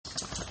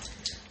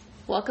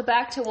Welcome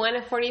back to 1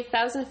 at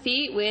 40,000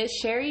 feet with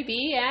Sherry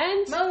B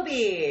and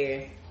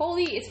Moby.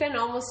 Holy, it's been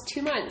almost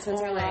 2 months since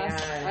our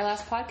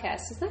last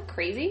podcast. Isn't that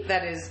crazy?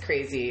 That is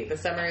crazy. The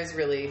summer has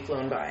really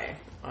flown by.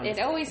 Honestly.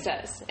 It always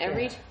does.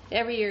 Every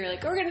year, you're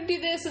like, we're gonna do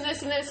this and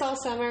this and this all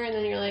summer, and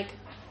then you're like,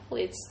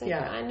 holy, it's the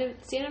end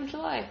of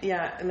July.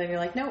 Yeah, and then you're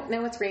like, no,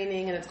 it's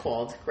raining and it's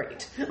cold.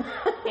 Great.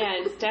 Yeah,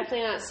 it's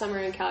definitely not summer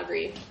in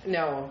Calgary.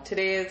 No,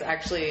 today is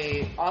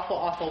actually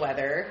awful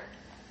weather.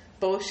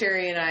 Both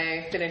Sherry and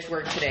I finished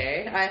work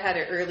today. I had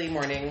an early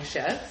morning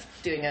shift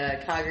doing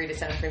a Calgary to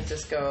San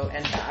Francisco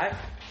and back.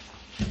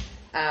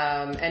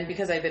 And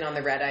because I've been on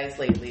the red eyes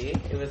lately,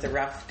 it was a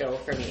rough go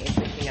for me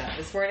waking up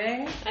this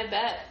morning. I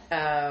bet.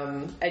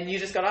 And you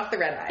just got off the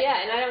red eye.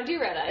 Yeah, and I don't do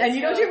red eyes. And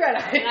you don't do red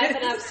eyes. And I've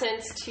been up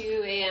since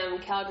 2 a.m.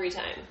 Calgary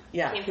time.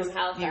 Yeah. Came from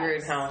Halifax. You were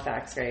in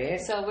Halifax,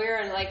 right? So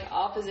we're on like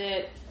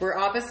opposite. We're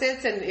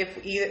opposites, and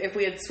if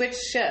we had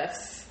switched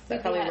shifts,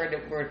 that probably would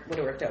have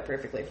worked out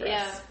perfectly for us.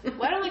 Yeah.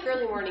 Well, I don't like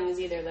early mornings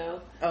either, though.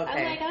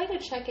 Okay. I like to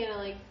check in at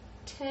like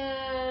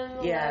 10,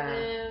 11.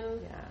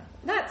 Yeah.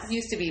 That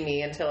used to be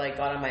me until I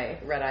got on my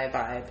red eye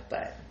vibe,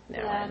 but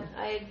now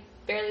I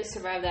barely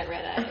survived that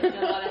red eye. I did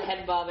a lot of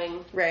head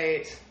bobbing.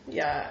 Right.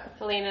 Yeah.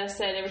 Helena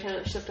said every time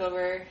it flipped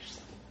over,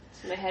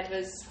 my head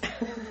was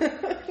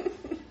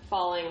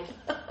falling.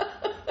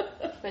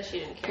 But she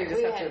didn't care. You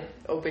just have to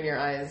open your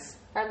eyes.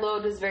 Our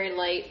load was very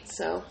light,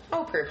 so...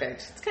 Oh,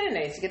 perfect. It's kind of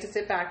nice. You get to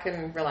sit back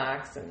and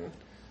relax and,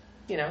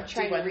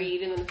 try to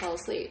read and then fall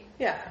asleep.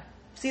 Yeah.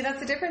 See, that's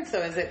the difference,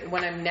 though, is that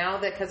when I'm now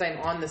because I'm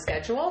on the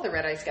schedule, the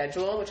red eye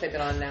schedule, which I've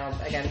been on now,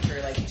 again, for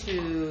like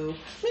 2,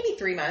 maybe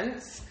 3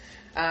 months,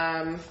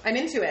 I'm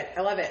into it.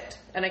 I love it.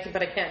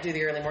 But I can't do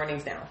the early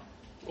mornings now.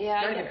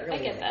 Yeah, I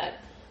get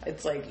that.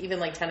 It's like, even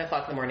like 10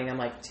 o'clock in the morning, I'm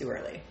like, too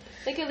early.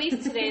 Like, at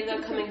least today,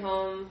 though, coming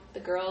home, the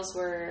girls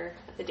were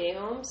at the day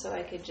home, so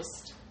I could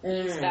just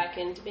ease back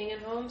into being at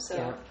home, so...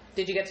 Yeah.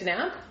 Did you get to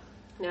nap?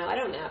 No, I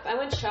don't nap. I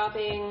went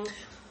shopping,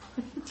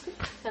 and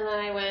then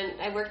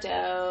I worked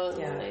out,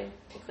 and then I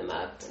picked them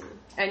up.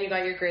 And you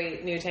got your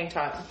great new tank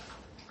top.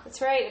 That's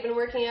right. I've been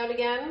working out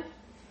again.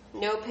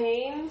 No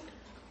pain,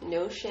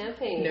 no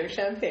champagne. No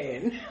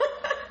champagne.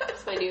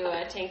 It's my new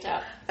tank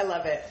top. I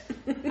love it.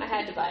 I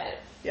had to buy it.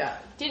 Yeah.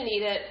 Didn't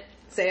need it.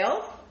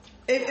 Sale?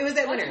 It was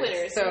at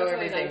Winners, so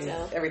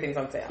everything's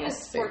on sale. It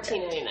was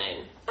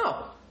 $14.99.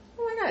 Oh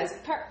my God. It's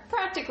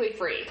practically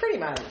free. Pretty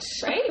much.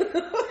 Right?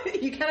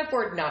 You can't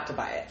afford not to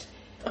buy it.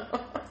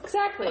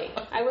 Exactly.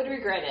 I would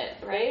regret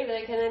it, right?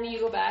 Like, and then you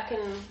go back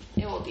and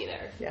it won't be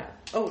there. Yeah.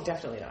 Oh,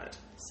 definitely not.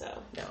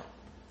 So. No.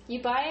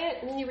 You buy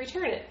it and then you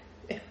return it.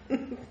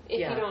 If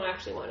you don't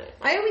actually want it.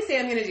 I always say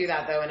I'm going to do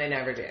that, though, and I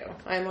never do.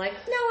 I'm like,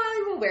 no,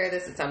 I will wear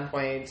this at some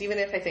point. Even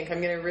if I think I'm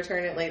going to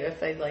return it later,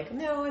 if I'm like,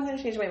 no, I'm going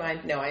to change my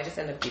mind. No, I just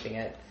end up keeping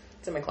it.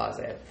 It's in my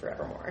closet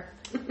forevermore.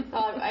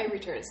 I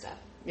return stuff.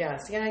 Yeah,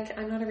 see,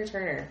 I'm not a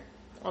returner.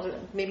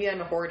 Maybe I'm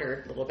a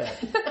hoarder a little bit.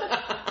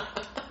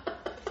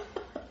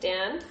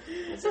 Dan,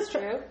 is this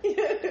true?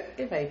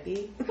 It might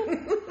be.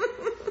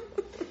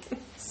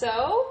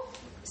 So,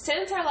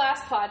 since our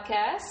last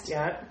podcast...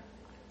 Yeah.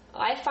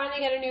 I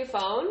finally got a new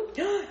phone.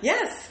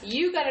 Yes.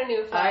 You got a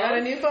new phone. I got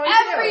a new phone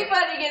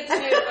Everybody gets a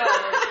new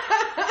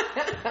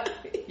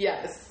phone.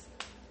 Yes.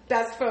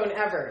 Best phone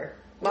ever.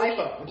 My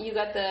phone.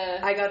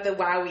 I got the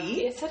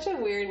Wowie. It's such a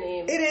weird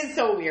name. It is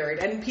so weird.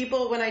 And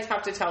people, when I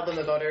talk to tell them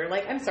about it, are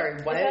like, I'm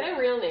sorry, what? Is that a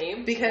real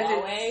name? Because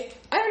I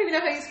don't even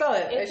know how you spell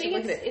it. I should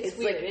look at it. It's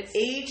weird. Like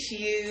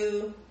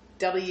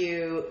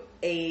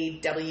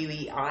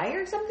HUWAWEI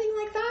or something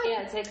like that?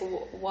 Yeah, it's like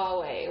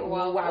Huawei or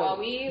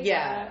Wowie.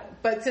 Yeah.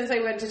 But since I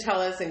went to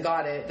TELUS and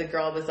got it, the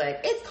girl was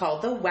like, it's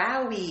called the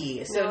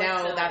Wowie. So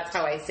now that's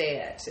how I say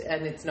it.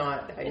 And it's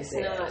not how you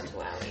say it. It's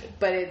not Wowie.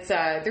 But it's,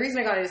 the reason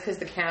I got it is because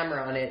the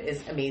camera on it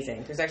is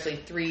amazing. There's actually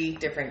 3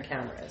 different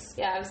cameras.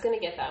 Yeah, I was going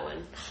to get that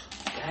one.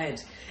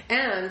 Good.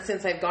 And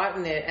since I've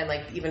gotten it and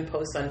like even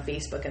posts on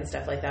Facebook and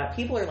stuff like that,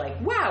 people are like,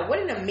 wow, what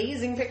an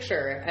amazing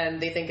picture. And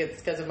they think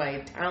it's because of my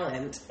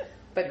talent.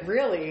 But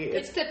really...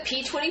 It's the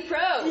P20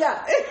 Pro.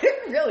 Yeah,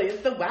 really,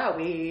 it's the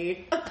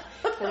Wowie.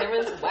 And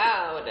everyone's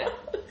wowed.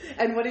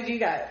 And what did you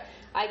get?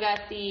 I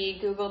got the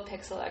Google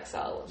Pixel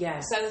XL.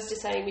 Yes. So I was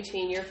deciding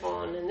between your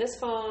phone and this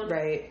phone.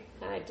 Right.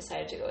 And I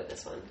decided to go with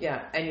this one.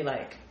 Yeah, and you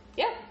like?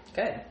 Yeah.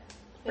 Good.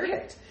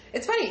 Perfect.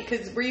 It's funny,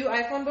 because were you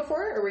iPhone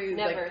before, or were you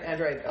Never. like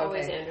Android? Okay.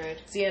 Always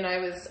Android. See, and I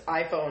was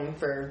iPhone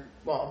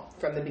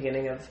from the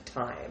beginning of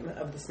time,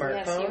 of the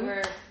smartphone. Yes, you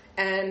were...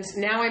 And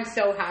now I'm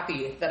so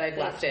happy that I've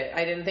left it.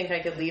 I didn't think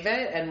I could leave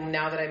it, and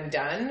now that I'm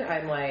done,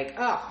 I'm like,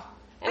 oh,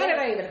 how did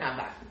I even have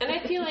that? And I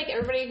feel like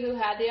everybody who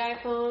had the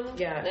iPhone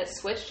that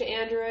switched to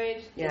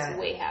Android is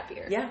way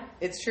happier. Yeah,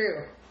 it's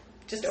true.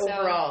 Just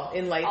overall,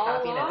 in life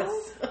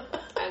happiness.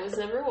 I was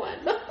number 1.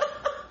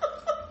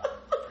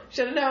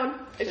 Should have known.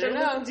 I should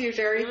have listened to you,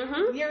 Sherry,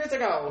 years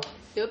ago.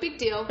 No big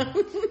deal.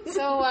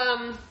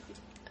 So,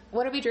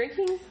 what are we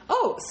drinking?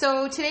 Oh,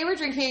 so today we're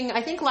drinking,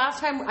 I think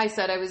last time I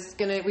said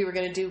we were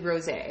going to do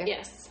rosé.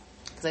 Yes.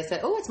 Because I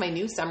said, oh, it's my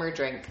new summer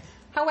drink.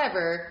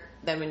 However,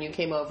 then when you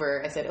came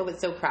over, I said, "Oh,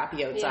 it's so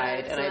crappy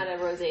outside." Yeah, it's not a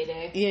rosé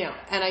day. You know,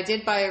 and I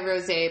did buy a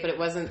rosé, but it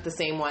wasn't the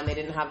same one. They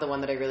didn't have the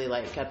one that I really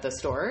like at the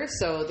store.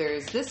 So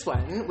there's this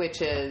one,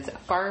 which is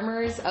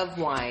Farmers of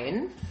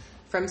Wine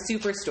from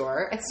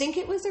Superstore. I think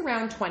it was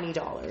around $20.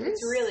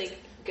 It's really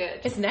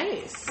good. It's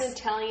nice. It's an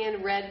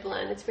Italian red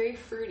blend. It's very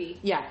fruity.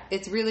 Yeah,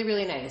 it's really,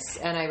 really nice,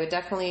 and I would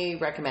definitely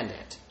recommend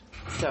it.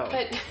 So,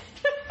 but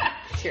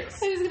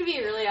cheers. It was going to be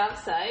really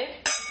offside,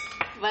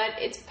 but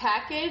it's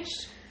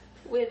packaged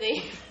with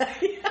a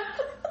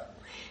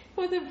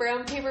with a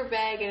brown paper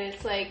bag, and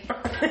it's like,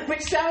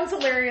 which sounds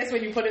hilarious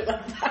when you put it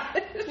like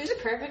that.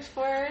 It's perfect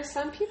for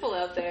some people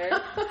out there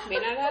who may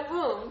not have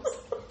homes.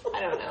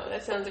 I don't know.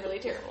 That sounds really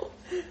terrible.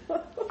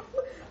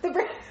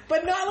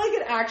 But not like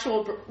an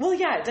actual. Well,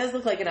 yeah, it does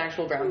look like an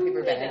actual brown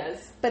paper bag. It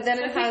does. But then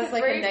it has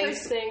like a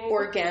nice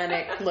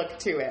organic look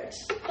to it.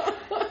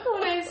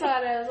 When I saw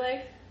it, I was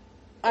like,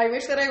 I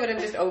wish that I would have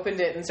just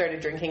opened it and started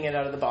drinking it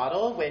out of the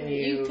bottle when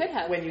you could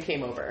have. when you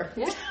came over.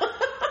 Yeah.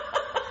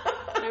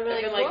 I'm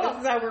like,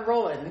 this is how we're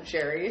rolling,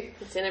 Sherry.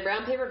 It's in a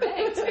brown paper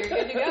bag, so you're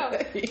good to go.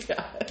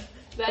 Yeah.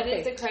 That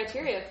is the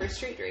criteria for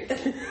street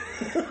drinking.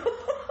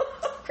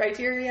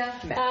 Criteria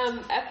met.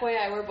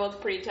 FYI, we're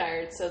both pretty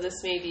tired, so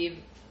this may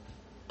be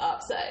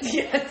upside.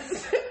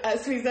 Yes.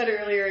 As we said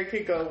earlier, it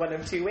could go one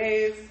of two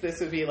ways. This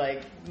would be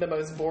like the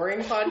most boring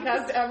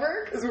podcast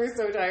ever because we're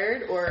so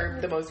tired, or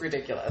the most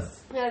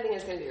ridiculous. I think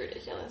it's going to be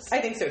ridiculous.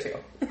 I think so too.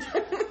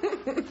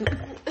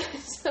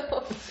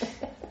 So,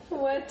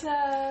 what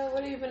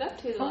have you been up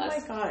to the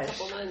last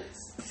couple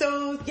months?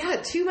 So,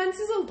 yeah, 2 months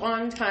is a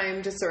long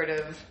time to sort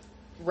of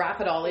wrap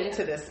it all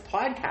into this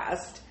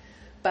podcast.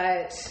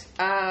 But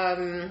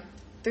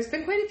there's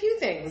been quite a few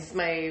things.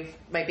 My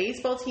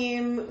baseball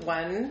team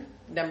won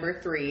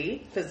number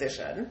 3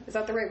 position. Is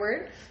that the right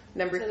word?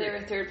 Number 3. So they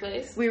were third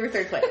place? We were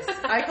third place.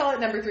 I call it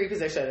number 3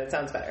 position. It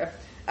sounds better.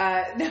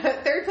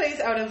 Third place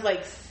out of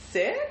like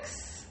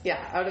 6?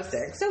 Yeah, out of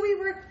 6. So we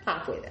were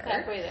halfway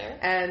there.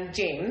 And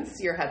James,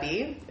 your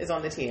hubby, is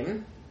on the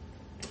team.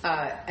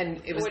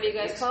 And it was. What are you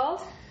guys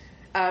called?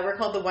 We're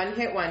called the One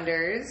Hit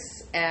Wonders,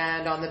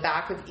 and on the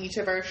back of each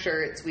of our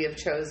shirts, we have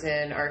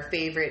chosen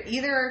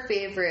either our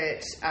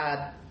favorite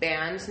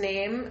band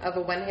name of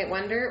a one hit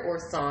wonder or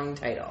song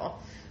title.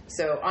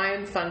 So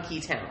I'm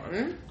Funky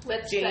Town.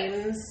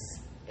 James.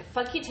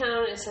 Funky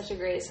Town is such a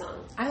great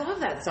song. I love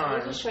that song.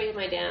 I'll just show you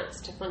my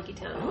dance to Funky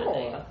Town one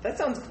day. That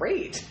sounds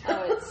great.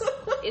 Oh,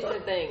 it's a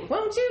thing.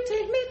 Won't you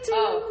take me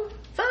to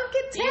Funky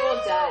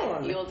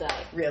Town? You will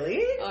die.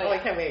 Really? Oh, yeah. I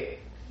can't wait.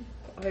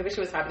 I wish it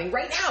was happening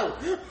right now.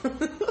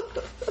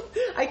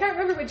 I can't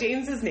remember what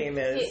James's name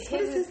is.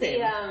 What is his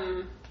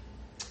name?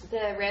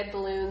 The Red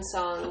Balloon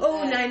song.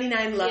 Oh,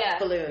 99 Left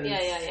Balloons.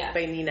 Yeah.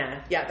 By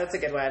Nina. Yeah, that's a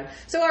good one.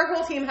 So our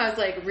whole team has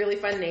like really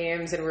fun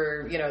names, and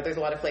there's a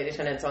lot of flight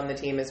attendants on the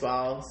team as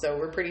well. So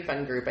we're a pretty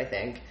fun group, I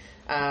think.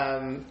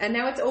 And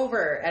now it's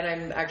over, and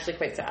I'm actually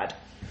quite sad.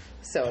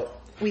 So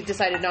we've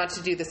decided not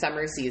to do the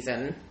summer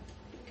season.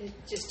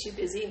 Just too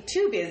busy.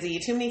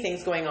 Too many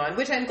things going on,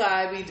 which I'm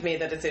glad we made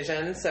that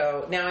decision.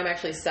 So now I'm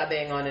actually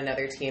subbing on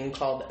another team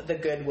called the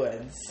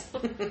Goodwoods.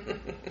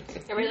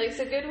 Everybody likes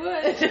the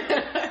Goodwood.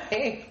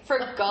 Hey. For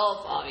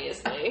golf,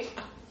 obviously.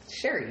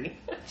 Sherry.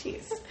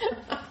 Jeez.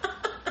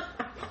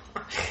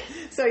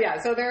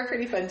 So they're a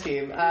pretty fun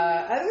team.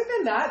 Other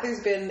than that,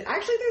 there's been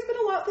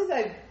a lot that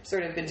I've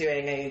sort of been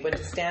doing. I went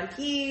to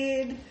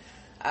Stampede.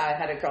 I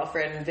had a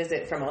girlfriend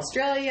visit from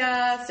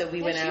Australia, so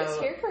we went out. She was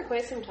here for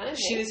quite some time.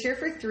 She was here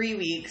for 3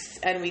 weeks,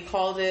 and we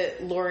called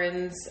it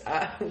Lauren's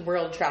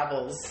World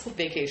Travels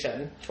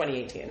Vacation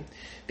 2018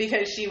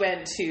 because she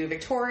went to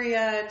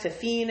Victoria,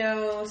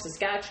 Tofino,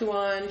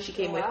 Saskatchewan. She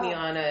came with me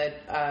on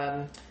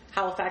a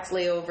Halifax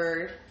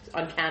layover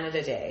on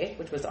Canada Day,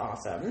 which was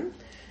awesome.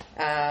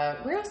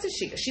 Where else did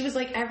she go? She was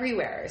like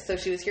everywhere. So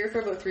she was here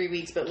for about 3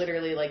 weeks, but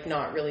literally like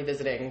not really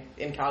visiting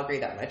in Calgary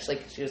that much.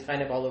 Like she was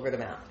kind of all over the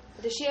map.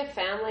 Does she have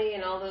family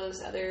in all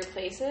those other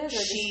places? Or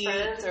she just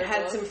friends, or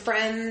had both? some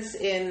friends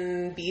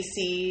in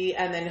BC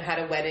and then had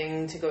a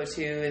wedding to go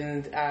to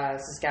in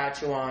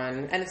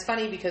Saskatchewan. And it's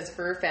funny because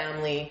her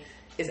family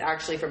is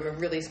actually from a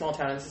really small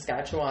town in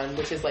Saskatchewan,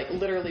 which is like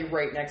literally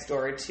right next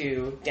door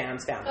to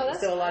Dan's family. Oh,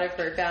 so a lot of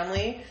her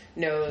family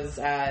knows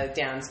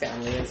Dan's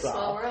family as well.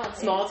 Small world.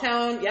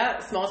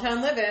 Small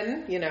town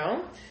living, you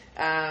know.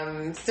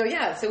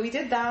 So we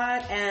did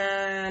that,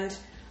 and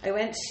I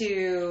went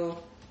to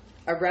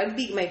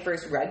my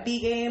first rugby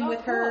game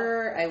with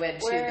her. I went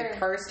to the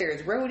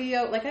Carstairs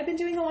Rodeo. Like, I've been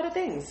doing a lot of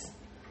things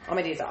on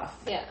my days off.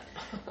 Yeah.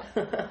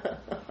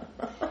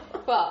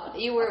 Well,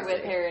 you were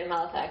with her in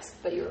Halifax,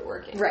 but you were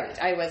working. Right,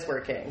 I was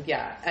working,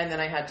 yeah. And then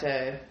I had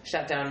to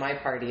shut down my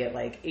party at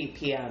like 8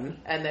 p.m.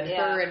 And then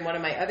her and one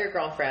of my other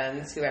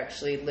girlfriends, who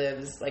actually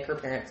lives, like her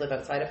parents live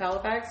outside of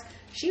Halifax,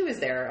 she was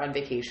there on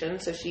vacation,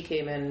 so she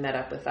came and met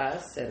up with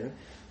us, and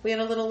we had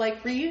a little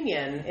like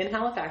reunion in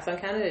Halifax on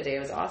Canada Day. It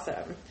was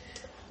awesome.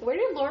 Where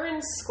did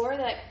Lauren score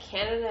that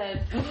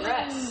Canada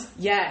dress?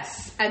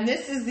 Yes, and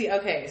this is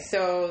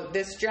so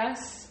this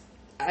dress,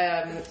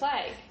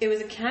 flag. It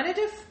was a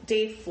Canada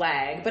Day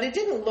flag, but it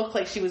didn't look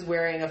like she was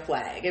wearing a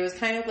flag. It was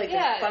kind of like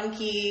a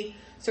funky,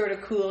 sort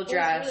of cool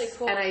dress. Really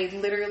cool. And I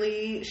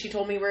literally, she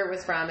told me where it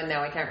was from, and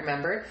now I can't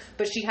remember.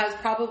 But she has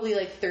probably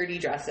like 30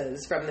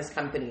 dresses from this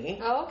company.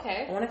 Oh,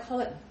 okay. I want to call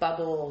it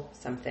Bubble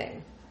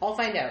something. I'll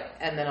find out,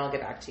 and then I'll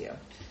get back to you.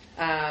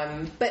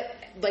 But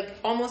like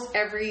almost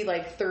every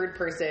like third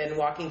person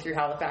walking through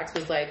Halifax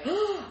was like,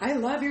 "Oh, I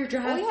love your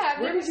dress. Oh yeah, I've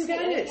where never did you seen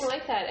get anything it?"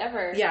 like that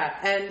ever. Yeah,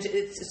 and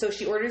so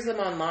she orders them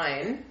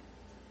online,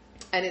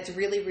 and it's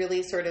really,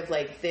 really sort of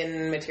like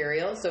thin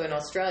material. So in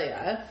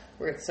Australia,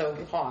 where it's so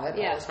hot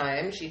all the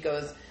time, she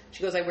goes,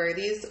 "I wear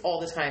these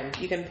all the time.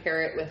 You can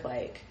pair it with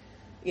like,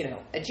 you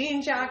know, a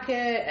jean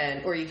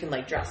jacket, or you can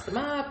like dress them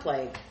up.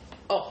 Like,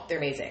 oh, they're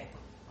amazing.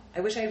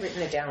 I wish I had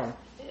written it down.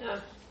 Yeah.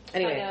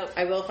 Anyway,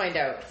 I will find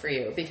out for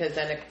you, because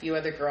then a few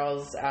other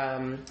girls,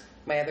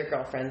 my other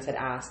girlfriends had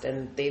asked,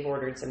 and they've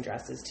ordered some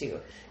dresses too.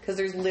 Because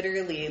there's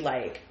literally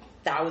like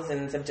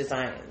thousands of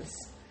designs.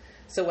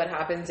 So what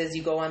happens is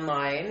you go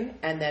online,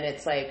 and then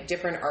it's like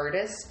different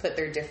artists put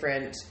their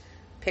different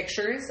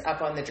pictures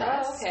up on the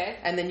dress. Oh, okay.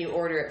 And then you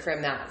order it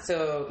from that.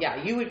 So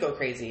yeah, you would go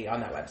crazy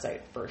on that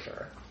website for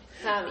sure.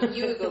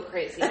 You would go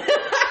crazy.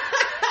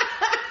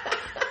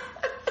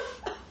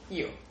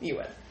 You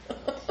would.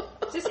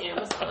 Just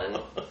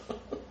Amazon.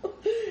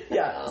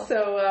 Yeah.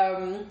 So,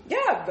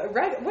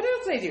 what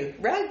else did I do?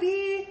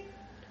 Rugby.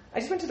 I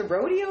just went to the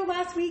rodeo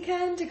last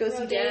weekend to go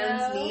see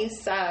Dan's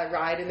niece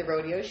ride in the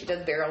rodeo. She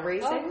does barrel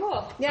racing.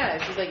 Oh, cool.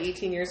 Yeah, she's like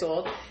 18 years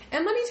old.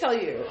 And let me tell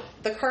you,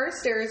 the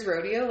Carstairs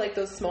rodeo, like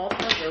those small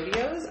town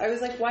rodeos, I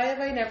was like, why have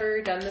I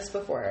never done this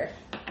before?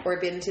 Or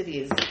been to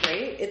these,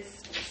 right?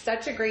 It's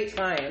such a great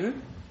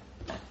time.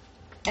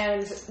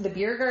 And the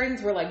beer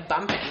gardens were like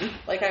bumping.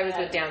 Like I was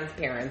with Dan's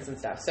parents and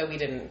stuff, so we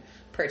didn't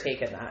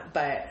partake in that.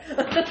 But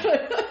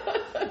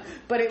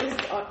it was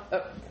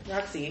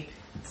Roxy.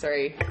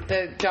 Sorry,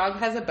 the dog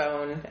has a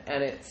bone,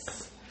 and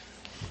it's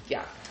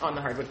on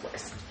the hardwood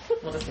floors.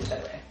 We'll just leave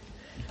that away.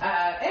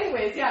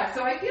 Anyways,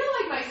 so I feel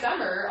like my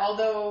summer,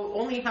 although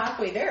only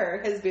halfway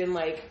there, has been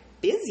like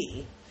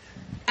busy,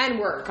 and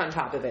work on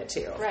top of it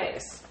too. Right.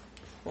 Course.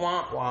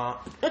 Wah wah.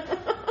 I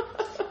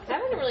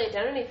haven't really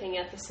done anything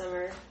yet this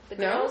summer. The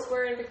girls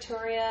were in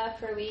Victoria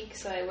for a week,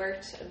 so I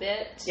worked a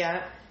bit.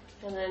 Yeah.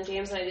 And then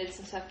James and I did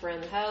some stuff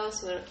around the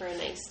house. We went for a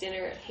nice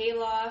dinner at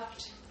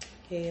Hayloft.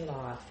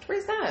 Hayloft.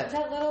 Where's that? It's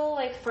that little,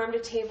 like,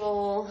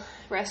 farm-to-table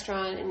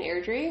restaurant in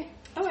Airdrie.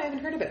 Oh, I haven't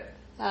heard of it.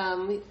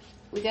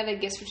 We got a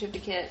gift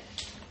certificate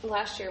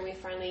last year. We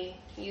finally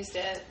used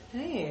it.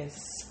 Nice.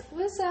 It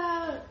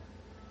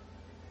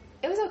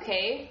was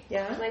okay.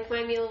 Yeah. Like,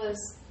 my meal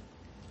was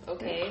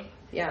okay.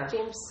 Yeah.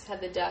 James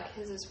had the duck.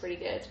 His was pretty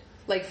good.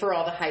 Like, for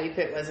all the hype,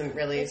 it wasn't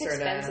really it's sort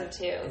of... It's expensive,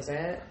 too. Is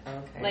it?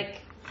 Okay.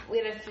 Like, we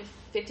had a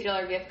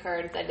 $50 gift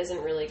card. That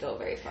doesn't really go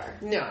very far.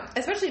 No.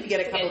 Especially if you get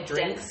a couple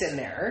drinks in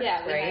there.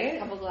 Yeah, we right? had a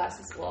couple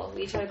glasses. Well,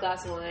 we each had a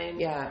glass of wine.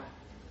 Yeah.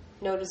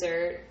 No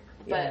dessert.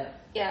 But,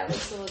 it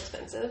was a little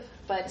expensive.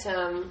 But,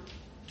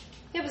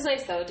 it was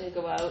nice, though, to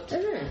go out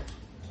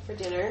for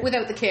dinner.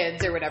 Without the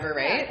kids or whatever,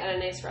 right? Yeah, at a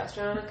nice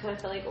restaurant. It kind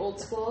of felt like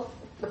old school.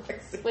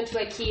 Went to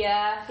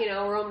IKEA,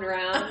 roamed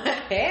around.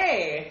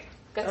 Hey!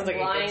 Got some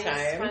blinds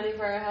finally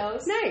for our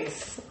house.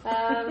 Nice.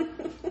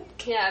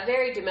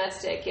 Very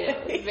domestic,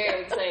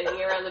 very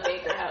exciting around the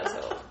Baker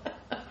household.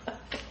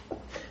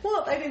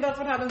 Well, I think that's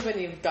what happens when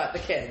you've got the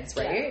kids,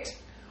 right?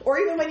 Yeah. Or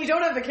even when you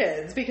don't have the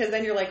kids, because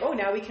then you're like, oh,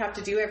 now we have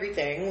to do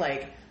everything,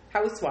 like,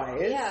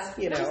 house-wise. Yeah,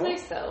 it was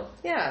nice, though.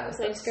 Yeah, it was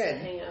that's nice good.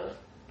 To hang out.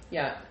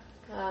 Yeah.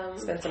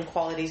 Spend some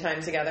quality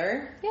time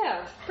together.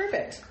 Yeah.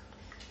 Perfect.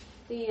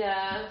 We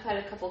had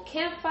a couple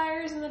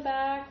campfires in the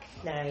back.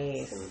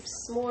 Nice. Some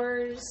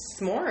s'mores.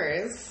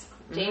 S'mores?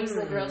 James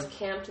and the girls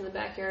camped in the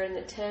backyard in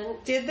the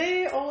tent. Did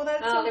they? Oh,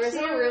 that's so there was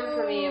cute. no room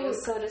for me. I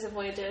was so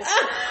disappointed.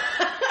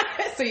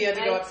 So you had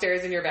to go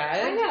upstairs in your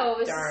bed? I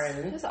know.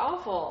 Darn. It was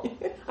awful.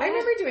 I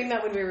remember doing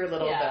that when we were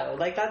little, though.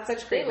 Like, that's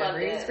such great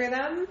memories for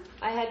them.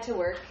 I had to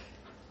work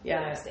the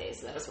next day,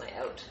 so that was my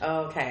out.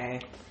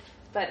 Okay.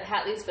 But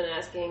Hatley's been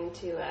asking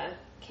to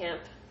camp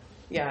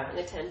in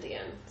a tent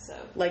again. So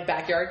like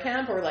backyard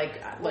camp or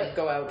like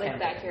go out camping? Like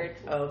backyard.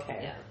 Okay.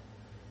 Yeah.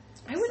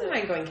 I wouldn't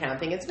mind going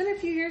camping. It's been a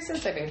few years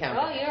since I've been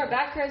camping. Well, our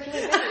backyard's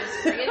really big.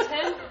 Bring a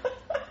tent.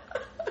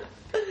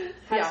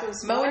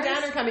 Mo and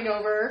Dan are coming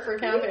over for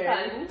camping.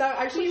 Fun. That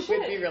actually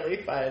would be really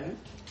fun.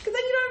 Because then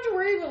you don't have to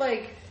worry about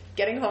like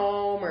getting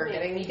home or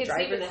getting You could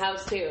sleep in the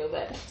house too,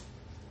 but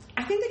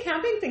I think the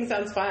camping thing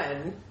sounds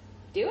fun.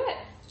 Do it.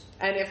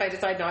 And if I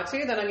decide not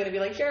to, then I'm going to be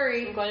like,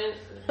 Sherry, I'm going.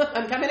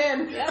 I'm coming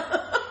in. Yeah.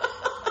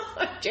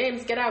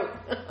 James, get out.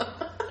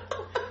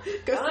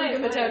 Go sleep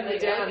in the tent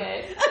with Dan.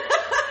 Okay.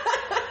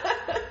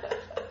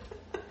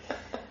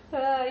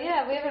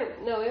 we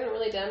haven't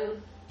really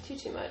done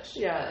too much.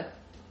 Yeah.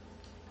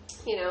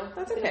 But,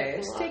 that's okay.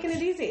 Just taking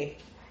it easy.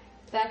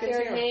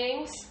 Backyard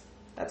hangs.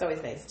 That's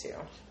always nice too.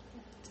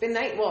 It's been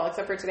nice. Well,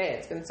 except for today,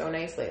 it's been so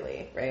nice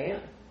lately, right? Yeah.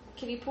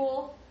 Kiddie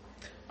pool.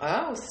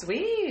 Oh,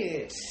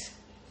 sweet.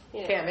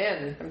 Okay, I'm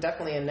in. I'm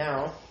definitely in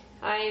now.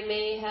 I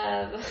may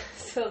have...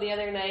 So the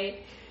other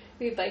night,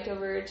 we biked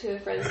over to a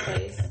friend's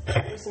place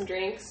for some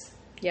drinks.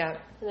 Yeah.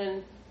 And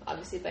then,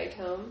 obviously, biked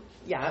home.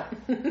 Yeah.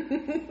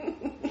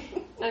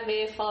 I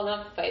may have fallen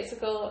off a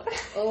bicycle.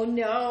 Oh,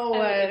 no.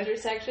 At an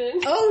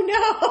intersection. Oh,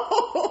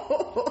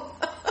 no.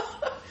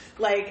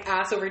 Like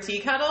ass over tea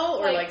kettle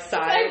or like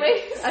side?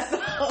 Sideways.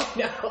 Oh,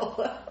 no.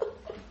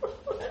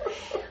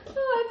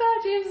 I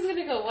thought James was going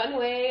to go one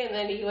way, and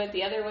then he went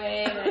the other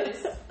way, and I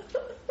just...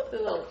 a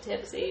little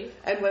tipsy.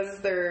 And was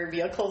there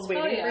vehicles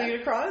waiting for you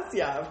to cross?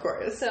 Yeah, of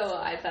course. So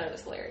I thought it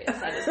was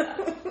hilarious. I just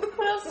thought,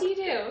 what else do you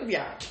do?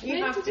 Yeah.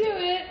 You have to do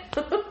it.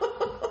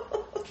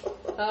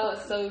 Oh,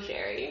 it's so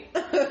Sherry.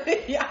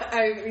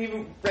 Yeah,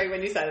 even right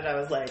when you said it, I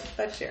was like,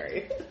 that's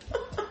Sherry.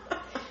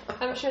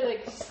 I'm sure,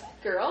 like,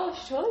 girl,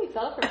 she totally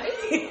fell off her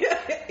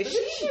bike. Is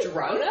she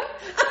drunk?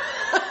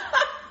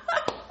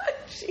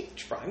 Is she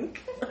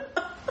drunk?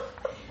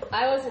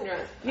 I wasn't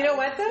drunk. You know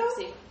what, though?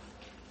 Tipsy.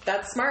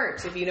 That's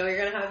smart. If you know you're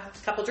going to have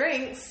a couple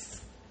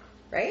drinks,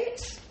 right?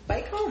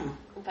 Bike home.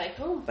 Bike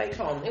home. Bike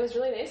home. It was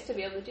really nice to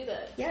be able to do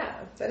that.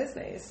 Yeah, that is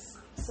nice.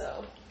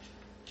 So.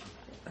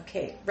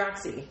 Okay,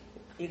 Roxy,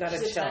 you got to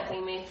chill. She's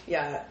attacking me.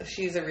 Yeah,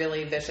 she's a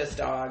really vicious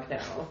dog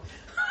now.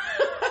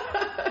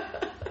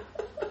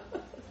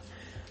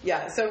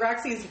 Yeah, so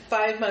Roxy's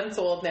 5 months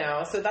old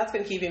now, so that's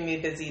been keeping me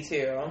busy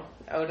too.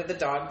 Out at the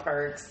dog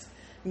parks,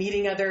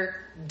 meeting other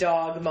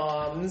dog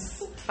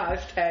moms.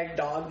 Hashtag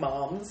dog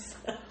moms.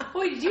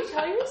 Wait, did you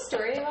tell your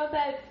story about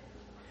that?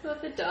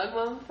 About the dog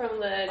mom from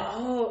the...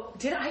 Oh,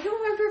 I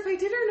don't remember if I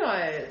did or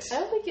not.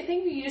 I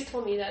think you just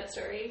told me that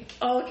story.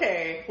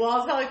 Okay, well,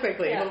 I'll tell it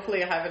quickly. Yeah.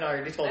 Hopefully I haven't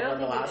already told it on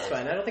the last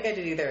one. I don't think I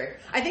did either.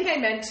 I think I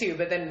meant to,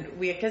 but then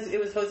because it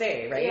was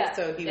Jose, right? Yeah.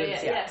 So he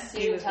was, Yes,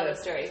 you tell the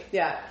story.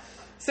 Yeah.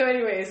 So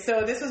anyway,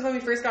 so this was when we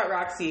first got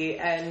Roxy,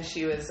 and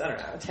she was, I don't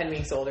know, 10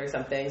 weeks old or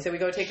something. So we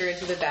go take her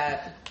into the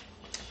vet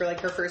for like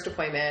her first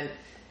appointment.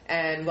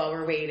 And while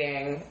we're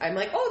waiting, I'm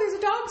like, oh, there's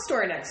a dog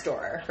store next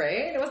door,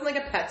 right? It wasn't like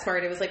a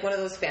PetSmart. It was like one of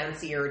those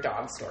fancier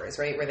dog stores,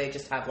 right? Where they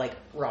just have like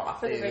raw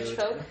food. For the rich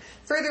folk?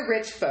 For the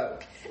rich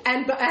folk.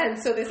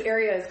 And so this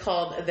area is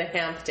called the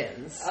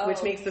Hamptons,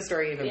 which makes the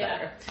story even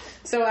better.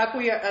 So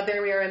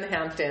there we are in the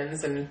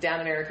Hamptons, and Dan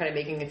and I are kind of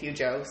making a few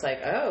jokes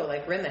like, oh,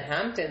 like we're in the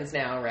Hamptons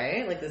now,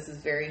 right? Like this is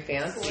very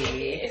fancy,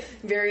 Swanky.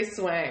 very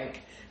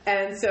swank.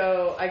 And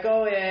so I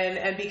go in,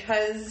 and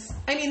because,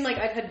 I mean, like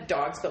I've had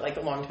dogs, but like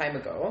a long time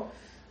ago.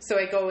 So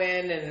I go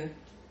in, and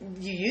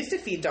you used to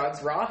feed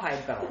dogs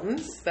rawhide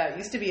bones. That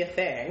used to be a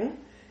thing.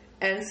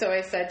 And so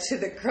I said to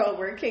the girl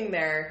working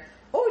there,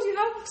 oh, do you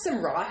have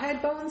some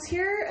rawhide bones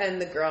here?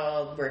 And the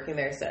girl working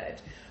there said,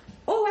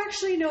 oh,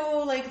 actually,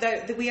 no, like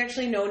that we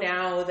actually know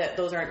now that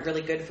those aren't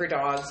really good for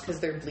dogs because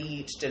they're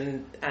bleached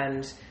and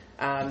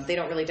they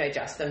don't really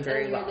digest them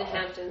very well. And we're in the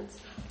Hamptons.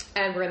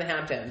 And we're in the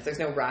Hamptons. There's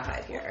no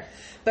rawhide here.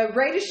 But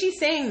right as she's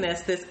saying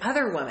this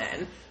other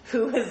woman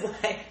who was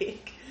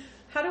like...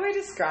 How do I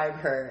describe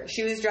her?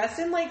 She was dressed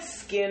in like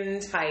skin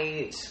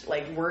tight,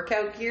 like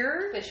workout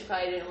gear. But she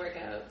probably didn't work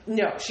out.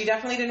 No, she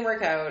definitely didn't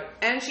work out.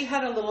 And she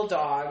had a little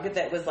dog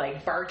that was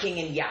like barking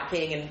and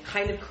yapping and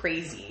kind of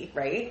crazy,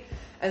 right?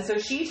 And so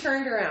she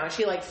turned around,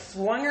 she like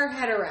swung her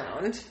head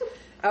around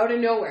out of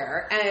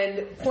nowhere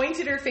and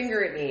pointed her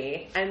finger at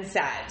me and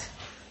said,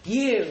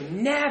 you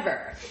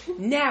never,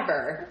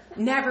 ever,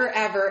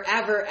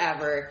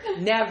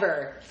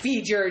 never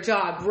feed your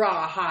dog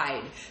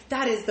rawhide.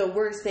 That is the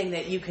worst thing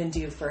that you can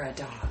do for a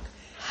dog.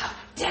 How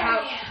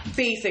dare you?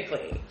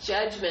 Basically.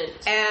 Judgment.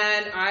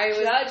 And I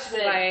was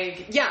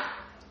like, yeah.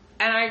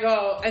 And I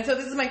go, and so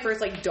this is my first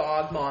like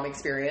dog mom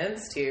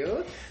experience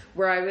too,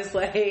 where I was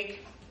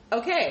like,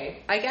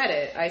 okay, I get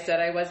it. I said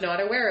I was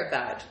not aware of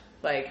that.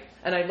 Like,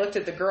 and I looked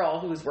at the girl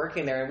who was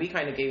working there, and we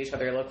kind of gave each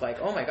other a look like,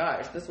 oh my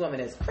gosh, this woman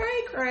is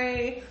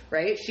cray,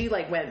 right? She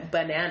like went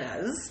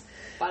bananas.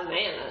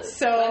 Bananas.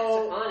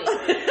 So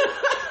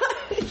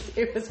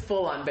it was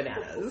full on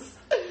bananas.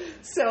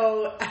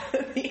 So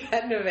at the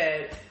end of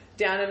it,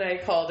 Dan and I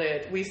called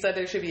it, we said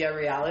there should be a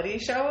reality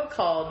show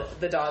called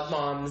The Dog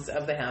Moms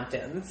of the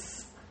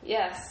Hamptons.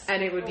 Yes.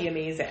 And it would be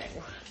amazing.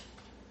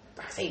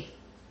 Roxy,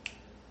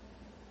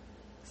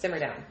 simmer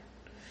down.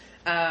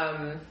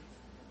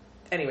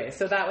 Anyway,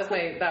 so that was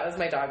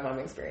my dog mom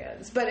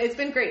experience. But it's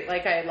been great.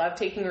 Like, I love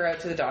taking her out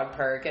to the dog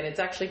park, and it's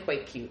actually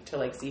quite cute to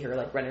like see her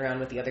like run around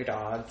with the other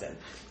dogs, and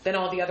then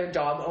all the other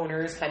dog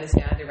owners kind of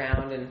stand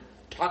around and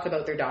talk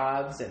about their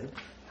dogs and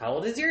how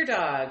old is your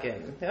dog,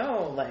 and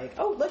oh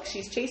look,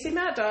 she's chasing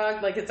that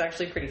dog. Like, it's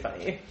actually pretty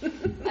funny.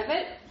 I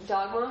bet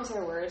dog moms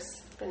are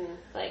worse than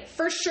like,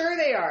 for sure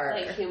they are,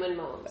 like human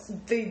moms.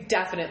 They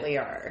definitely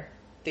are.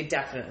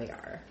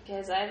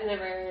 Because I've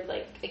never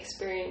like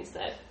experienced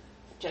that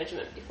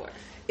judgment before.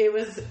 It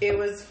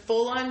was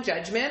full on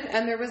judgment,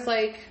 and there was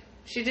like,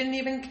 she didn't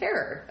even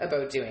care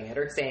about doing it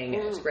or saying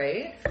it,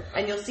 right?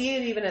 And you'll see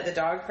it even at the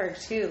dog park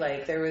too.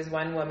 Like, there was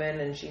one woman,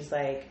 and she's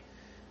like,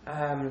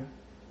 oh,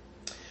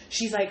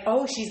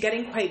 she's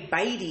getting quite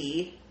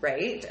bitey,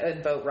 right,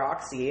 about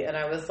Roxy. And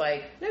I was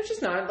like, no,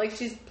 she's not. Like,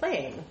 she's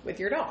playing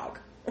with your dog.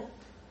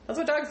 That's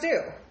what dogs do.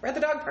 We're at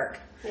the dog park.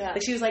 Yeah.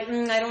 Like she was like,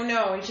 I don't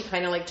know. And she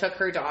kind of like took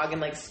her dog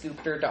and like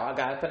scooped her dog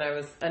up.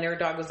 And her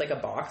dog was like a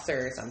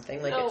boxer or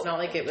something. Like it's not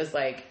like it was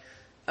like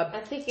a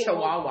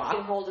chihuahua. He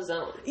can hold his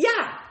own.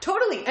 Yeah,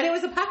 totally. And it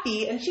was a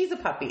puppy and she's a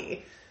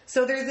puppy.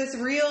 So there's this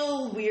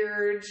real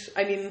weird,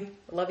 I mean,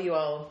 love you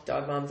all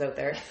dog moms out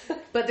there,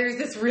 but there's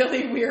this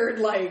really weird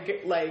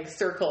like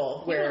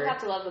circle where... You don't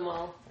have to love them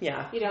all.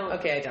 Yeah. You don't.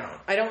 Okay, I don't.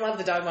 I don't love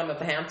the dog mom of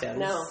the Hamptons.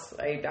 No.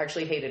 I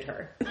actually hated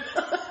her. You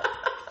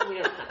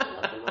don't have to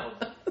love them all.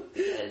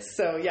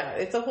 So yeah,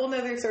 it's a whole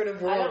nother sort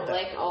of world. I don't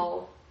like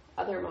all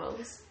other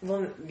moms.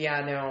 Well,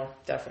 yeah, no,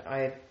 definitely.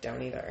 I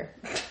don't either.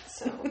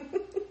 So...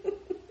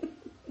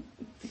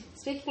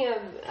 Speaking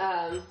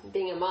of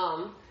being a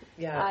mom...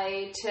 Yeah.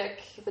 I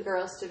took the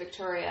girls to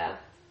Victoria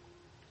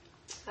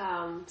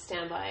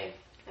standby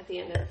at the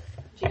end of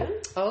June.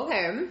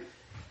 Okay.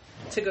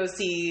 To go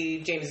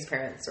see James's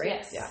parents, right?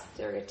 Yes. Yeah.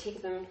 They were going to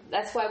take them.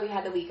 That's why we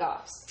had the week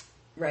off.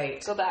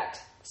 Right. Go back,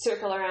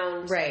 circle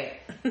around.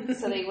 Right.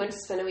 So they went to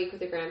spend a week with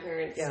their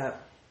grandparents. Yeah.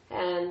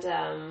 And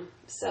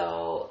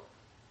so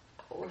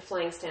we're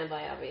flying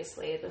standby,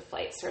 obviously. The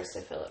flight starts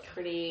to fill up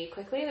pretty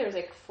quickly. There was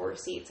like 4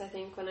 seats, I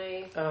think, when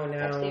I got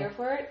to the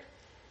airport.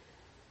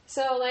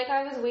 So, like,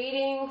 I was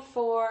waiting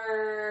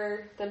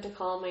for them to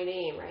call my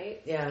name, right?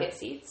 Yeah. To get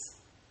seats.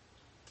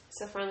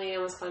 So, finally, they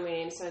almost called my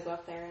name, so I go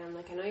up there, and I'm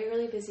like, I know you're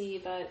really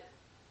busy, but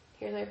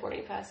here's my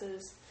boarding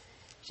passes.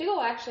 She goes,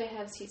 actually, I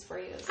have seats for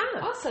you.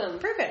 Like, awesome.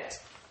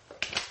 Perfect.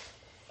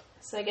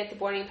 So, I get the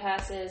boarding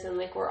passes, and,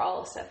 like, we're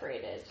all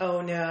separated.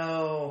 Oh,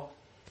 no.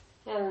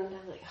 And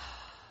I'm like, oh,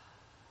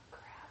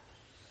 crap.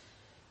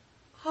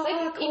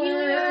 Awkward. Like,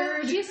 Emilia,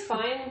 she's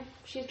fine.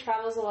 She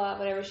travels a lot,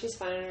 whatever. She's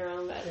fine on her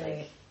own, but,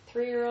 like...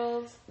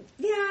 3-year-olds.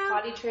 Yeah.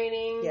 Potty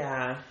training.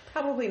 Yeah.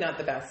 Probably not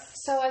the best.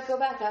 So I go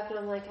back up and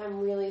I'm like, I'm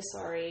really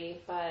sorry,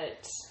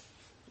 but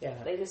yeah,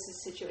 like this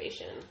is a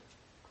situation.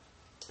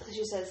 So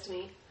she says to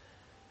me,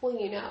 well,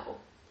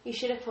 you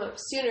should have come up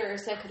sooner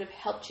so I could have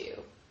helped you.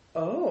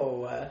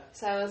 Oh.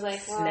 So I was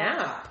like, well,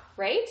 snap.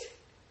 Right?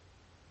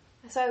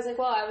 So I was like,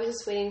 well, I was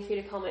just waiting for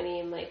you to call my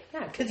name. Like,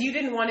 yeah, because you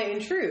didn't want to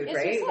intrude,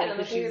 right? Like, I'm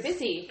like, you're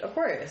busy. Of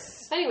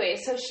course. Anyway,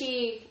 so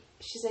she's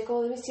like, oh,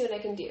 let me see what I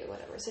can do,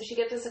 whatever. So she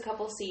gives us a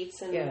couple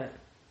seats in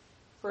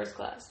first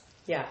class.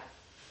 Yeah.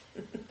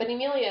 But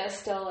Emilia is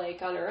still,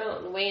 like, on her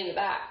own, way in the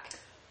back.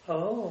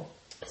 Oh.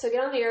 So I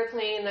get on the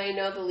airplane, and I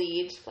know the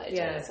lead flight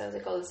attendant, so I was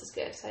like, oh, this is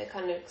good. So I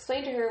kind of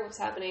explained to her what's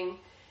happening.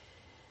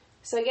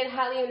 So I get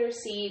Hadley in her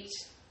seat,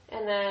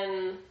 and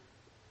then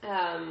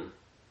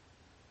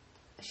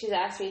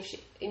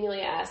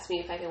Emilia asked me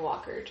if I can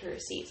walk her to her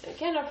seat. And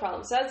okay, no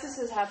problem. So as this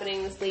is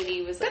happening, this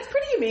lady was like... That's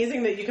pretty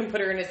amazing that you can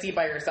put her in a seat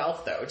by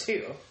herself, though,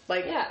 too.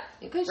 Like, yeah,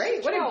 because right?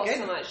 she travels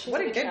so much. She's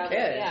what a good traveler.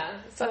 kid. Yeah.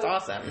 So that's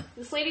awesome.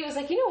 This lady was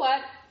like, you know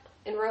what?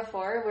 In row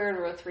 4, we were in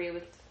row 3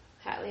 with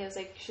Hadley.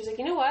 She's like,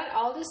 you know what?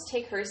 I'll just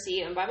take her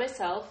seat. I'm by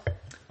myself.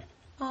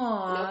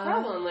 Aww. No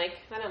problem. Like,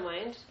 I don't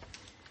mind.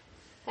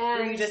 And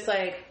were you just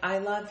like, I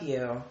love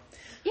you?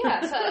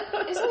 Yeah, so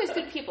there's always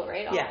good people,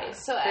 right? Always. Yeah,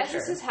 so as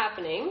this is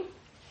happening...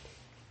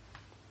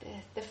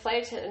 another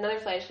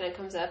flight attendant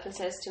comes up and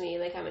says to me,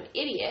 like, I'm an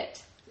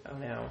idiot. Oh,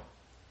 no.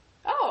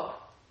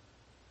 Oh,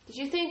 did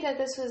you think that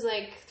this was,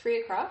 like,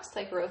 3 across,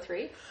 like row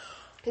 3?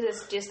 Because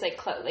it's just, like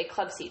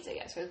club seats, I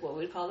guess, is what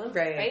we'd call them.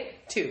 Right?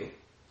 2.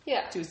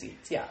 Yeah. 2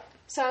 seats, yeah.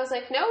 So I was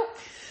like, nope,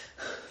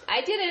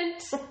 I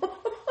didn't.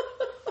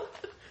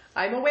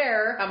 I'm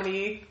aware how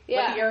many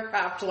what the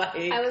aircraft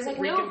I was like,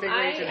 no,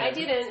 I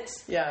didn't.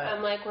 Yeah.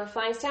 I'm like, we're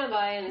flying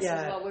standby, and this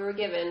is what we were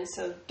given,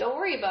 so don't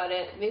worry about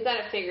it. We've got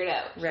it figured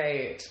out.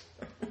 Right.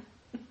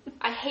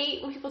 I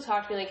hate when people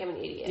talk to me like I'm an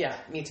idiot. Yeah,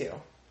 me too.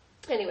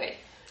 Anyway.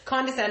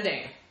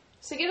 Condescending.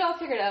 So get it all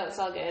figured out. It's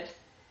all good.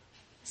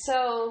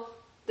 So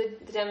the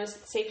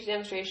safety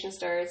demonstration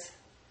starts,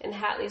 and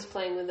Hatley's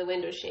playing with the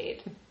window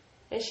shade.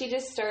 And she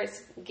just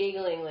starts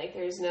giggling like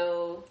there's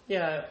no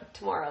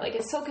tomorrow. Like,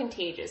 it's so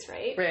contagious,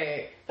 right?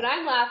 Right. But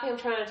I'm laughing. I'm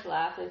trying not to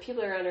laugh. And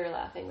people around her are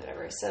laughing,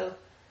 whatever. So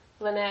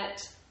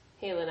Lynette,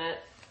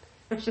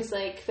 she's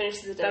like,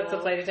 finishes the demo. That's the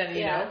flight attendant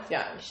you know?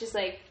 Yeah. She's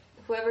like,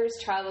 whoever's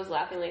child was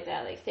laughing like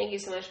that, like, thank you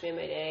so much for making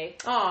my day.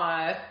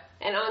 Aww.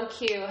 And on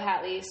cue,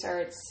 Hadley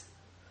starts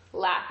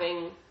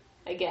laughing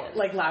again.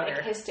 Like louder.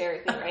 Like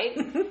hysterically, right?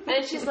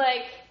 And she's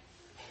like,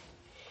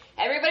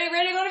 everybody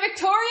ready to go to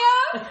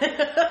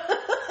Victoria?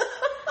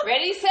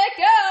 Ready, set,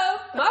 go!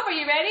 Mom, are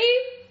you ready?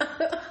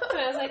 And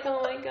I was like,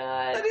 oh my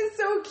god. That is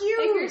so cute.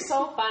 Like, you're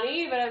so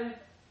funny, but I'm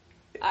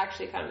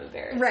actually kind of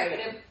embarrassed.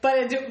 Right.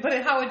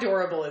 But how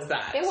adorable is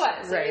that? It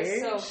was. Right?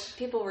 So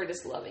people were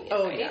just loving it,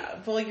 Oh, right? yeah.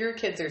 Well, your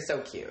kids are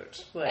so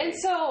cute. Like, and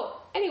so,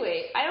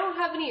 anyway, I don't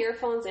have any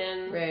earphones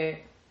in.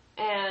 Right.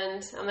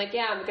 And I'm like,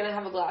 yeah, I'm going to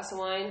have a glass of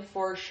wine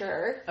for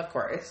sure. Of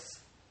course.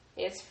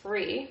 It's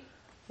free.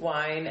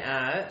 Wine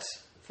at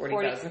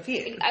 40,000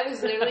 feet. I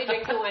was literally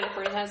drinking wine at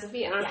 40,000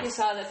 feet. I don't know if you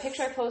saw the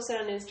picture I posted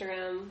on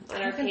Instagram,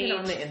 on our page.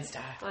 On the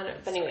Insta.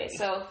 But anyway,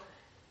 so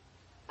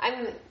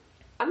I'm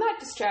not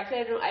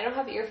distracted. I don't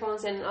have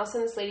earphones in. All of a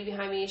sudden, this lady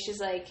behind me, she's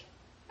like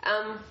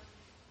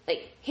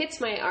hits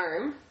my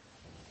arm.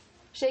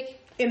 She's like,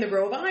 In the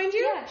row behind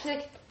you? Yeah. She's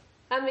like,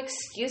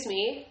 excuse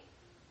me.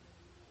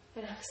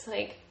 And I was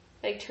like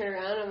turn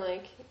around. I'm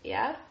like,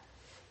 yeah.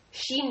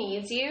 She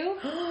needs you,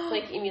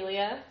 like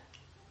Emilia.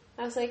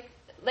 I was like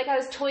I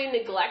was totally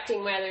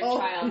neglecting my other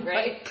child,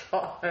 right?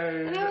 God.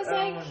 And I was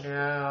like,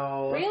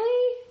 no.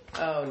 Really?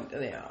 Oh,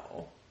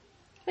 no.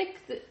 Like,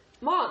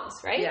 moms,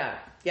 right? Yeah,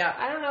 yeah.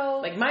 I don't know.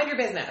 Like, mind your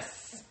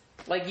business.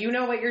 Like, you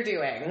know what you're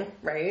doing,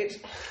 right?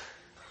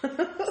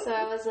 So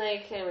I was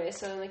like, anyway,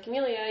 so I'm like,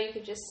 Emilia, you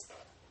could just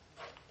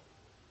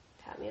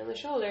pat me on the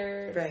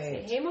shoulder.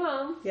 Right. Say, hey,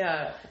 Mom.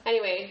 Yeah.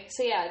 Anyway,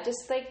 so yeah,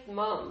 just like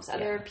moms,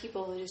 other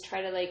people who just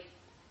try to like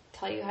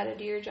tell you how to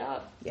do your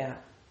job. Yeah.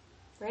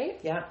 Right?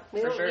 Yeah,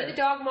 we don't need the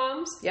dog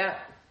moms. Yeah.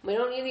 We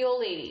don't need the old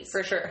ladies.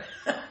 For sure.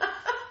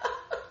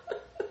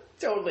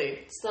 Totally.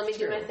 Just let me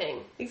do my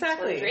thing.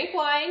 Exactly. Drink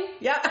wine.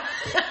 Yeah.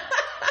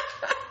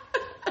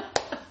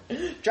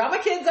 Drop my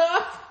kids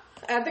off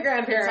at the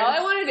grandparents. That's all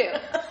I want to do.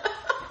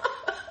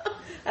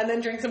 And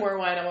then drink some more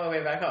wine on my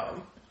way back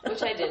home.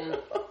 Which I didn't.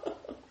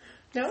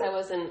 No? I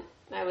was in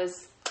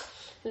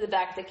the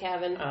back of the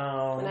cabin.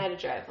 Oh. And I had to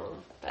drive home.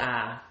 But,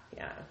 yeah.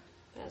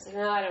 But I was like,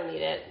 no, I don't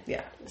need it.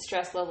 Yeah. The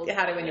stress level. You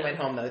had it when you went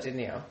home, though, didn't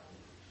you?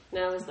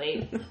 No, it was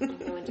late.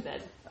 I went to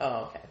bed.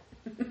 Oh, okay.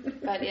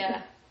 But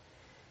yeah.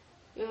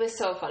 It was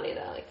so funny,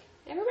 though. Like,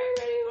 everybody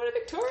ready to go to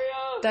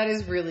Victoria? That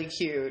is really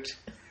cute.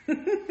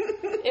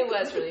 It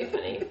was really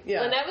funny.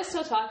 Yeah. Lynette was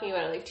still talking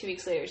about it like 2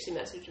 weeks later. She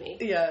messaged me.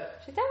 Yeah.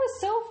 She's like, that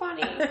was so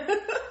funny.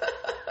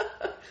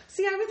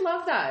 See, I would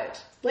love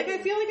that. Like, I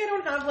feel like I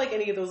don't have like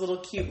any of those little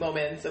cute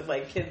moments of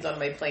like kids on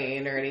my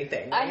plane or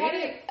anything.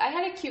 Right? I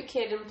had a cute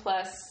kid in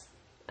Plus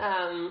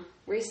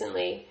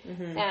recently,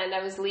 and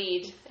I was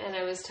lead, and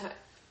I was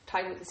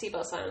talking with the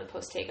seatbelt sign on the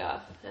post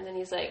takeoff, and then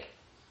he's like,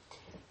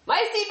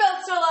 "My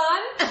seatbelt's still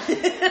on."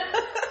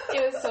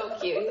 It was so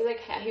cute.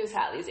 He was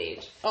Hatley's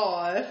age.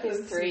 Oh, he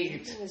was 3.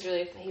 It was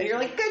really. And you're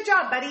like, "Good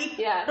job, buddy."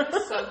 Yeah,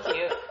 so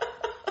cute.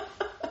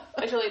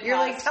 I totally. You're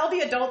like, tell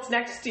the adults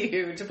next to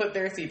you to put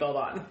their seatbelt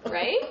on.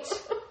 Right?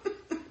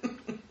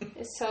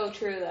 It's so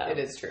true, though. It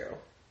is true.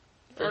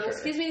 Sure.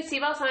 Excuse me, the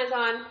seatbelt sign's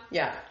on.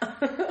 Yeah.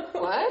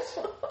 What?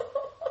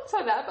 It's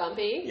not that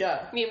bumpy.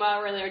 Yeah. Meanwhile,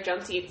 we're in our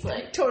jump seats,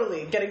 like...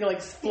 Totally. Getting,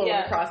 like, flown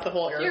across the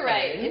whole airplane. You're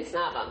right. It's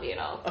not bumpy at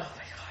all. Oh,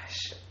 my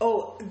gosh.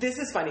 Oh, this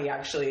is funny,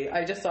 actually.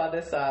 I just saw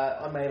this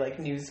on my, like,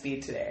 news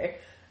feed today.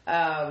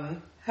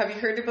 Have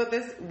you heard about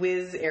this?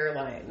 Wizz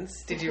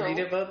Airlines. Did you read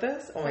about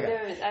this? Oh, my God.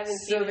 I haven't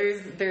seen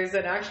it. There's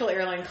an actual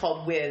airline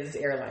called Wizz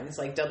Airlines,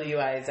 like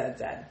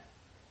W-I-Z-Z.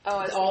 Oh,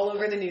 it's all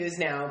over the news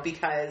now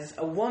because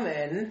a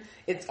woman,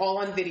 it's all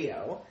on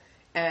video,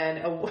 and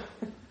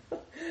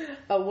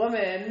a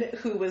woman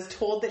who was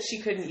told that she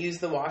couldn't use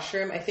the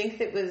washroom. I think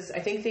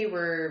they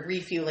were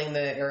refueling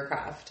the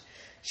aircraft.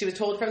 She was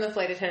told from the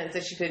flight attendants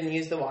that she couldn't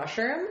use the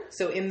washroom.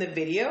 So in the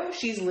video,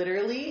 she's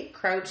literally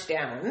crouched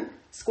down,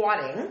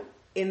 squatting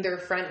in their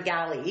front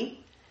galley,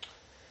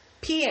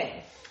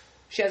 peeing.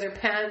 She has her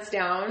pants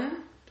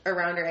down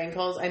around her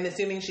ankles. I'm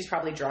assuming she's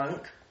probably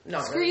drunk.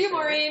 Not Screw really you, sure.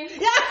 Maureen.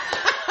 Yeah.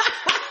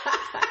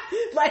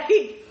 Like,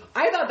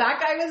 I thought that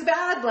guy was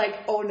bad.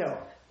 Like, oh no.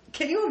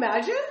 Can you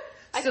imagine?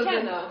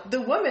 Though.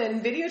 The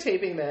woman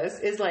videotaping this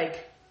is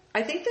like,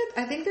 I think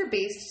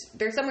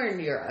they're somewhere in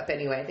Europe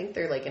anyway. I think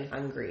they're like in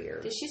Hungary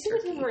or Did she see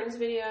Turkey. the Tim Hortons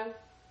video?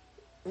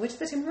 Which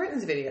the Tim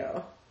Hortons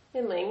video?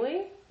 In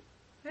Langley?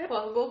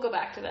 Well, we'll go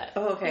back to that.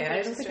 Oh, okay.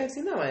 I don't think I've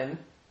seen that one.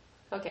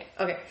 Okay.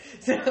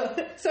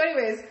 So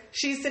anyways,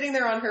 she's sitting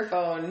there on her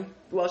phone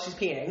while she's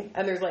peeing,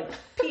 and there's like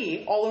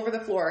pee all over the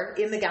floor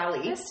in the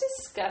galley. That's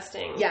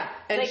disgusting. Yeah,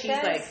 and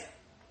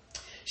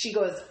she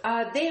goes,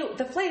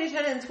 the flight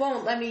attendants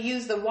won't let me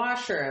use the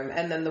washroom,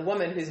 and then the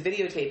woman who's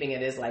videotaping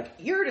it is like,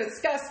 "You're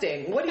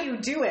disgusting. What are you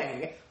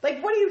doing?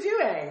 Like, what are you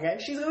doing?"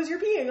 She goes, "You're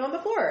peeing on the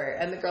floor,"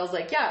 and the girl's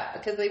like, "Yeah,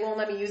 because they won't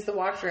let me use the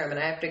washroom, and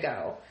I have to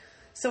go."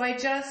 So I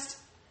just.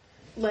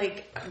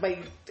 Like, my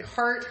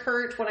heart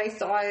hurt when I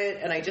saw it,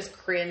 and I just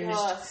cringed.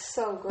 Oh, it's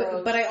so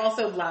gross. But I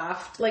also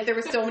laughed. Like, there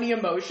were so many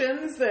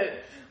emotions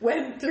that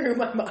went through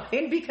my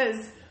mind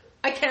because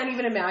I can't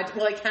even imagine.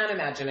 Well, I can't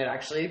imagine it,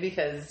 actually,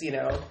 because, you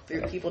know,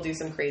 people do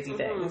some crazy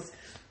things.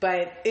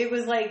 But it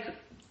was like,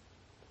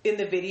 in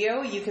the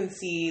video, you can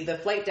see the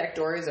flight deck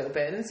door is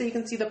open, so you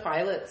can see the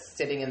pilots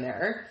sitting in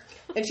there.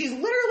 And she's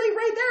literally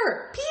right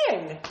there,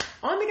 peeing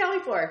on the galley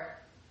floor.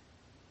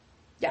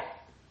 Yeah.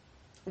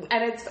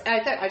 And I just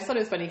thought it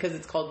was funny because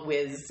it's called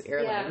Wizz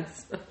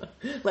Airlines.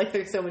 Yeah. Like,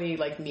 there's so many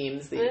like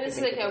memes that. And it's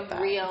like a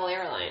real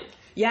airline.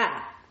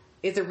 Yeah,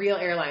 it's a real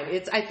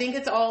airline. I think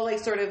it's all like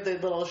sort of the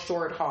little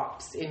short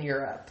hops in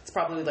Europe. It's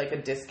probably like a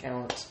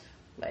discount,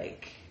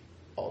 like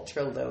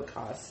ultra low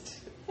cost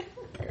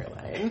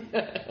airline.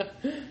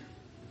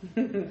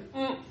 It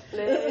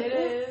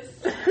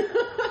is.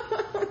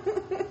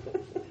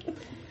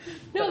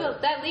 No,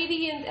 that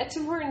lady at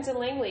Tim Hortons in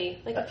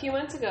Langley, like a few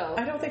months ago.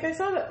 I don't think I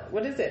saw that.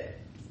 What is it?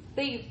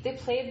 They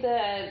played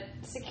the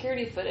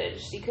security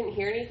footage. You couldn't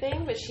hear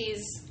anything, but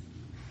she's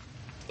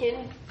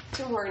in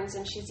Tim Hortons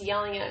and she's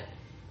yelling at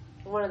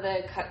one of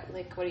the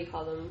what do you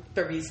call them?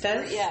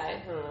 Baristas? Yeah,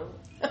 I don't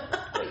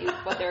know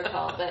what they're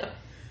called, but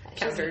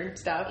counter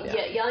stuff.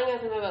 Yeah, yelling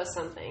at them about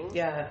something.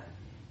 Yeah.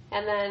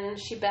 And then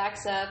she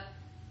backs up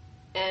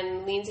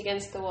and leans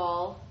against the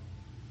wall,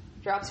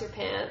 drops her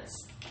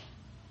pants,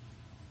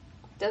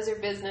 does her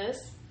business.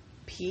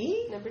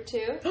 Pee? Number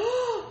 2.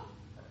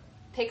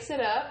 Picks it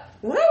up.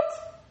 What?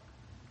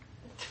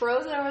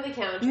 Throws it over the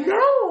counter.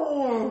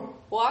 No!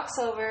 Walks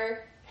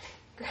over,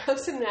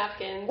 grabs some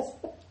napkins,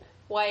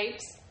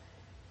 wipes,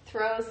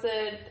 throws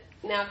the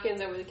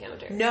napkins over the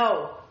counter.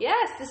 No.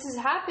 Yes, this has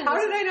happened. How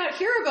did I not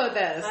hear about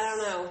this? I don't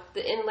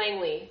know. In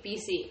Langley,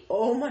 BC.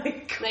 Oh my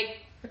God.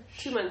 Like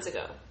 2 months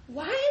ago.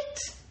 What?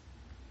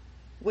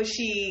 Was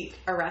she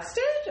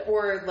arrested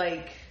or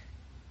like...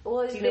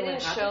 Well, they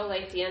didn't show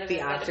like the end of it,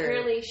 but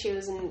apparently she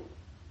was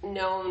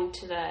known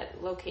to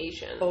that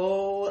location.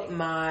 Oh like,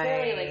 my...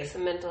 Apparently like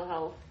some mental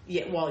health.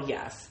 Yeah, well,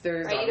 yes.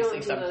 There's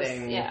obviously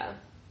something... Those, yeah.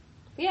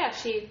 Yeah,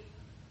 she...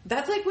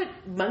 That's like what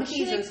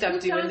monkeys and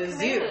stuff do in the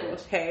zoo,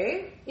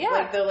 hey? Yeah.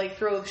 Like they'll like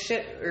throw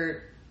shit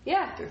or...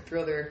 Yeah.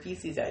 Throw their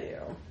feces at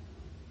you.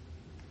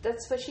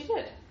 That's what she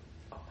did.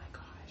 Oh my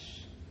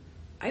gosh.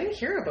 I didn't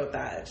hear about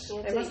that.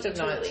 I must have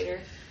not... Later.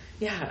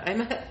 Yeah,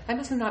 I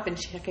must have not been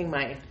checking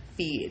my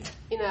feed.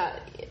 You know,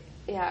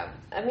 yeah.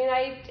 I mean,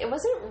 it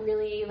wasn't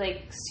really,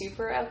 like,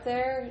 super out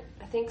there.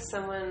 I think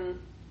someone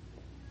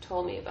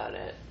told me about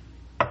it.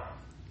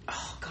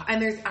 Oh, God.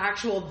 And there's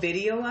actual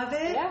video of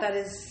it? Yeah. That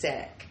is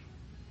sick.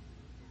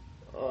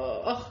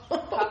 Oh.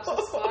 Pops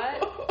a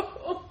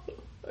spot.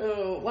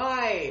 Oh,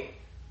 why?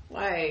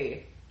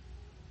 Why?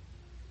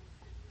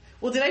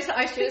 Well, she was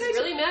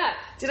really mad.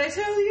 Did I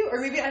tell you? Or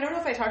maybe, I don't know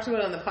if I talked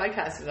about it on the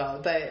podcast at all,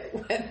 but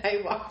when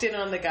I walked in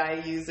on the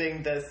guy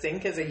using the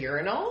sink as a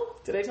urinal,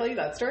 did I tell you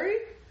that story?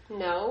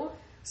 No.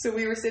 So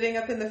we were sitting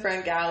up in the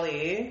front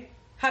galley,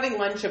 having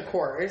lunch, of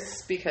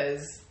course,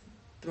 because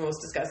the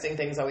most disgusting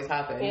things always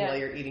happen while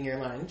you're eating your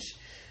lunch.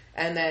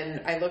 And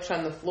then I looked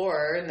on the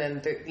floor, and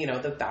then,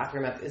 the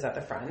bathroom is at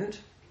the front.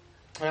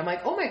 And I'm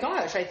like, oh my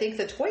gosh, I think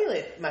the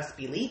toilet must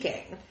be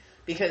leaking.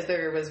 Because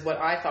there was what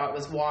I thought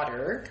was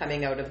water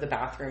coming out of the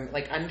bathroom,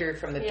 like under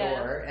from the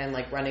door and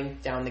like running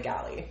down the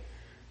galley.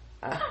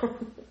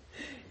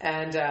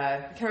 And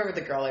I can't remember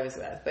the girl I was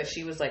with, but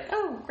she was like,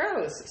 oh,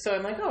 gross. So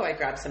I'm like, oh, I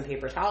grabbed some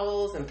paper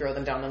towels and throw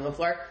them down on the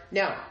floor.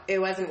 No, it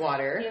wasn't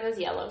water. It was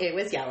yellow. It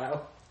was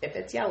yellow. If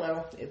it's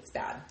yellow, it's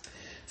bad.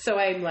 So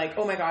I'm like,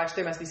 oh my gosh,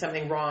 there must be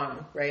something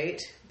wrong,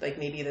 right? Like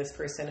maybe this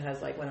person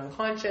has like went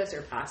unconscious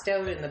or passed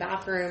out in the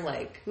bathroom,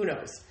 like who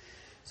knows?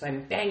 So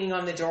I'm banging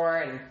on the door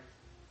and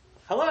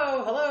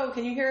hello,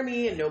 can you hear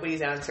me? And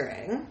nobody's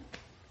answering.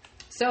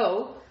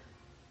 So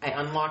I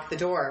unlock the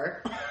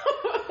door.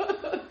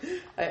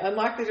 I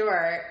unlock the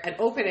door and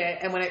open it.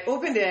 And when I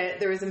opened it,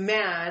 there was a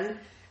man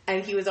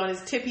and he was on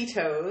his tippy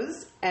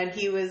toes and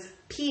he was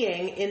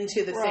peeing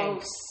into the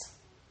sink.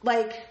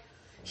 Like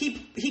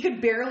he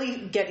could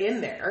barely get in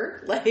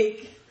there.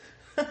 Like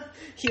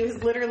he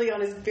was literally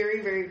on his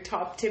very, very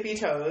top tippy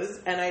toes.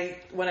 And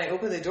when I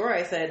opened the door,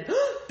 I said,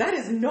 that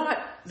is not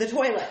the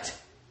toilet.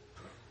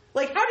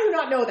 Like, how do you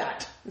not know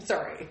that? I'm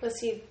sorry. Was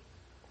he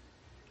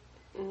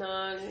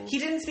He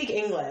didn't speak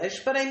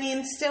English, but I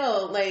mean,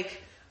 still,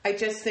 like, I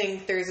just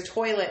think there's a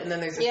toilet and then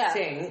there's a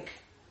sink.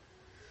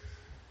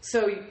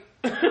 So,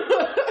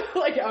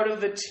 like, out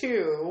of the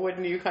two,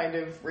 wouldn't you kind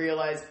of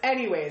realize?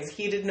 Anyways,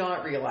 he did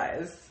not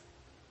realize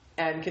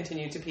and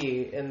continued to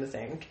pee in the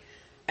sink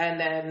and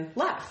then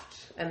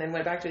left and then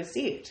went back to his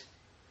seat.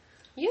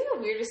 You have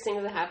the weirdest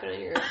things that happen on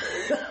your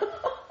phone.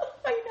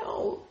 I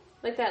know.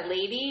 Like that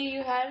lady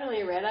you had on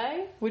your red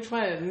eye? Which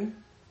one?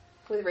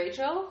 With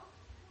Rachel?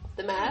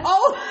 The mask?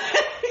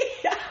 Oh!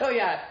 Yeah. Oh,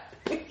 yeah.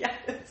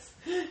 Yes.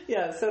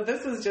 Yeah, so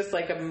this was just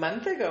like a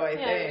month ago, I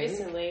think. Yeah,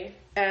 recently.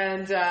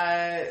 And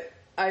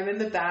I'm in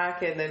the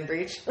back, and then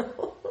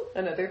Rachel,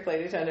 another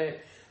flight attendant,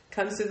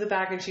 comes to the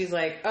back, and she's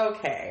like,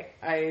 okay,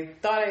 I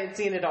thought I had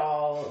seen it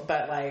all,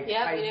 but like...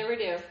 Yeah, you never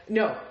do.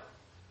 No.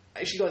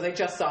 She goes, I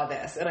just saw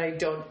this, and I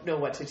don't know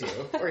what to do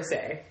or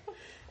say.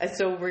 And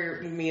so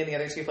me and the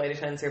other two flight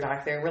attendants are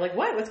back there. And we're like,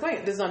 what? What's going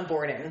on? This is on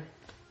boarding.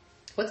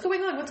 What's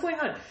going on? What's going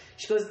on?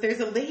 She goes,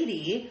 there's a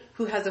lady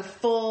who has a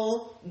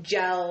full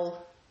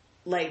gel,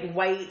 like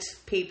white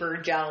paper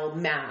gel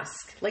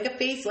mask, like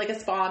a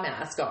spa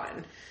mask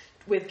on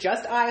with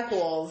just eye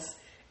holes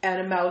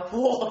and a mouth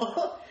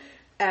hole.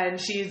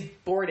 And she's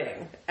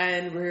boarding.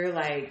 And we're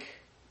like,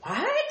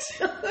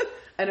 what?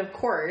 And of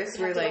course,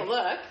 we're like,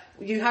 look.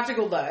 You have to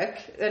go look.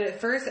 And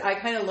at first, I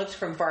kind of looked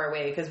from far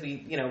away because we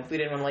didn't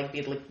want to like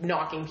be like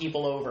knocking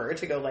people over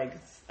to go like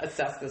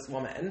assess this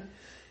woman.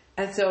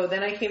 And so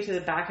then I came to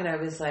the back and I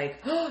was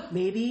like, oh,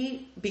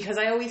 maybe, because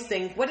I always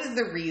think, what is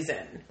the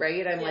reason,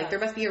 right? I'm like, there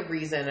must be a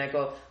reason. I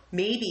go,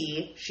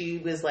 maybe she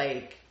was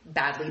like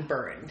badly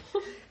burned.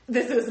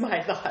 This is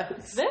my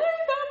thoughts.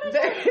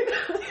 Very.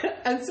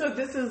 And so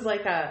this is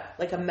like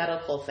a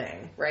medical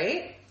thing,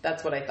 right?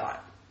 That's what I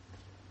thought.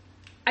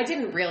 I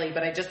didn't really,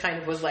 but I just kind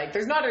of was like,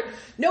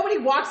 nobody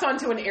walks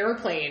onto an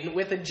airplane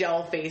with a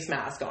gel face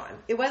mask on.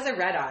 It was a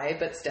red eye,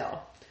 but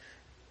still.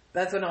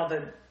 That's when all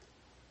the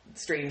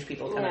strange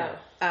people come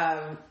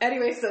out.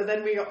 Anyway, so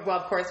then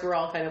of course we're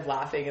all kind of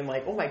laughing and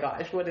like, oh my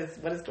gosh, what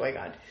is going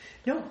on?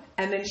 No.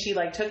 And then she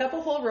like took up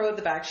a whole row at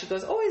the back. She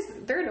goes, oh,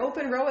 is there an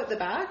open row at the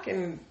back?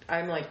 And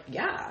I'm like,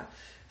 yeah.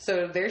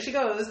 So there she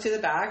goes to the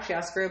back. She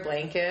asks for a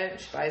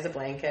blanket. She buys a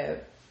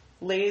blanket,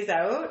 lays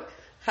out,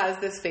 has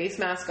this face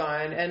mask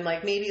on, and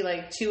like maybe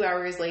like 2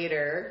 hours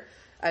later,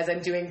 as I'm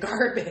doing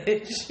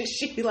garbage,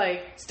 she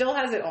like still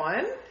has it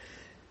on.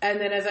 And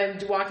then as I'm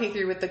walking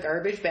through with the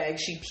garbage bag,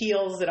 she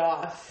peels it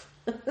off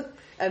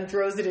and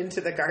throws it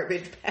into the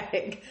garbage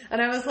bag.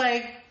 And I was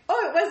like,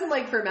 oh, it wasn't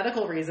like for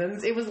medical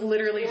reasons. It was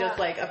literally just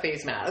like a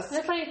face mask.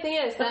 The funny thing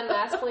is that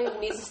mask only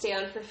needs to stay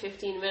on for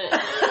 15 minutes.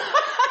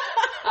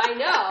 I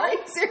know. Are you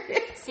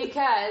serious?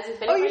 Because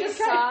if anybody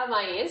saw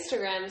my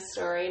Instagram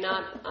story,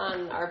 not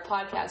on our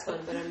podcast one,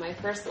 but on my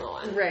personal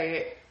one.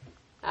 Right.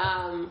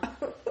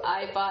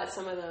 I bought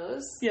some of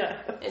those.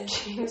 Yeah. And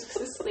James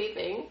was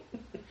sleeping.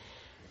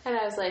 And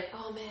I was like,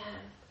 oh man.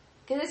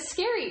 Because it's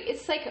scary.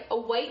 It's like a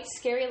white,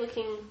 scary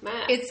looking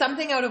mask. It's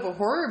something out of a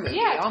horror movie,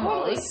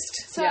 almost. Totally.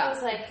 So I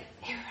was like,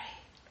 hey, everybody,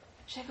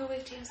 should I go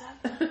wake James up?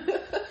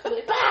 I'm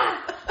like,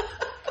 bah!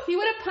 He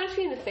would have punched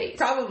me in the face.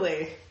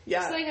 Probably,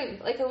 yeah. So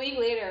like a week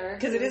later.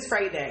 Because it is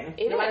frightening,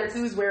 no matter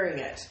who's wearing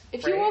it.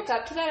 If you woke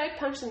up to that,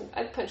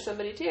 I'd punch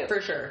somebody too.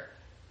 For sure.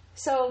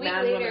 So a week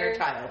later, woman, or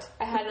child.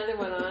 I had another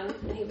one on,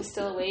 and he was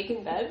still awake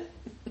in bed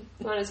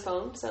on his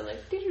phone. So I'm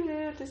like,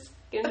 just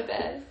get into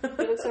bed.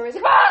 He looks over, he's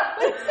like, ah!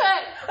 What is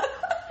that?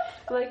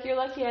 I'm like, you're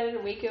lucky I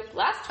didn't wake you up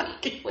last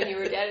week when you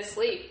were dead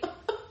asleep.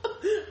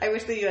 I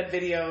wish that you had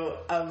video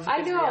of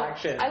his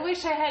reaction. I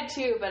wish I had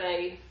too, but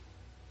I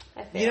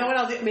failed. You know what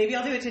I'll do? Maybe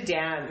I'll do it to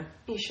Dan.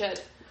 You should.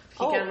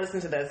 He can't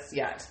listen to this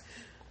yet.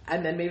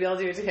 And then maybe I'll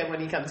do it to him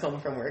when he comes home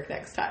from work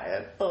next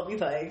time. I'll be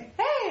like,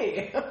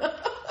 hey!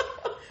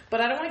 But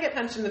I don't want to get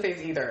punched in the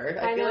face either.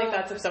 I feel like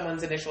that's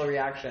someone's initial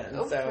reaction.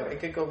 So it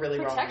could go really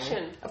wrong.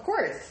 Protection. Of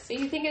course.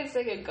 You think it's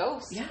like a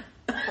ghost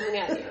coming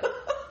at you.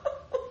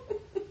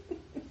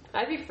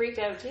 I'd be freaked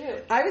out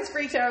too. I was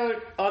freaked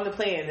out on the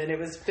plane and it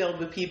was filled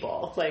with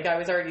people. Like I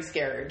was already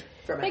scared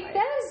from it. Like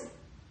that is,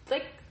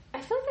 like,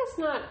 I feel like that's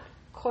not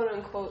quote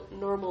unquote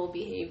normal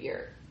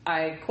behavior.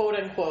 I quote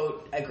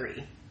unquote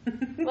agree.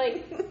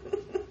 Like,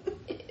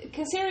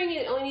 considering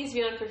it only needs to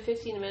be on for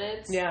 15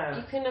 minutes,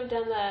 you couldn't have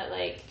done that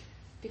like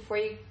before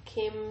you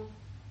came.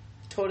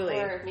 Totally.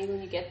 Or maybe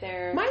when you get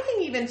there. My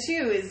thing even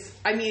too is,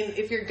 I mean,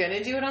 if you're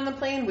gonna do it on the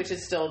plane, which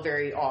is still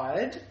very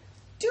odd,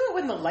 do it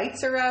when the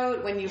lights are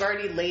out, when you've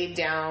already laid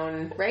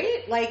down,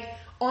 right? Like,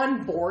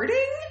 on boarding?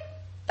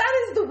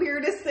 That is the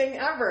weirdest thing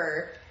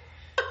ever.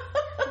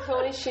 If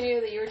only she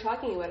knew that you were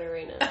talking about it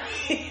right now.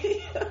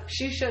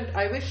 She should.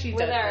 I wish she did.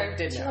 With our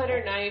did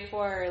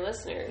 294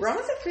 listeners. We're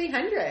almost at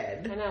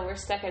 300. I know, we're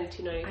stuck on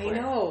 294. I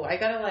know. I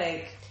gotta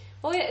like...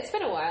 Well, yeah, it's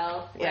been a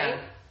while, right?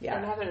 Yeah.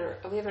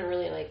 We haven't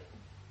really like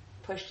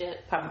pushed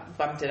it.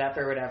 Bumped it up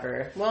or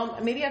whatever. Well,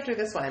 maybe after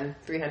this one,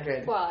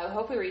 300. Well, I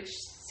hope we reach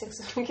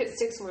 6, we get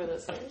 6 more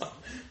listeners.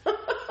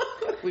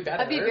 We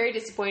better. I'd be very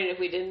disappointed if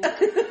we didn't.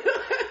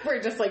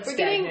 We're just like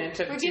stagnant.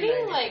 We're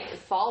getting like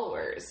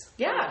followers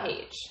on the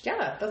page.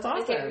 Yeah, that's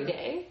awesome. Like every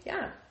day.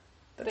 Yeah,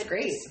 that's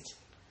great.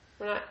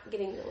 We're not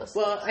getting the listeners.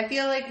 Well, I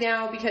feel like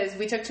now because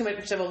we took too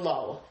much of a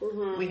lull,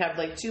 we have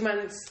like 2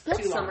 months. That's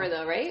too long. Summer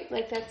though, right?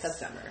 Like that's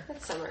summer.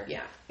 That's summer.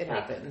 Yeah, it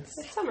happens.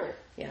 It's summer.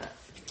 Yeah.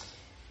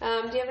 Do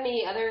you have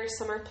any other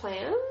summer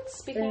plans?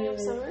 Speaking of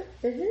summer.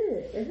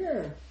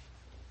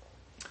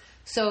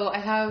 So I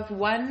have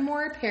one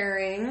more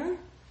pairing.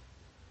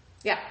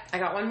 Yeah, I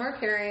got one more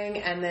pairing,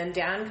 and then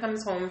Dan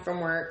comes home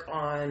from work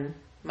on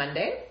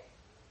Monday.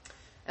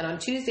 And on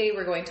Tuesday,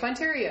 we're going to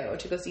Ontario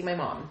to go see my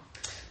mom.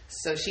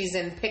 So she's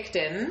in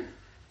Picton,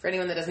 for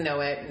anyone that doesn't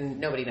know it, and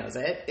nobody knows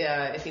it.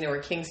 If you know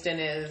where Kingston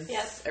is,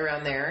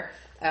 around there.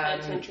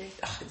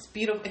 It's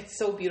beautiful. It's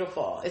so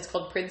beautiful. It's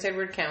called Prince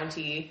Edward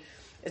County.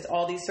 It's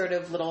all these sort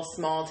of little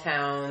small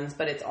towns,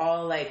 but it's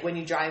all like, when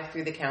you drive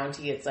through the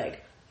county, it's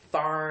like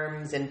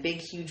farms and big,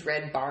 huge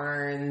red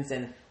barns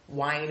and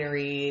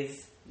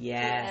wineries.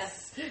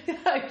 Yes.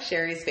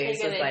 Sherry's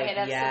face was like,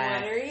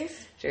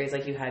 yes. Sherry's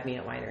like, you had me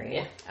at winery.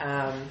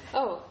 Yeah.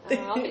 I'll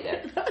be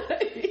there.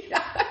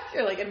 Yeah.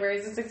 You're like, and where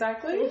is this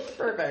exactly?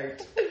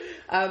 Perfect.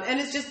 And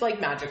it's just like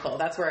magical.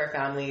 That's where our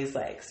family's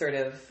like sort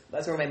of,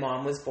 that's where my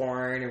mom was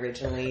born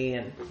originally,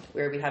 and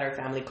where we had our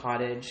family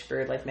cottage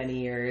for like many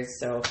years.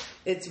 So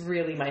it's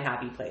really my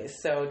happy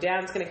place. So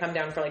Dan's going to come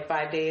down for like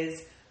 5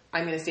 days.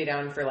 I'm going to stay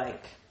down for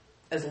like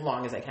as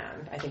long as I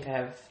can. I think I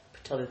have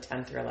till the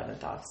 10th or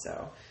 11th off.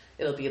 So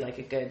it'll be like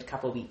a good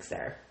couple weeks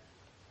there,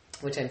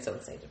 which I'm so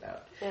excited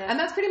about. Yeah. And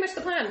that's pretty much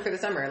the plan for the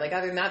summer. Like,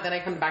 other than that, then I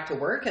come back to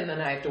work, and then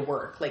I have to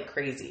work like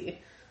crazy.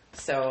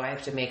 So I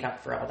have to make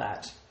up for all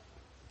that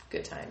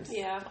good times.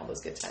 Yeah. All those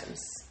good times.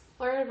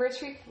 Our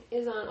anniversary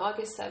is on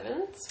August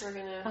 7th, so we're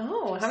going to...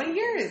 Oh, how many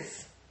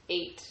years?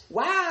 8.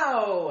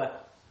 Wow!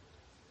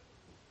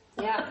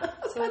 Yeah.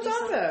 So that's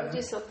awesome. We'll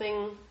do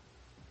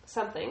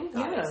something,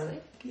 obviously.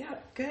 Yeah,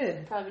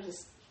 good. Probably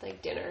just,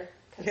 like, dinner.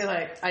 You're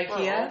like,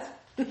 IKEA?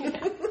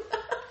 Yeah.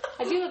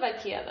 I do love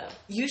IKEA though.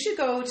 You should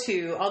go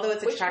to, although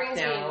it's a check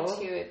now. Which brings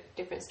me to a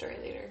different story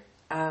later.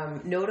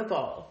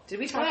 Notable. Did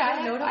we talk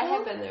about Notable? I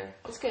have been there.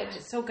 It's good.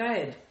 It's so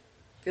good.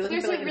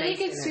 There's a really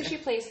good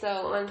sushi place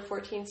though on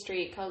 14th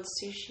Street called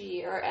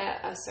Sushi, or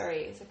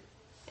is it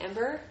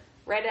Ember?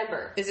 Red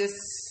Ember. Is this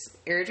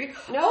Airdrie?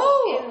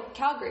 No, in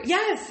Calgary.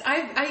 Yes,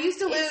 I used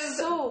to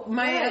live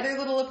my other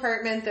little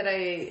apartment that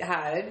I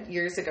had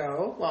years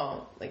ago.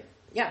 Well, like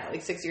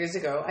 6 years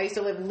ago. I used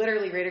to live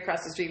literally right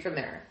across the street from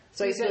there.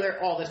 So I used to go there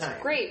all the time.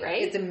 It's great,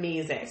 right? It's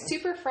amazing. It's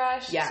super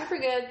fresh, super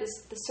good.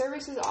 The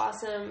service is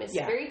awesome. It's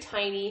very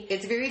tiny.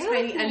 It's very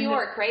tiny. Like New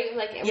York, right?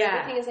 Like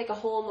everything is like a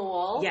hole in the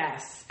wall.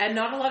 Yes. And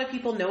not a lot of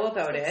people know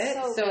about it.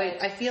 So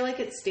I feel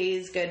like it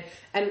stays good.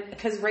 And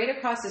because right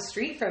across the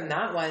street from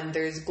that one,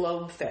 there's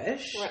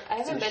Globefish. I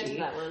haven't been to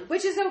that one.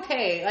 Which is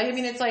okay. I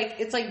mean, it's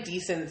like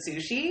decent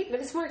sushi. But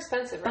it's more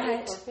expensive,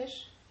 right?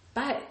 Globefish?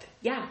 But,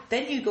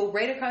 then you go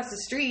right across the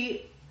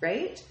street,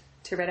 right,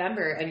 to Red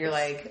Ember, and you're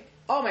like,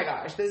 oh my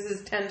gosh, this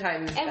is 10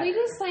 times better. And we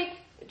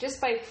just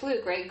by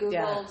fluke, right,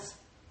 Googled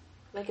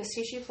like a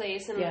sushi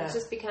place, and it's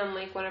just become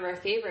like one of our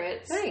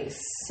favorites.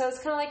 Nice. So it's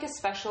kind of like a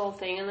special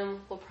thing, and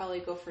then we'll probably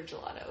go for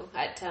gelato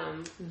at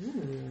Is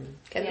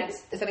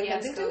that in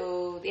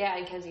Kensington? Yeah,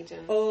 in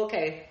Kensington. Oh,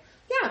 okay.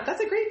 Yeah, that's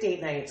a great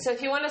date night. So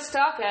if you want to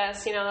stalk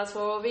us, that's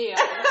where we'll be.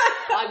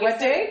 What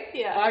day?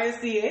 Yeah.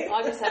 August the 8th?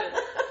 August 7th.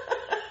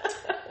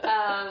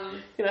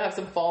 Gonna have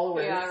some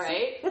followers. Yeah,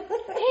 right?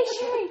 Hey,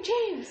 Sherry,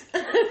 James.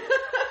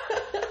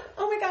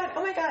 Oh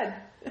my god.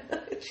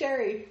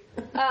 Sherry.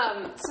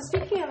 So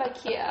speaking of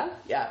IKEA.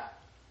 Yeah.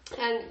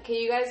 And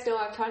you guys know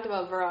I've talked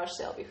about garage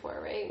sale before,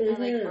 right? I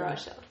like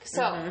garage sale.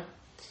 So,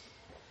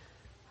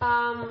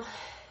 my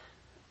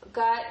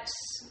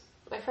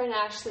friend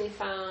Ashley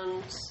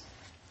found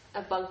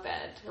a bunk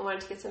bed. I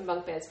wanted to get some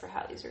bunk beds for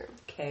Hallie's room.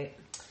 Okay.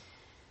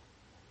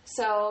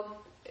 So,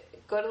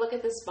 go to look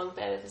at this bunk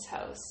bed at this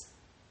house.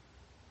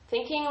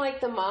 Thinking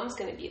like the mom's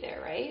going to be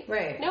there, right?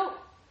 Right. Nope.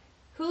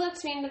 Who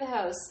lets me into the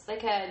house?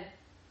 Like a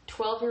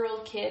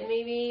 12-year-old kid,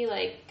 maybe?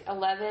 Like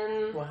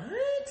 11? What?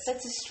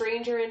 That's a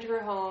stranger into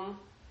her home.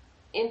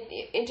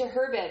 Into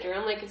her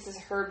bedroom. Like, this is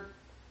her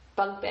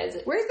bunk beds.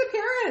 Where's the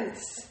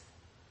parents?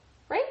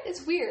 Right?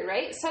 It's weird,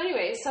 right? So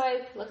anyway,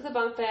 I look at the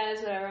bunk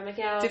beds, whatever. I'm like,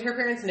 yeah. Did her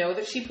parents know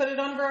that she put it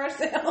on garage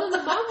sale? Well,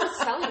 the mom was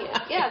selling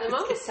it. Yeah, the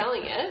mom was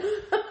selling it.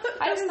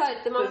 I just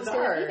thought the mom was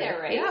going to be there,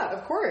 right? Yeah,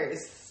 of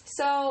course.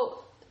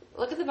 So,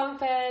 look at the bunk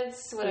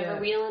beds, whatever,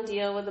 wheel and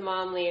deal with the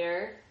mom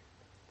later.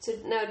 So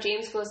now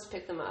James goes to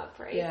pick them up,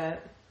 right? Yeah.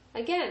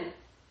 Again,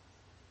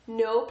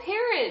 no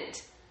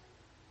parent.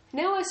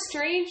 Now a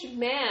strange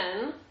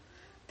man.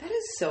 That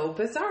is so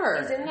bizarre.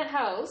 Is in the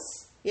house.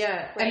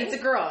 Yeah, right? And it's a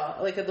girl,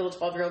 like a little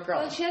 12-year-old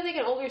girl. Well, she had like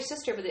an older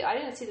sister, but I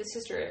didn't see the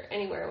sister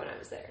anywhere when I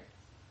was there.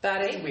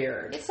 That is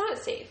weird. It's not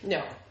safe.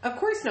 No, of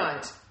course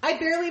not. I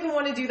barely even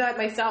want to do that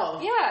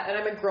myself. Yeah. And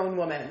I'm a grown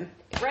woman.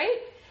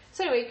 Right?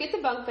 So anyway, get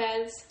the bunk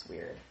beds. It's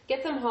weird.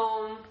 Get them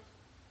home,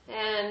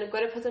 and go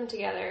to put them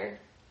together.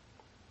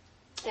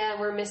 And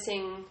we're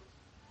missing,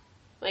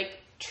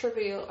 like,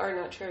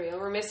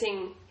 we're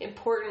missing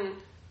important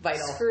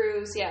vital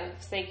screws. Yeah,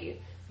 thank you.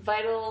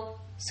 Vital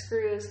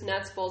screws,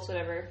 nuts, bolts,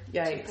 whatever.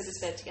 Yikes. To put this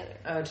bed together.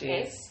 Oh, jeez.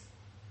 Okay?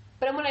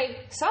 But when I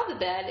saw the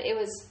bed, it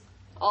was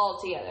all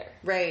together.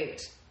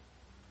 Right.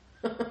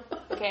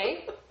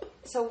 Okay?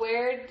 So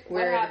where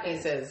are the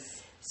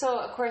pieces? So,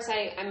 of course,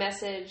 I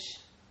message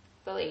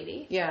the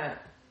lady. Yeah.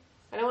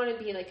 I don't want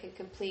to be, like, a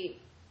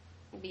complete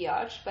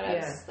biatch, but I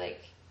was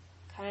like,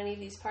 kind of need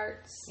these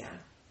parts to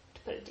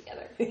put it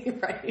together.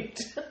 Right.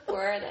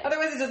 Where are they?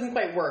 Otherwise it doesn't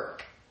quite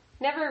work.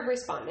 Never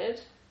responded.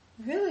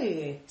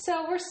 Really?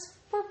 So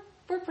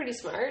we're pretty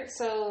smart.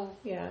 So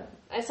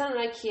it's not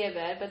an IKEA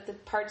bed, but the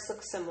parts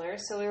look similar.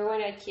 So we were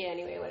going to IKEA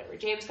anyway, whatever.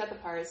 James got the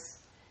parts,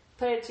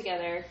 put it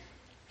together,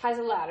 has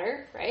a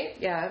ladder, right?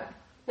 Yeah.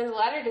 And the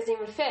ladder doesn't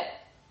even fit.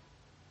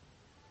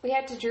 We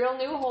had to drill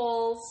new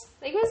holes.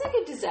 Like, it was like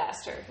a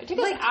disaster. It took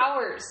us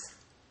hours.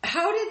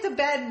 How did the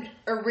bed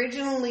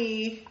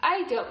originally...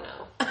 I don't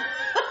know. I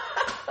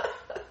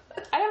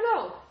don't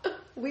know.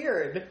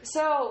 Weird.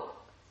 So,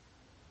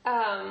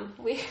 I'm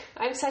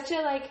such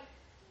a, like,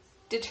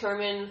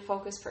 determined,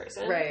 focused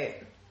person.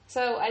 Right.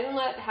 So, I didn't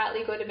let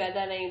Hatley go to bed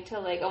that night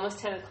until, like, almost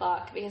 10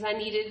 o'clock because I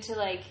needed to,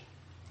 like...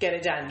 Get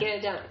it done.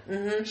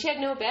 Mm-hmm. She had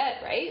no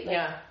bed, right? Like,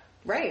 yeah.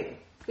 Right.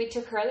 We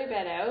took her other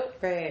bed out.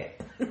 Right.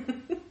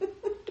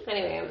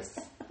 Anyway,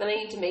 then I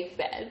need to make the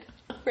bed.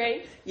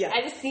 Right? Yeah.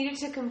 I just needed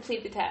to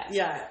complete the task.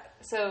 Yeah.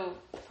 So,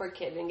 poor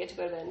kid didn't get to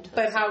go to bed until...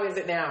 But how is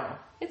it now?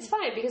 It's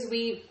fine, because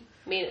we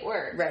made it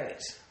work.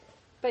 Right.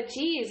 But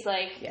geez,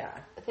 like... Yeah.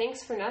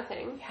 Thanks for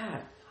nothing.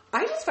 Yeah.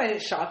 I just find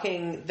it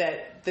shocking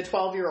that the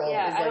 12-year-old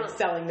is, like,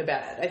 selling the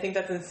bed. I think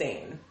that's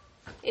insane.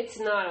 It's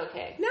not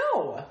okay.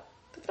 No.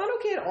 That's not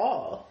okay at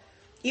all.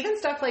 Even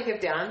stuff like if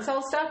Dan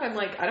sells stuff, I'm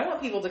like, I don't want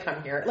people to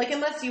come here. Like,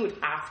 unless you would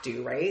have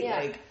to, right? Yeah.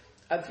 Like...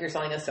 if you're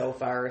selling a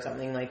sofa or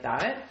something like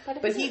that.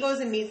 But he goes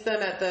and meets them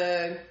at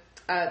the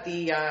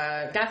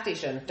gas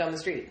station down the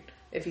street.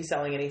 if he's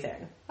selling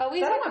anything. Oh, we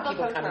don't want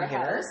people coming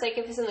here. House. Like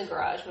if it's in the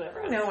garage,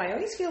 whatever. No, I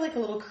always feel like a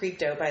little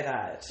creeped out by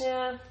that.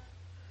 Yeah.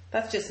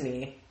 That's just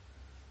me.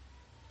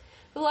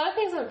 A lot of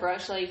things on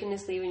brush, like you can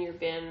just leave in your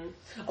bin.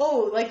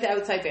 Oh, like the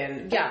outside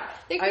bin. Yeah.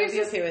 I would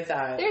be okay with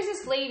that. There's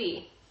this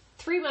lady.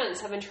 3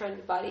 months I've been trying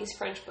to buy these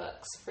French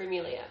books for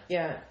Amelia.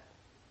 Yeah.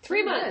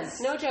 3 months.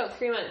 No joke,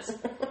 3 months.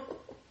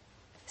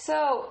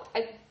 So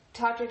I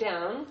talked her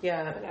down.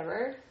 Yeah.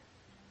 Whatever.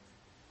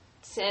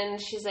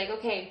 And she's like,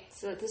 okay,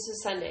 so this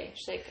is Sunday.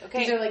 She's like, okay.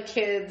 These are like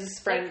kids,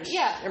 French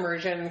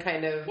immersion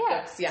kind of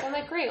books. Yeah. So I'm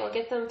like, great, we'll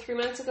get them 3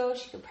 months ago.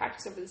 She could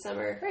practice over the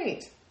summer.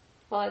 Right.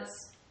 Well,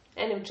 it's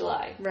end of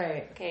July.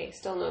 Right. Okay,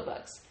 still no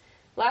books.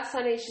 Last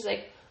Sunday, she's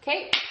like,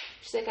 okay.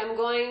 She's like, I'm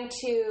going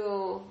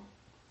to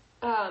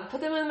put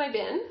them in my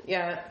bin.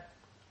 Yeah.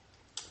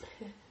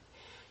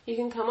 You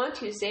can come on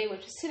Tuesday,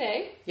 which is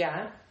today.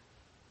 Yeah.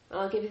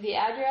 I'll give you the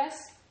address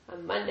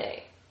on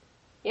Monday.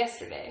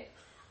 Yesterday.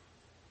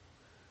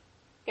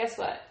 Guess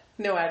what?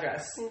 No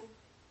address.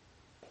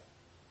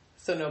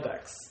 So no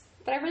books.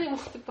 But I really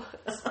want the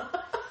books.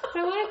 But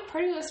I want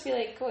part of me wants to be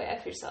like, go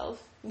F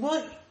yourself.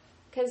 Well,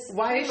 because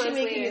why is she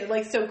making it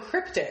like so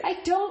cryptic?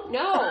 I don't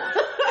know.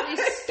 Are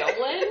they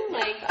stolen?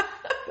 Like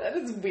that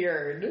is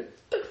weird.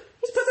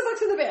 Just put the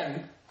books in the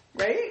bin,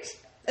 right?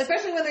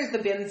 Especially when there's the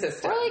bin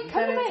system. Or like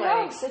come to my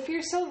house if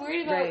you're so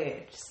worried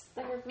about just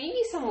like meet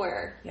me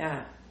somewhere.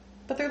 Yeah.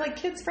 But they're like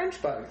kids'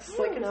 French books.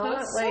 Like it's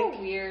not it's like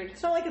so weird.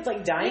 It's not like it's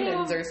like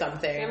diamonds or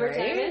something. Remember right?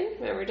 Diamond?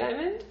 Remember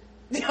Diamond?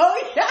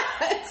 Oh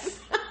yes.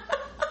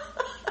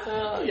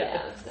 Oh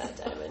yeah, that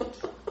Diamond.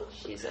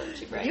 She's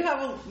too bright.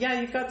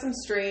 You've got some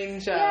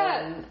strange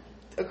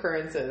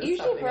occurrences.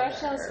 Usually brush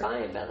sounds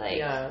fine, but like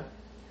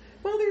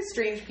well, there's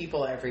strange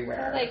people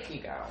everywhere. Like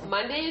you go.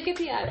 Monday you get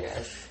the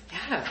address.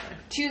 Yeah.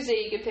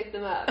 Tuesday you can pick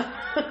them up.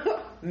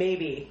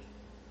 Maybe.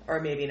 Or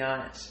maybe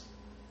not.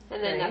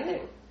 And then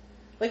nothing.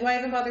 Like, why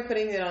even bother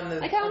putting it on the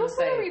Like, I almost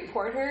want to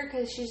report her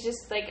because she's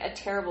just, like, a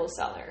terrible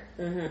seller.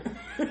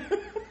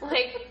 Mm-hmm.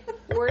 Like,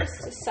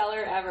 worst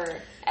seller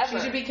ever. She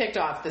should be kicked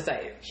off the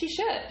site. She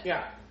should.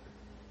 Yeah.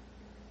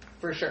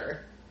 For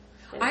sure.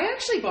 I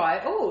actually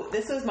bought,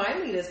 this was my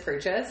latest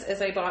purchase,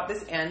 is I bought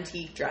this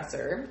antique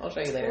dresser. I'll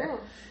show you later.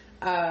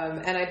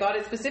 And I bought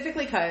it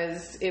specifically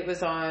because it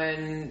was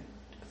on...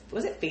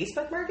 Was it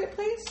Facebook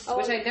Marketplace?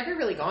 Which I'd never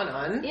really gone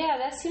on. Yeah,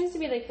 that seems to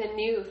be like the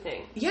new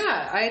thing.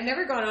 Yeah, I had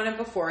never gone on it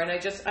before, and I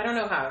don't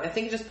know how. I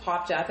think it just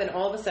popped up, and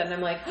all of a sudden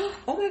I'm like,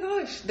 oh my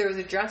gosh, there was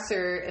a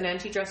dresser, an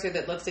antique dresser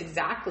that looks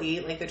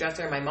exactly like the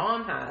dresser my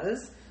mom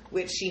has,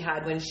 which she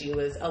had when she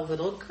was a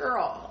little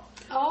girl.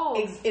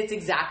 Oh. It's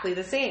exactly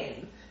the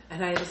same.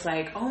 And I was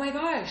like, oh my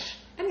gosh,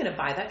 I'm going to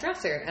buy that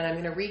dresser, and I'm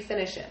going to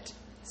refinish it.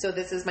 So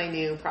this is my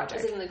new project.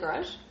 Is it in the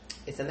garage?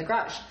 It's in the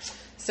garage.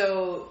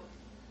 So...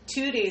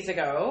 2 days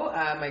ago,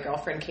 my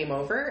girlfriend came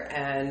over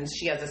and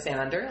she has a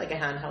sander, like a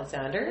handheld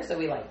sander. So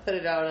we like put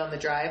it out on the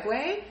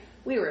driveway.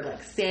 We were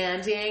like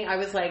sanding. I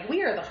was like,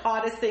 we are the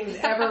hottest things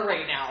ever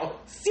right now.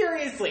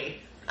 Seriously.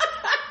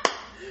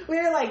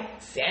 We were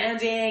like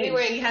sanding. We were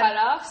wearing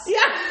cutoffs?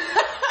 Yeah.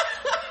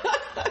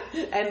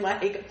 And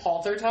like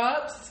halter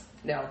tops.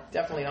 No,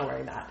 definitely not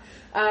wearing that.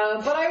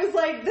 But I was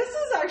like, this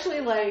is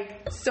actually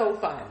like so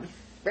fun.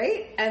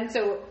 Right? And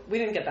so we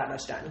didn't get that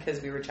much done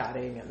because we were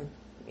chatting and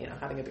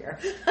having a beer.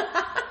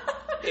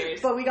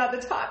 But we got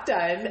the top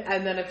done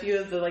and then a few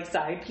of the like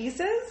side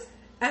pieces.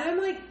 And I'm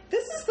like,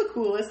 this is the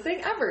coolest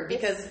thing ever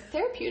because it's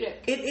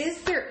therapeutic. It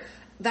is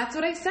that's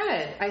what I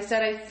said. I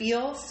said, I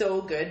feel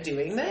so good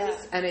doing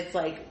this. And it's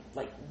like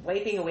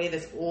wiping away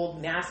this old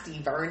nasty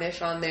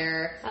varnish on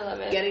there. I love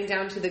it. Getting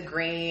down to the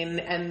grain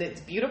and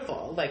it's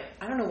beautiful. Like,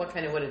 I don't know what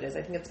kind of wood it is.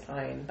 I think it's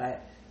pine,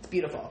 but it's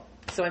beautiful.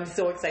 So I'm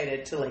so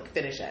excited to like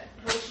finish it.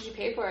 How much did you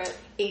pay for it?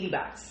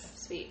 $80.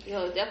 Sweet.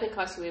 It'll definitely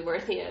cost you way more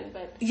in the end,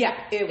 but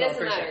it will doesn't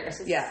for matter.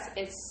 sure.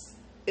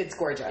 It's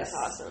gorgeous. It's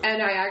awesome.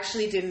 And I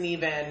actually didn't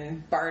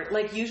even barter.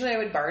 Like usually I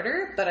would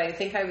barter, but I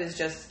think I was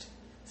just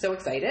so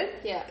excited.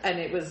 Yeah. And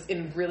it was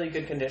in really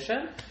good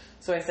condition.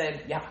 So I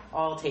said, yeah,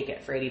 I'll take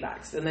it for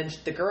 $80. And then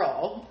the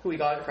girl who we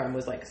got it from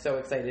was like so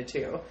excited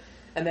too.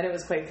 And then it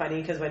was quite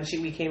funny because when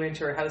we came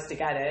into her house to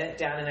get it,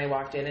 Dan and I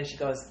walked in and she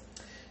goes,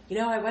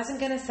 I wasn't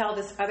going to sell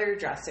this other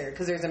dresser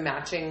because there's a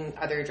matching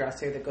other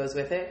dresser that goes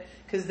with it.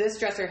 Because this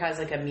dresser has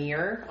like a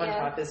mirror on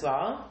top as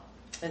well.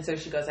 And so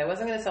she goes, I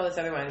wasn't going to sell this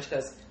other one. And she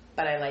goes,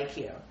 but I like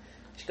you.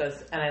 She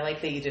goes, and I like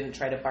that you didn't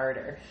try to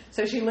barter.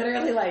 So she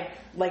literally like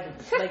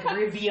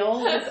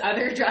revealed this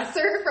other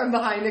dresser from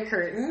behind the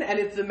curtain. And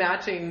it's the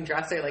matching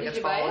dresser, like a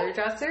taller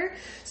dresser.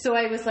 So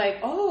I was like,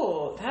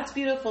 oh, that's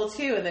beautiful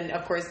too. And then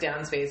of course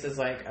Dan's face is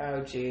like,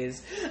 oh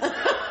geez.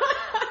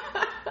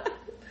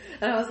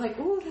 And I was like,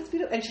 ooh, that's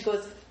beautiful. And she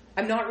goes,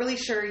 I'm not really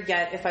sure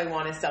yet if I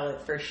want to sell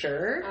it for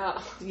sure.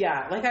 Oh.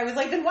 Yeah. Like I was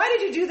like, then why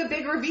did you do the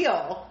big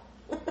reveal?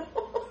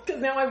 Because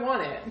now I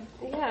want it.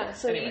 Yeah.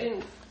 So anyway. You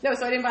didn't. No,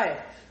 so I didn't buy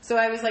it. So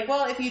I was like,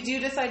 well, if you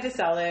do decide to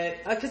sell it,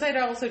 because I'd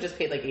also just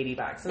paid like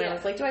 $80. And I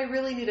was like, do I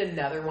really need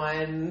another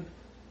one?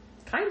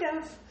 Kind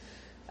of.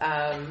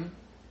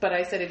 But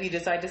I said, if you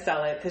decide to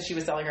sell it, because she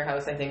was selling her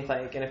house, I think,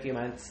 like, in a few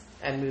months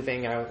and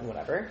moving out and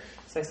whatever.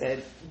 So I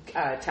said,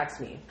 text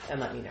me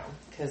and let me know,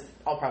 because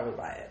I'll probably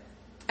buy it.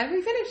 And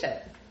refinish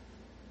it.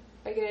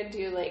 Are you going to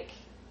do, like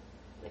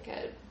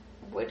a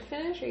wood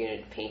finish, or are you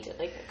going to paint it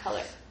like a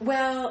color?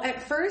 Well,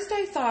 at first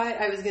I thought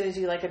I was going to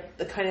do like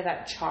a kind of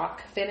that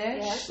chalk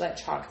finish, that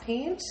chalk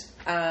paint.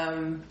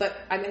 But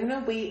I'm going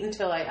to wait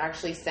until I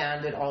actually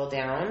sand it all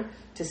down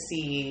to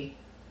see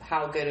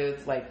how good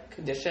of like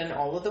condition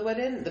all of the wood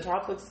in the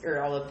top looks,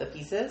 or all of the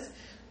pieces,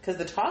 because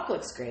the top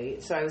looks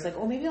great. So I was like,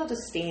 oh, maybe I'll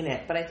just stain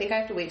it, but I think I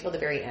have to wait till the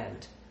very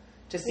end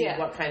to see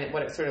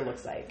what it sort of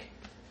looks like.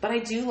 But I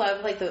do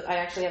love I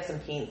actually have some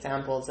paint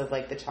samples of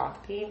like the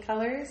chalk paint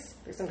colors.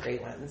 There's some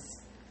great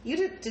ones. You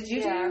did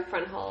you do? Yeah,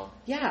 front hall.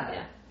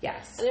 Yeah.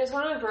 Yes. And there's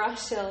one on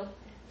Barrage Hill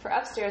for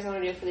upstairs. I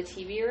want to do it for the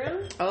TV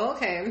room. Oh,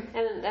 okay.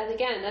 And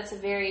again, that's a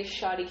very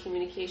shoddy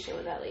communication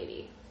with that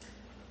lady.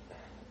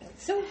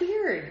 It's so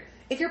weird.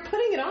 If you're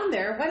putting it on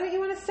there, why don't you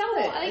want to sell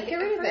it? Well, get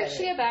rid of it.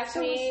 She got back to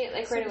me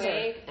right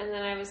away, and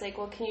then I was like,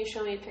 well, can you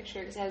show me a picture,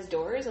 because it has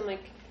doors? I'm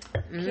like,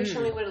 can you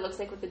show me what it looks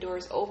like with the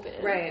doors open?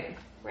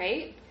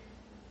 Right.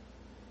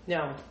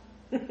 No.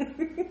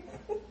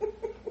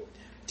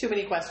 Too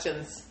many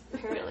questions.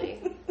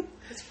 Apparently.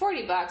 It's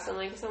 $40. I'm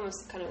like, it's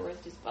almost kind of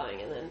worth just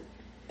buying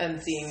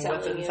and seeing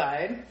what's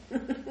inside.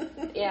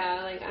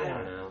 Yeah, like, I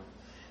don't know.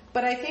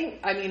 But I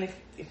think, I mean,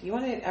 if you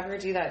want to ever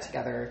do that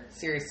together,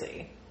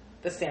 seriously,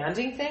 the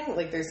sanding thing,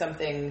 like, there's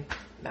something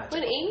magical.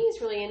 When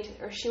Amy's really into,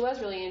 or she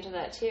was really into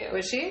that too.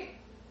 Was she?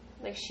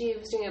 Like, she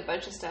was doing a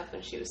bunch of stuff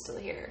when she was still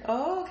here.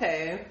 Oh,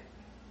 okay.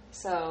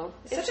 So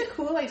it's such a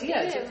cool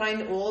idea to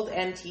find old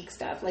antique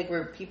stuff, like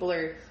where people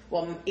are,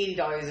 well,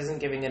 $80 isn't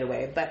giving it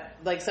away, but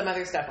like some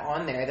other stuff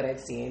on there that I've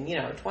seen, you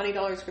know,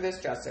 $20 for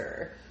this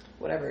dresser,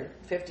 whatever,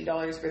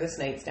 $50 for this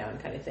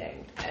nightstand kind of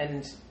thing.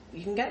 And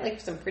you can get like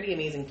some pretty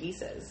amazing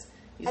pieces.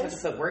 You just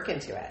have to put work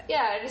into it.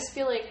 Yeah, I just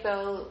feel like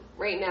though,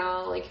 right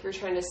now, like if you're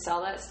trying to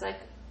sell that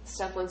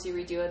stuff once you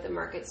redo it, the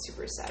market's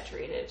super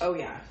saturated. Oh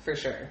yeah, for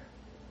sure.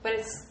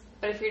 But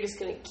if you're just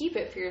going to keep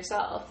it for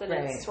yourself, then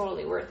it's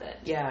totally worth it.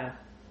 Yeah.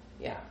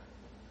 Yeah.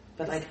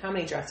 But, like, how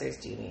many dressers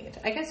do you need?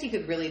 I guess you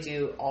could really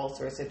do all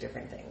sorts of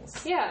different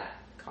things. Yeah.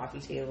 Coffee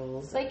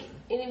tables. Like,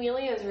 in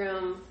Amelia's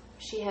room,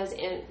 she has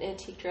an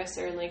antique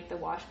dresser and, like, the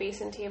wash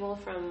basin table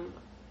from,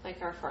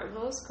 like, our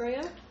farmhouse growing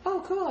up.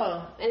 Oh,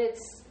 cool. And it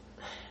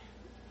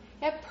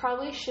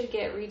probably should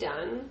get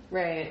redone.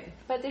 Right.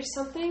 But there's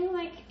something,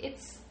 like,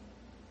 it's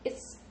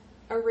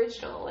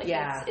original. Like,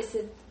 it's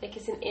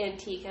an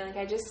antique. And, like,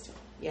 I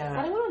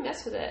don't want to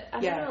mess with it. I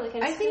don't know. Like,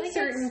 I think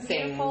certain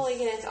things, beautiful, like,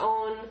 in its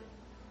own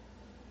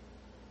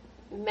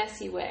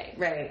messy way.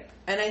 Right.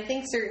 And I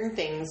think certain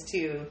things,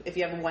 too, if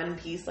you have one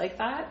piece like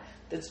that,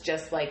 that's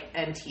just, like,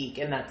 antique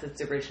and that's its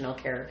original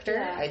character,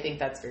 I think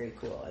that's very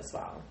cool as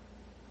well.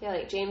 Yeah,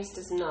 like, James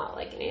does not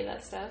like any of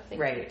that stuff. Like,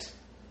 right.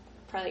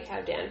 Probably like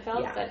how Dan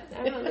felt, but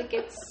I don't know, like,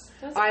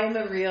 I'm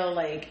a real,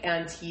 like,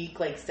 antique,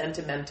 like,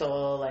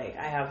 sentimental, like,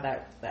 I have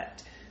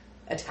that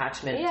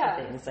attachment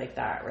to things like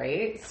that,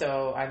 right?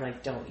 So I'm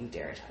like, don't you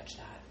dare touch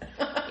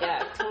that.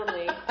 Yeah,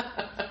 totally.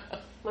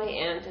 My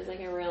aunt is like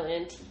a real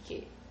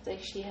antique. Like,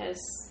 she has,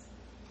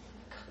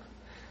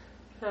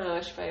 I don't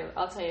know,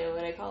 I'll tell you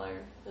what I call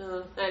her.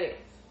 Anyway.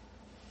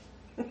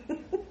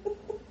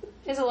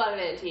 There's a lot of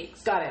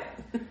antiques. Got it.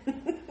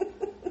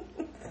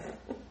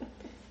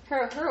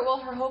 Her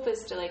hope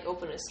is to, like,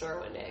 open a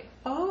store one day.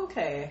 Oh,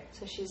 okay.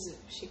 So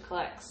she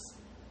collects.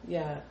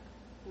 Yeah.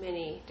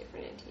 Many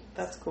different antiques.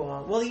 That's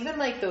cool. Well, even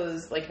like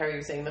those, like how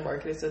you're saying the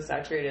market is so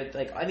saturated,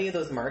 like any of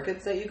those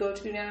markets that you go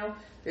to now,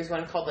 there's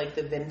one called like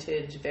the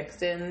Vintage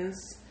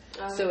Vixens.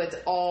 So it's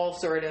all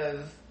sort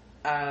of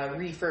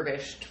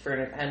refurbished for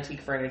antique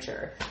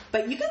furniture.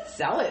 But you can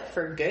sell it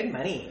for good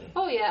money.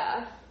 Oh,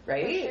 yeah.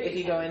 Right? Sure if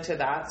you go into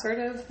that sort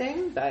of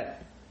thing. But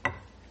I'm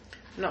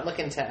not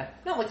looking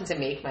to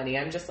make money.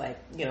 I'm just like,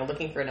 you know,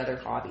 looking for another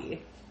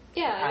hobby.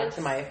 Yeah. Add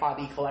to my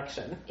hobby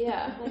collection.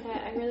 Yeah. Like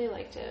I really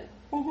liked it.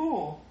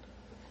 Mm-hmm.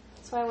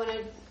 That's why I want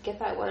to get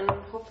that one,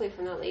 hopefully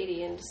from that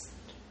lady, and just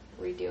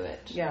redo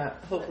it. Yeah,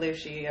 hopefully if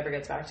she ever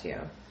gets back to you.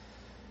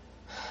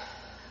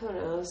 Who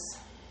knows?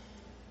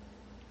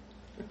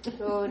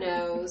 Who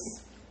knows?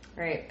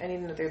 All right, I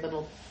need another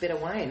little bit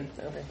of wine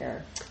over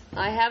here.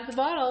 I have the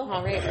bottle.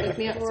 All right, pick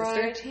me up, sister.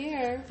 Right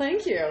here.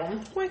 Thank you.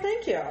 Why,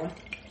 thank you.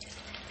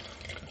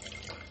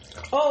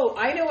 Oh,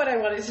 I know what I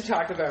wanted to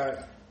talk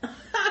about.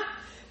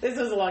 This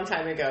was a long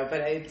time ago,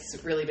 but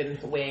it's really been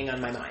weighing on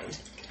my mind.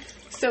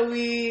 So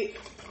me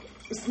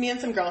and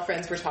some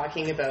girlfriends were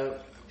talking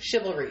about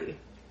chivalry.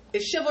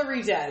 Is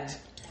chivalry dead?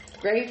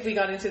 Right? We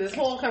got into this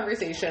whole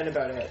conversation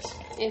about it.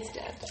 It's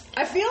dead.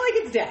 I feel like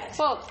it's dead.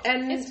 Well,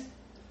 and it's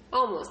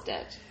almost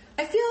dead.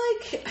 I feel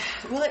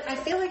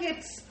like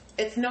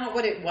it's not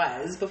what it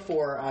was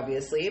before,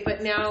 obviously,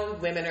 but now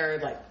women are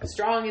like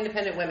strong,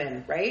 independent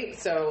women, right?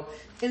 So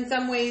in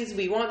some ways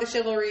we want the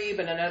chivalry,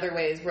 but in other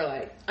ways we're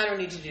like, I don't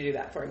need you to do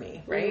that for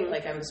me, right? Mm-hmm.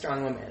 Like, I'm a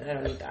strong woman, I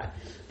don't need that.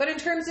 But in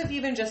terms of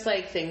even just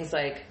like things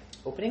like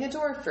opening a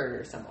door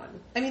for someone.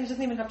 I mean, it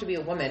doesn't even have to be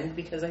a woman,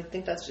 because I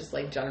think that's just,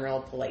 like,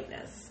 general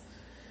politeness.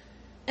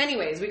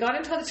 Anyways, we got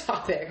into the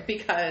topic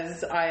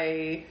because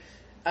I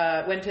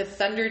went to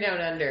Thunder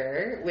Down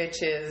Under,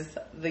 which is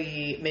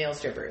the male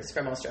strippers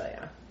from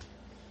Australia.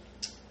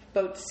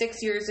 About 6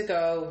 years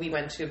ago, we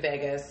went to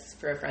Vegas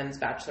for a friend's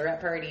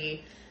bachelorette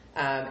party,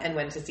 and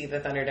went to see the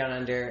Thunder Down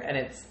Under, and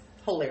it's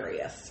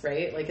hilarious,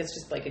 right? Like, it's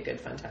just, like, a good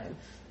fun time.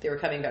 They were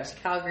coming back to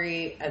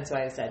Calgary, and so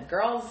I said,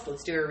 girls,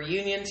 let's do a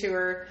reunion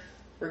tour.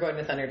 We're going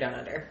to Thunder Down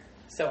Under.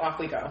 So off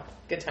we go.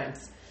 Good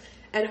times.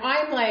 And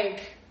I'm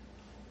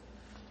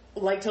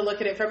like to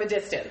look at it from a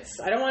distance.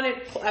 I don't want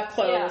it up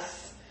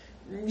close.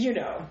 Yeah. You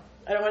know,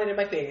 I don't want it in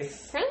my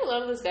face. Apparently a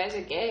lot of those guys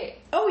are gay.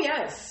 Oh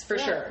yes, for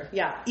sure.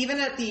 Yeah. Even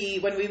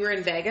when we were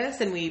in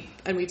Vegas and we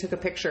took a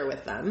picture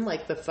with them,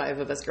 like the 5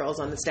 of us girls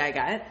on the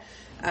stagette,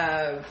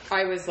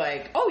 I was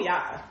like, oh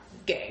yeah,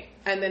 gay.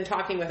 And then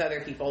talking with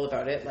other people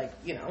about it, like,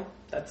 you know,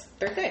 that's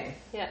their thing.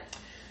 Yeah.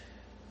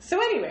 So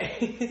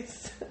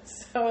anyways,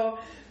 so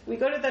we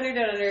go to Thunder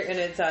Down Under, and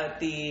it's at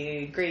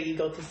the Grey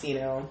Eagle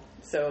Casino.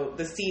 So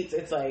the seats,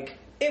 it's like,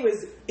 it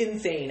was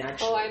insane,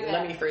 actually. Oh, I bet.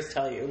 Let me first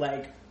tell you.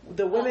 Like,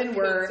 the women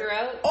were...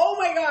 Oh,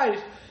 my gosh!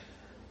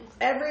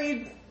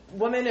 Every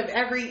woman of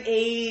every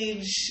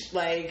age,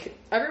 like,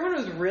 everyone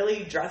was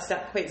really dressed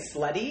up quite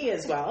slutty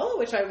as well,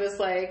 which I was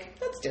like,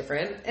 that's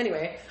different.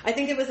 Anyway, I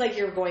think it was like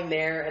you were going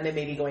there and then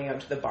maybe going out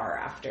to the bar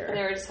after. And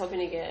they were just hoping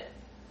to get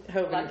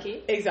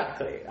lucky?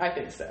 Exactly. I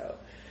think so.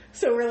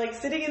 So we're, like,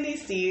 sitting in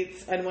these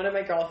seats, and one of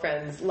my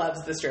girlfriends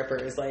loves the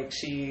strippers. Like,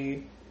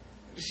 she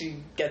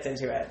gets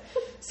into it.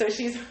 So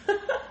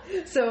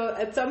so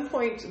at some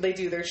point they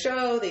do their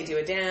show, they do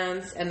a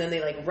dance, and then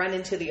they like run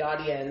into the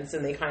audience,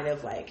 and they kind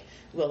of like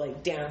will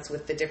like dance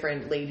with the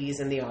different ladies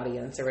in the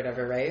audience or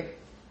whatever, right?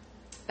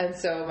 And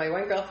so my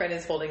one girlfriend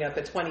is holding up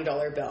a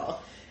 $20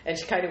 bill, and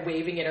she's kind of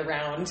waving it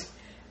around,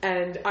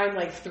 and I'm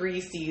like 3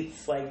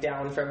 seats like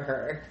down from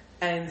her.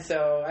 And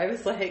so I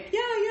was like,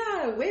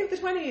 yeah, wave the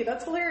 20.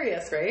 That's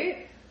hilarious,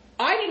 right?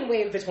 I didn't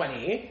wave the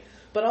 20.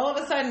 But all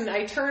of a sudden,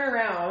 I turn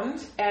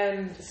around,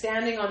 and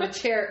standing on the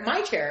chair,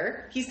 my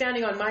chair, he's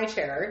standing on my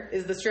chair,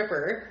 is the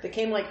stripper that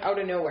came, like, out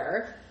of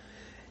nowhere.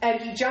 And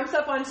he jumps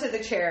up onto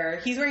the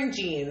chair. He's wearing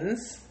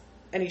jeans,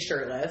 and he's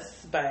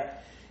shirtless,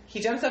 but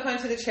he jumps up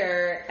onto the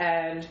chair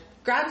and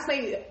grabs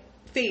my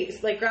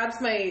face, like,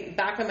 grabs my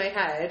back of my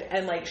head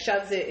and, like,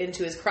 shoves it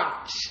into his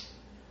crotch.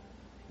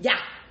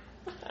 Yeah.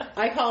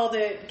 I called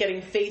it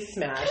getting face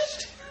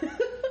smashed.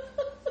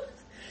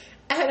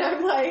 And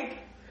I'm like...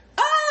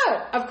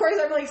 Of course,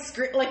 I'm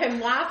like I'm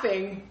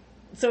laughing,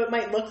 so it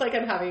might look like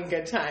I'm having a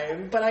good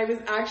time, but I was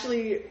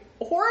actually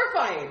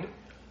horrified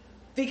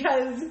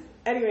because,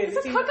 anyways,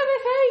 it's a cock on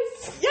my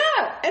face.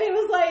 Yeah, and it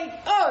was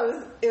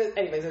like,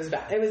 anyways, it was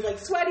bad. It was like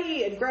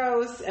sweaty and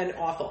gross and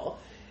awful,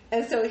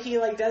 and so he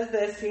like does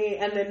this,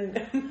 and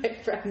then my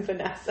friend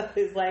Vanessa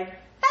is like,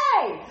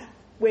 "Hey!"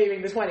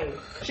 waving the 20.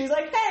 She's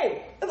like,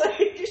 "Hey!"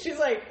 Like she's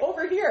like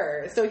over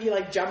here. So he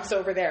like jumps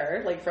over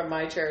there, like from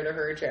my chair to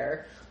her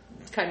chair.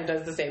 Kind of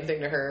does the same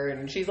thing to her,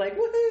 and she's like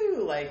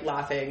woohoo, like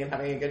laughing and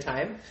having a good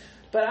time.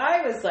 But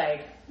I was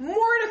like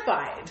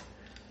mortified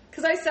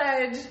because I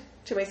said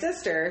to my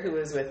sister who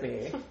was with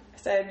me, I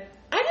said,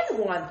 I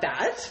didn't want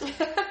that.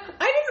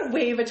 I didn't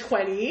wave a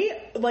 20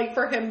 like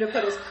for him to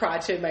put his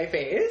crotch in my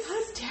face.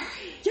 That's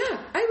scary. Yeah,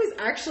 I was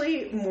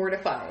actually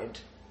mortified.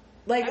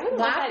 Like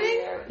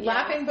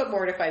laughing but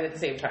mortified at the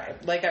same time.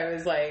 Like I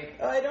was like,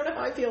 oh, I don't know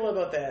how I feel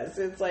about this.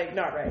 It's like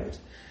not right.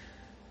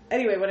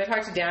 Anyway, when I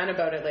talked to Dan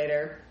about it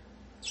later,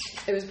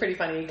 it was pretty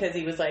funny because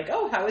he was like,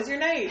 oh, how was your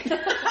night?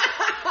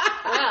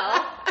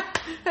 Well.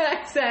 And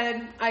I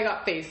said, I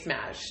got face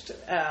smashed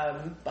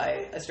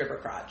by a stripper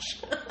crotch.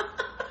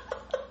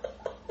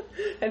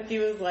 And he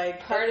was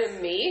like...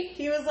 Pardon me?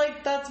 He was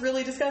like, that's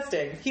really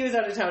disgusting. He was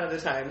out of town at the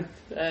time.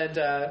 And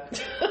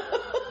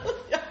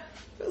yeah,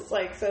 it was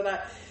like, so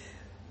that...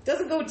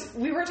 doesn't go...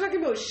 we weren't talking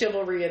about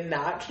chivalry in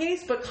that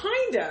case, but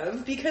kind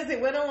of, because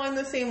it went along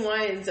the same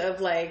lines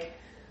of like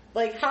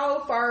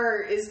how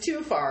far is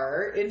too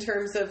far in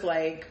terms of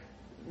like,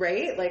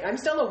 right? Like, I'm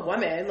still a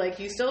woman. Like,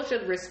 you still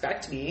should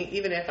respect me,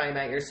 even if I'm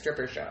at your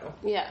stripper show.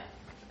 Yeah.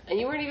 And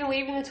you weren't even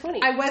waving the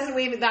 20. I wasn't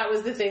waving. That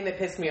was the thing that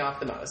pissed me off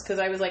the most. Because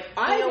I was like,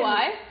 you know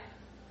why?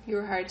 You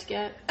were hard to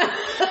get.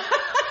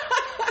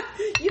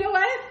 You know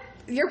what?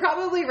 You're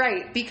probably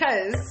right.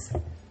 Because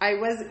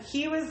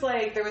he was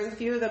like, there was a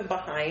few of them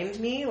behind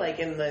me, like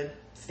in the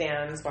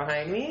stands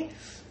behind me.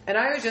 And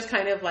I was just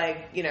kind of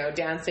like, you know,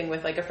 dancing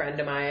with like a friend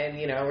of mine,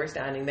 you know, we're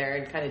standing there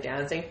and kind of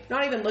dancing,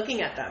 not even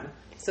looking at them.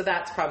 So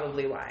that's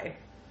probably why.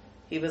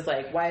 He was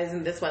like, why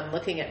isn't this one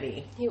looking at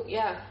me?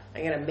 Yeah.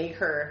 I'm going to make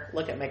her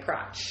look at my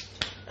crotch.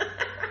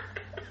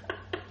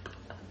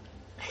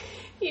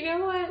 You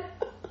know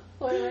what?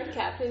 One of our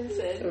captains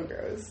said so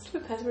gross. to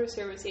a customer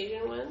service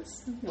agent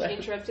once. What? She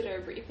interrupted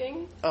our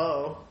briefing.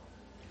 Oh.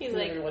 He's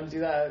like, I didn't want to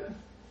do that.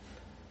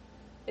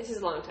 This is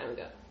a long time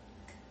ago.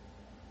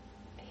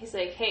 He's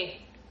like,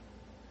 hey,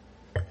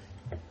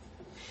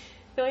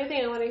 The only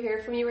thing I want to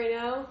hear from you right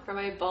now are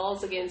my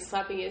balls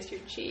slapping against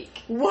your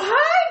cheek. What?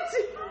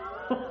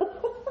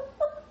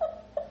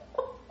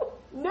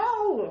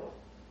 No.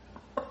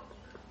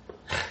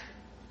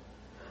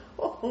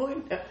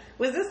 Oh, no.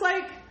 Was this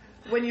like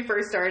when you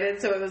first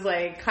started? So it was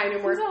like kind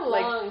of more. It was a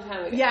long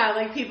time ago. Yeah,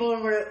 like people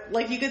were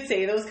like you could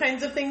say those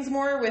kinds of things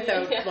more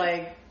without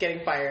like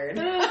getting fired.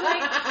 But it was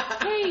like,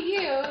 hey,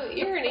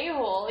 you're an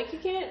a-hole. Like you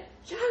can't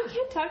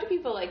talk to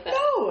people like that.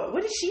 No.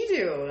 What did she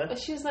do? But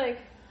she was like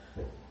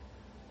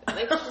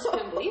she just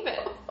couldn't believe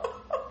it.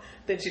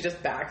 Then she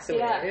just backs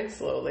away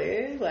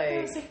slowly. Like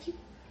I was like,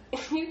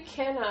 you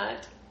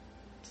cannot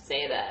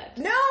say that.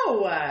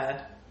 No.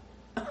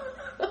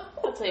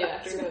 I'll tell you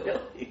after.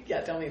 Really,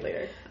 yeah, tell me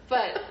later.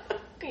 But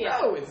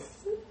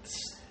gross.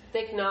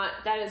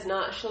 That is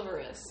not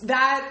chivalrous.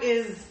 That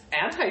is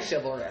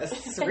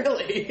anti-chivalrous,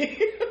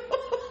 really.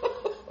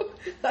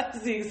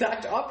 That's the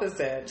exact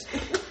opposite.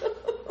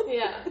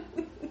 Yeah.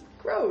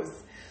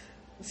 Gross.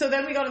 So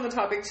then we got on the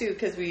topic too,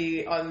 because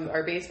on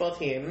our baseball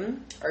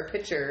team, our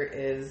pitcher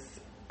is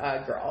a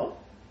girl.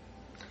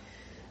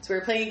 So we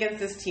were playing against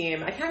this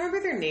team. I can't remember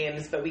their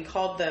names, but we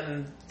called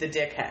them the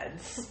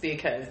Dickheads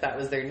because that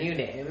was their new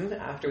name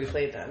after we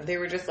played them. They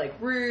were just like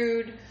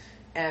rude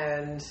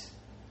and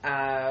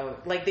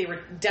like they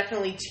were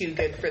definitely too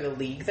good for the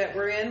league that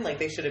we're in. Like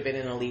they should have been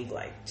in a league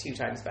like 2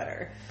 times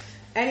better.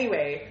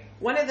 Anyway,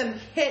 one of them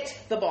hit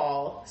the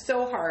ball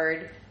so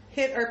hard,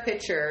 hit our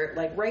pitcher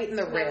like right in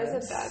the ribs. That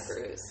was a bad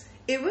bruise.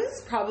 It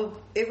was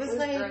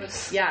like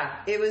gross. Yeah,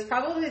 it was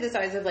probably the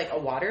size of like a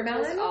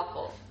watermelon. It was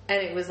awful. And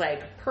it was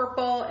like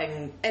purple,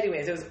 and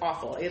anyways, it was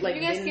awful. It Did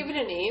you guys give it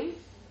a name?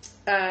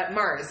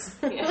 Mars.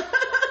 Yeah.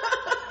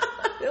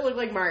 It looked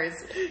like Mars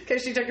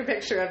because she took a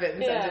picture of it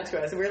and sent it to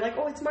us, and we were like,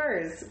 "Oh, it's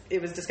Mars."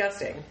 It was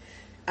disgusting.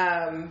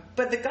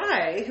 But the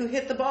guy who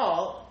hit the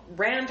ball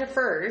ran to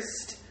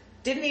first,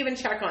 didn't even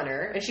check on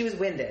her, and she was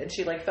winded.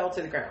 She like fell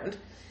to the ground.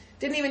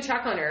 Didn't even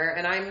check on her,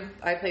 and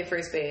I played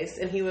first base,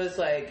 and he was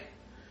like,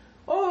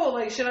 "Oh,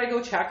 like should I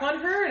go check on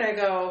her?" And I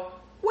go,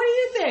 "What do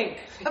you think?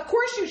 Of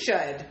course you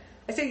should."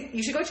 I say,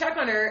 you should go check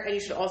on her, and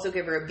you should also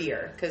give her a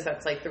beer, because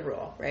that's, like, the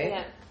rule, right?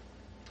 Yeah.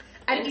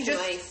 And he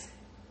just... ice.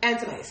 And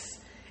some ice.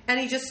 And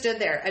he just stood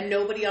there, and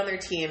nobody on their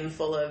team,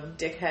 full of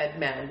dickhead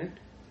men,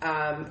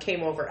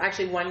 came over.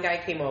 Actually, one guy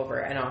came over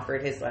and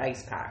offered his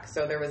ice pack.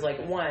 So there was,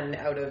 like, 1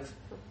 out of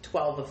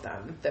 12 of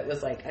them that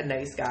was, like, a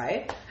nice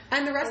guy.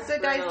 And the rest of the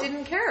guys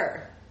didn't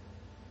care.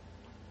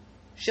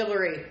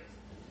 Chivalry.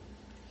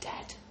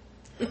 Dead.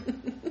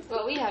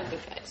 Well, we have good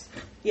guys.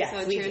 Yes,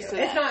 so we do. It's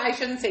not. I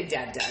shouldn't say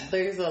dead.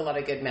 There's a lot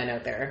of good men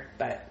out there,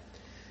 but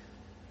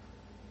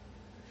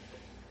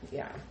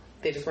yeah,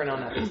 they just weren't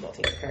on that baseball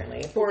team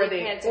apparently, or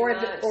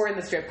in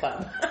the strip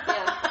club.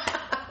 Yeah.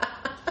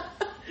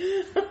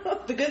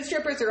 The good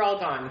strippers are all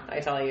gone. I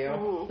tell you.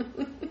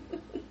 Mm-hmm.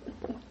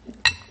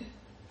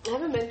 I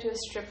haven't been to a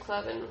strip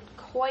club in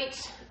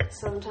quite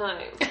some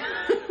time.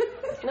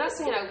 I'm not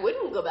saying I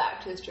wouldn't go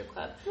back to a strip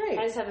club. Right.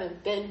 I just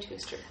haven't been to a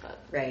strip club.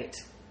 Right.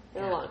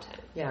 In a long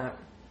time. Yeah.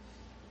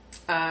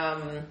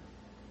 I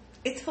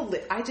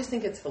just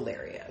think it's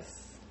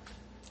hilarious.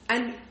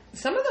 And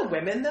some of the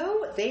women,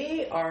 though,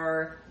 they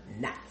are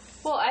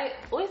nuts. Well,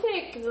 only thing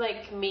I could,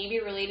 like, maybe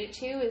relate it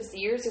to is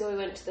years ago we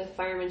went to the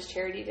Fireman's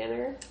Charity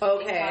Dinner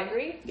in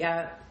Calgary.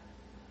 Yeah.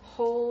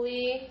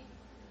 Holy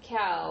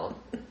cow.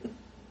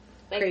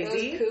 Like,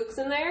 crazy. Those kooks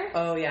in there.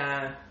 Oh,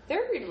 yeah.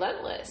 They're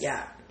relentless.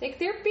 Yeah. Like,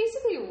 they're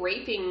basically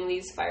raping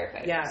these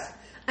firefighters. Yeah.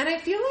 And I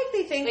feel like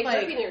they think,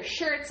 like... ripping their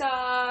shirts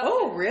off.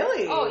 Oh,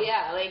 really? Oh,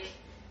 yeah. Like,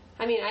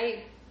 I mean,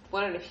 I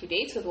went on a few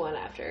dates with one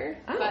after,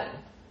 but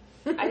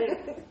I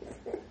didn't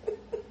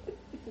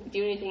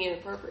do anything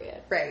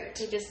inappropriate. Right.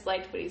 He just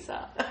liked what he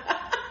saw.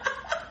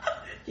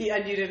 Yeah,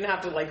 and you didn't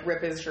have to, like,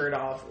 rip his shirt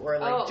off or,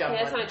 like,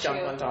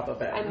 jump on top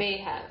of it. I may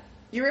have.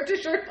 You ripped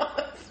his shirt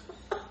off?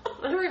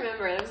 I don't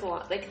remember. That was a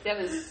lot. Like, that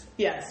was...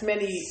 Yes,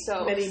 many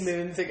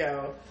moons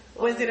ago.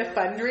 Was it a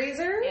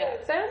fundraiser? Yeah.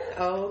 Then?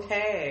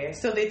 Okay.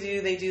 So they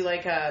do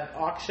like a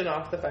auction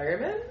off the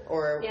firemen?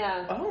 Or...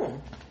 Yeah. Oh.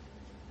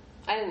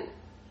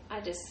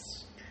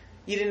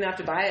 You didn't have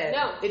to buy it?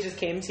 No. It just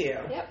came to you?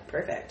 Yep.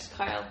 Perfect.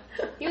 Kyle.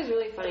 He was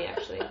really funny,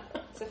 actually.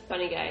 He's a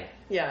funny guy.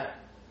 Yeah.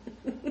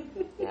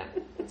 Yeah.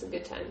 It's some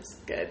good times.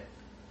 Good.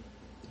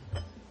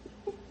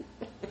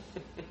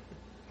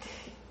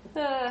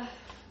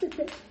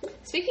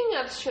 Speaking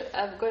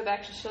of going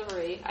back to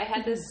chivalry, I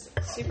had this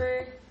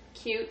super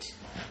cute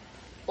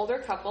older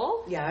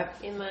couple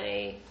in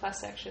my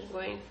class section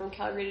going from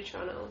Calgary to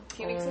Toronto a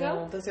few weeks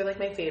ago. Those are like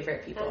my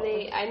favorite people.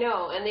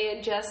 And they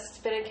had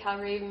just been in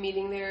Calgary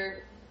meeting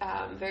their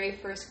very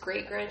first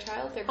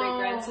great-grandchild, their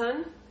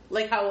great-grandson.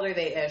 Like, how old are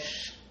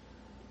they-ish?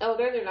 Oh,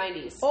 they're in their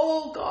 90s.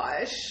 Oh,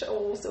 gosh.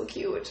 Oh, so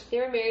cute. They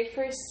were married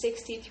for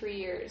 63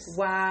 years.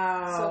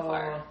 Wow. So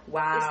far.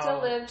 Wow. They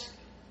still lived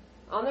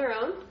on their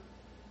own.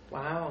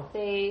 Wow.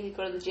 They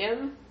go to the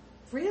gym.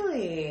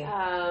 Really?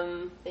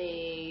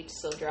 They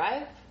still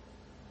drive.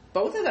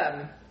 Both of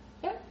them?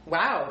 Yep.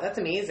 Wow, that's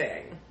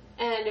amazing.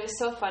 And it was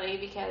so funny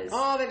because...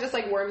 Oh, that just,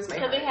 like, warms my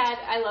heart. And they had...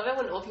 I love it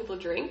when old people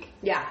drink.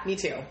 Yeah, me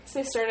too. So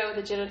they started out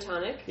with a gin and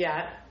tonic.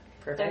 Yeah,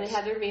 perfect. Then they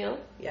had their meal.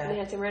 Yeah. And they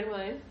had some red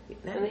wine.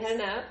 Nice. And they had a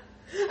nap.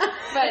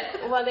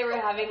 But while they were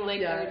having,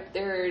 like,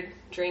 their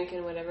drink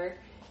and whatever,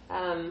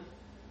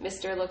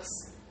 Mr.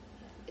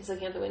 is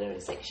looking out the window and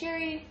he's like,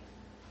 Sherry,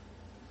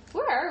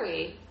 where are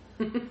we?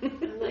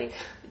 I'm like,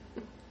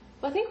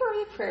 well, I think we're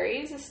over the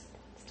prairies. It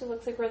still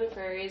looks like we're in the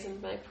prairies.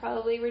 And like,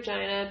 probably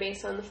Regina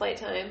based on the flight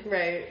time.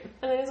 Right.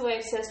 And then his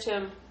wife says to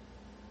him,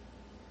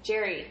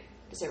 Jerry,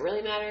 does it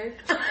really matter?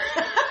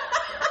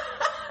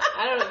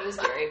 I don't know if it was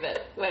Jerry,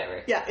 but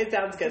whatever. Yeah, it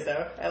sounds good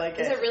though. I like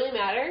it. Does it really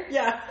matter?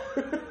 Yeah.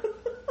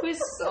 It was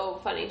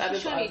so funny. That she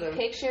is showed awesome. me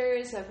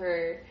pictures of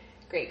her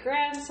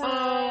great-grandson.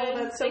 Oh,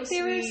 that's so sweet.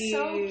 They were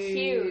so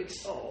cute.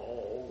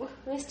 Oh.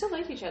 And they still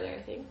liked each other,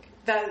 I think.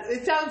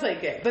 It sounds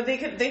like it. But they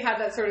had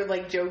that sort of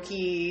like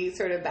jokey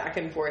sort of back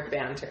and forth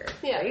banter.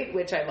 Yeah. Right?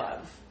 Which I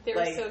love. They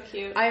were so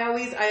cute. I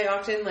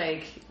often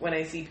like when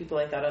I see people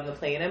like that on the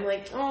plane, I'm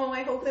like, oh,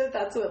 I hope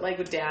that's what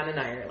like Dan and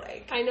I are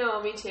like. I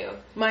know, me too.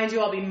 Mind you,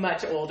 I'll be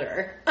much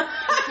older.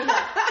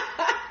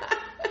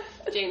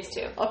 James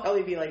too. I'll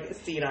probably be like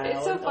senile.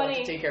 It's so funny.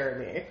 To take care of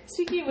me.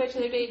 Speaking of which, the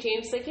other day,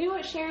 James was like, you know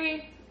what,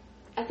 Sherry?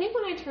 I think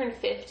when I turn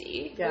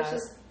 50, which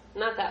is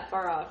not that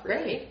far off,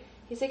 really. Right.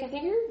 He's like, I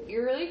think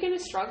you're really going to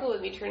struggle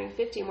with me turning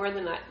 50 more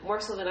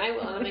so than I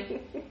will. And I'm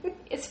like,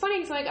 it's funny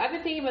because like I've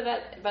been thinking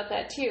about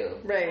that too.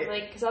 Right. I'm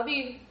like, because I'll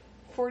be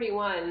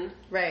 41.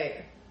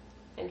 Right.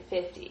 And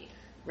 50.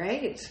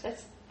 Right.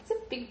 That's a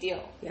big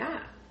deal.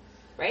 Yeah.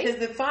 Right? Because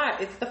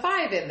it's the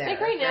 5 in there. Like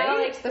right now,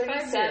 right? like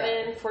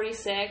 37,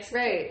 46.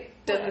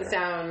 Right. Doesn't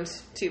sound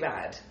too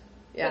bad.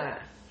 Yeah.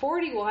 But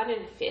 41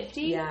 and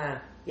 50? Yeah.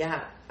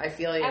 Yeah. I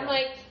feel you. I'm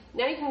like,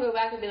 now you can go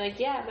back and be like,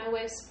 yeah, my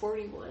wife's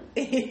 41.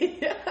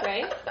 Yeah.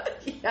 Right?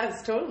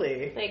 Yes,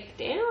 totally. Like,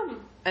 damn.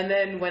 And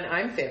then when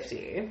I'm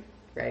 50,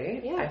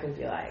 right? Yeah. I can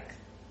be like,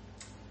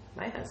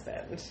 my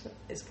husband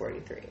is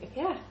 43.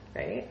 Yeah.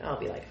 Right? I'll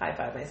be like, high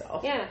five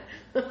myself. Yeah.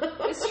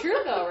 It's true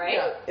though, right?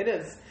 Yeah, it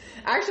is.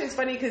 Actually, it's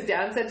funny because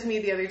Dan said to me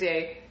the other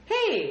day,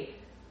 hey,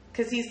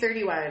 because he's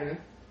 31.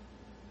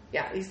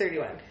 Yeah, he's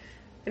 31.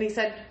 And he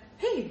said,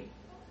 hey,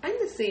 I'm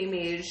the same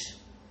age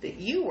that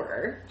you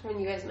were. When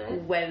you guys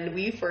met? When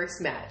we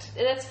first met.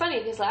 And that's funny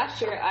because last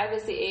year I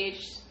was the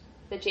age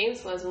that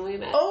James was when we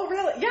met. Oh,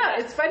 really? Yeah,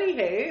 it's funny,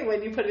 hey,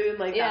 when you put it in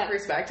like that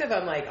perspective,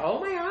 I'm like,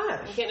 oh my gosh.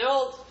 I'm getting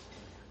old.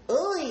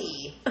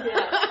 Oy.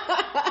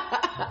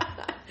 Yeah.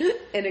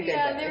 In a good way.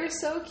 Yeah, they were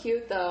so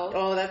cute though.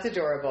 Oh, that's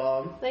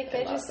adorable. Like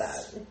I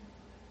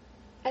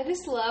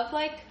just love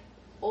like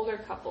older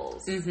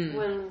couples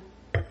when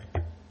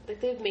like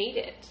they've made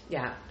it.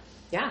 Yeah.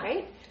 Yeah.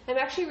 Right? I'm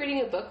actually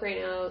reading a book right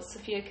now.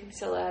 Sophia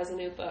Kinsella has a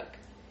new book.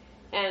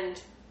 And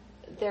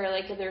they're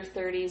like in their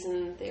 30s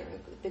and they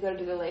go to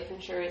do their life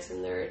insurance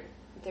and their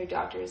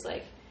doctor's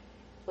like,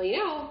 well, you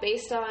know,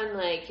 based on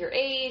like your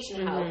age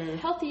and how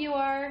healthy you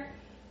are,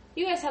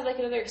 you guys have like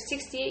another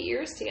 68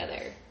 years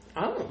together.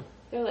 Oh.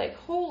 They're like,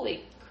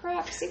 holy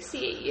crap,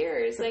 68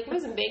 years. Like, I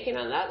wasn't banking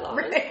on that long.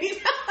 Right.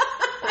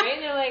 Right?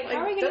 And they're like,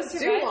 how are we going to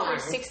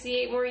survive for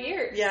 68 more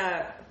years?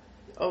 Yeah.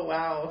 Oh,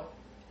 wow.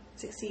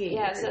 68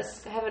 yeah,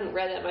 years. So I haven't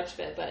read that much of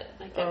it, but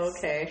like that's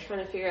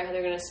trying to figure out how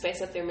they're going to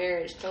spice up their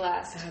marriage to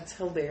last. That's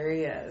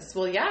hilarious.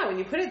 Well, yeah, when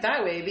you put it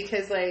that way,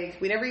 because like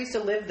we never used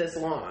to live this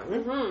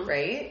long,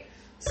 right?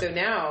 So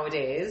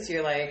nowadays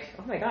you're like,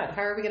 oh my god,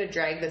 how are we going to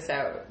drag this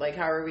out? Like,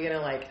 how are we going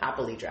to like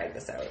happily drag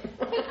this out?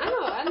 I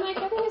know. I'm like,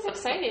 I think it's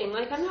exciting.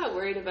 Like, I'm not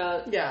worried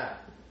about. Yeah.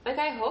 Like,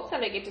 I hope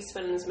that I get to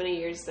spend as many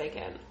years as I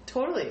can.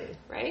 Totally.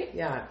 Right?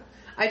 Yeah.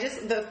 I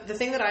just the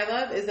thing that I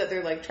love is that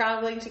they're like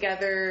traveling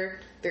together.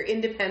 They're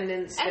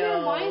independent still. And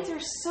their minds are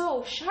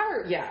so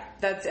sharp. Yeah,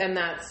 that's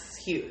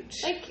huge.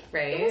 Like,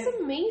 right? It was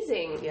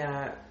amazing.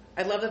 Yeah,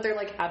 I love that they're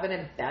like having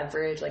a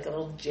beverage, like a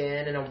little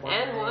gin and a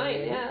wine. And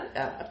wine,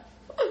 yeah.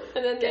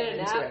 And then a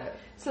nap.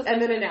 So and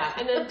then a nap.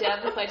 And then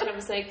Deb, the flight time,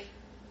 was like,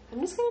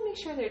 I'm just gonna make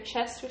sure their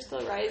chests are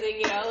still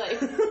rising. You know,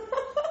 like.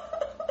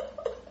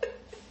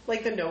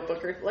 Like the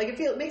Notebook, or like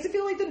it makes it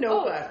feel like the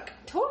Notebook. Oh,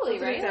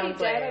 totally, right? Like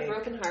Dad had a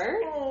broken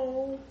heart.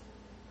 Oh.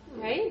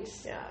 Right?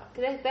 Yeah.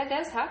 That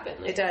does happen.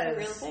 Like, it does.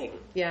 It's a real thing.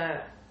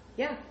 Yeah.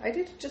 Yeah, I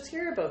did just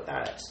hear about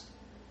that.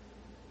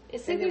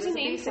 It's like there's a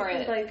name for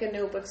it. Like a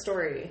Notebook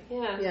story.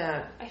 Yeah.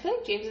 Yeah. I feel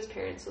like James's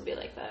parents will be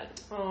like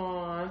that.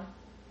 Aww.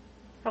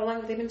 How long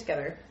have they been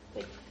together?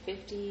 Like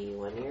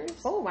 51 years.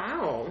 Oh,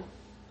 wow.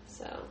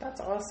 So. That's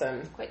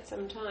awesome. Quite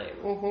some time.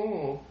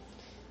 Mm-hmm.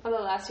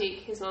 Although last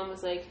week his mom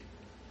was like,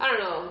 I don't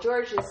know,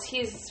 George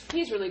he's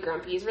really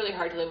grumpy. He's really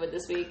hard to live with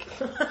this week.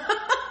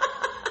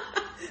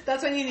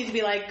 That's when you need to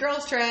be like,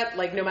 girls trip,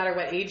 like no matter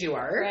what age you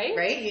are. Right?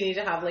 Right? You need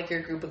to have like your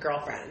group of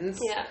girlfriends.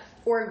 Yeah.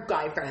 Or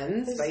guy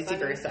friends, vice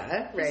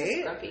versa. Right? He's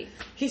just grumpy.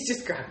 He's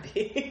just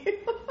grumpy.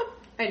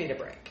 I need a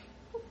break.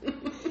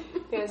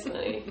 That's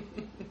funny.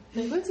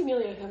 Like, when's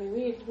Amelia coming?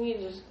 We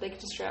need like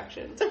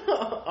distraction.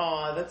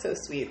 Oh, that's so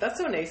sweet. That's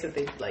so nice that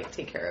they like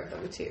take care of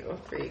them too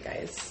for you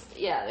guys.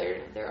 Yeah,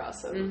 they're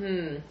awesome.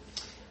 Mm-hmm.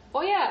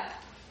 Oh yeah,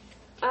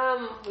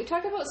 We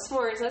talked about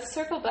s'mores. Let's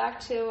circle back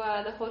to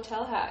the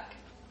hotel hack.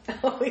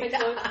 Oh,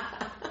 yeah.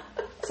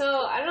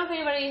 So, I don't know if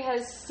anybody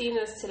has seen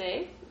this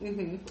today,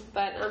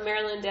 but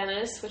Marilyn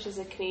Dennis, which is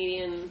a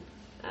Canadian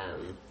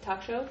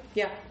talk show.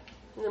 Yeah.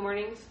 In the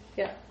mornings.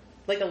 Yeah.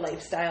 Like a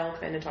lifestyle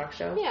kind of talk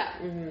show. Yeah.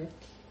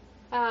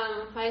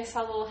 I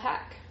saw a little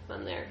hack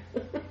on there.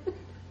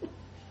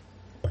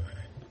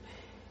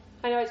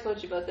 I know I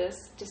told you about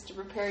this just to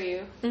prepare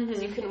you,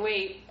 because you couldn't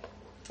wait.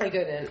 I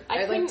couldn't.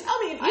 I couldn't, tell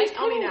me. I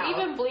tell me now.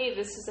 couldn't even believe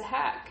this is a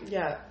hack.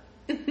 Yeah.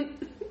 So you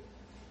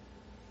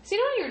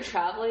know when you're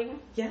traveling?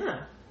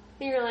 Yeah.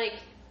 And you're like,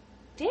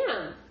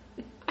 damn,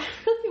 I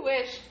really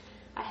wish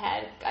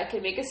I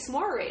could make a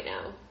s'more right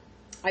now.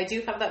 I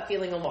do have that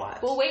feeling a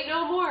lot. Well, wait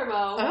no more,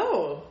 Mo.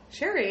 Oh,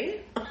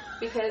 Sherry.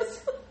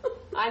 Because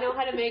I know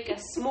how to make a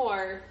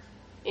s'more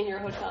in your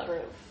hotel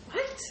room.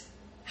 What?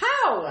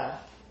 How?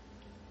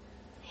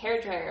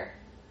 Hairdryer.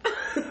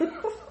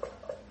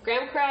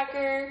 Graham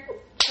cracker,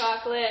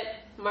 chocolate,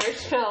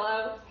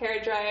 marshmallow,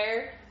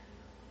 hairdryer.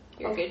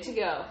 You're good to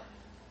go.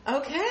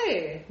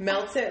 Okay.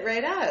 Melts it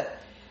right up.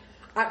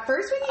 At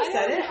first when you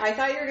said it, I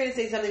thought you were going to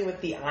say something with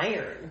the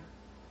iron.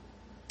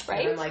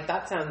 Right? And I'm like,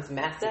 that sounds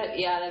messy.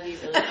 That'd be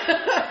really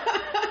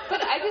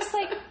But I just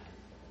like,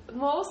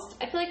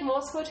 I feel like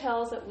most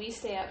hotels that we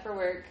stay at for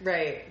work,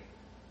 right,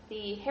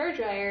 the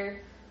hairdryer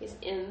is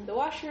in the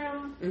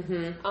washroom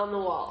on the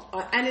wall.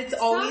 And it's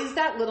always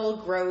that little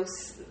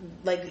gross,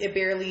 like it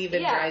barely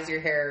even dries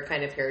your hair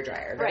kind of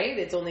hairdryer, right?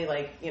 It's only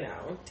like, 10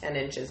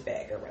 inches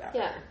big or whatever.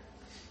 Yeah.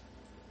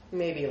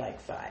 Maybe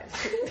like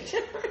 5.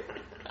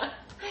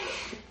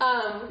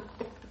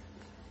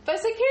 But I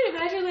can't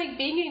imagine like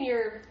being in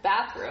your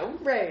bathroom.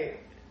 Right.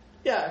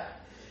 Yeah.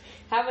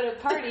 Having a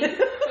party with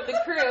the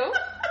crew.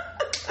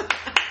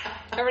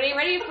 Everybody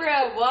ready for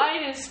a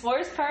wine and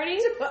s'mores party?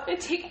 It'd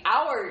take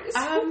hours.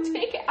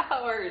 Take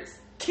hours.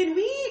 Can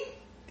we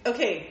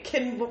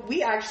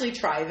actually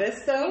try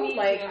this though?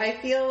 I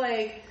feel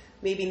like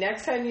maybe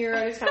next time you're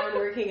out of town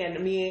working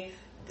and me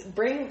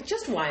bring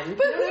just one.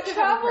 But who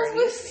travels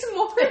with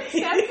s'more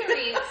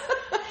accessories?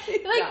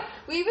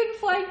 We've been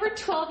flying for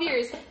 12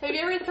 years. Have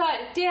you ever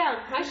thought, damn,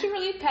 I should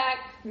really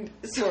pack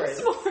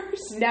s'mores?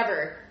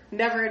 Never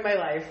in my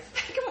life.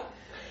 Come on.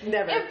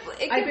 Never.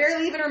 I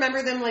barely even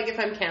remember them, if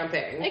I'm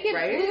camping. It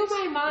blew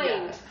my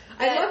mind. Yeah.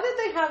 I love that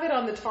they have it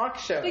on the talk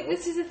show.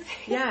 This is a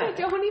thing I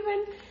don't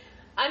even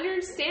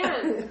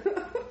understand.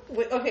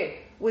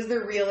 Okay, was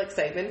there real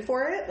excitement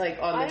for it?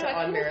 On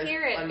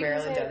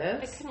Marilyn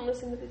Dennis? I couldn't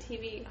listen to the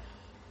TV.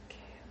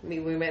 Okay.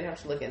 We might have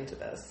to look into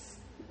this.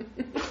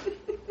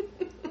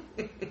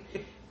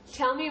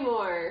 Tell me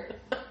more.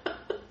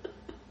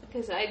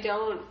 Because I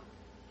don't...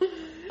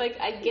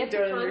 I get the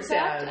concept.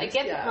 Understand. I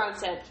get the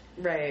concept.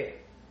 Right.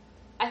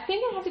 I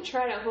think I have to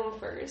try it at home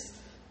first.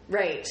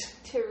 Right.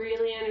 To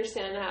really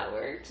understand how it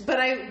works. But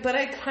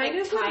I kind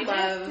of would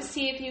love... to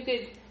see if you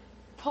could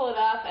pull it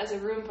off as a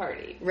room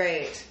party.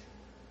 Right.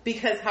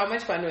 Because how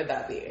much fun would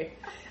that be?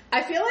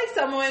 I feel like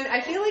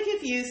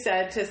if you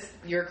said to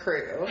your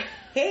crew,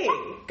 hey,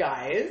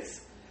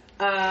 guys,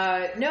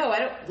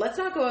 let's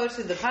not go out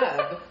to the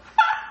pub.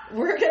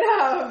 We're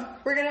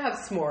gonna have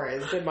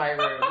s'mores in my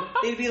room.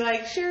 They'd be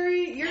like,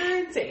 Sherry,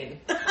 you're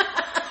insane.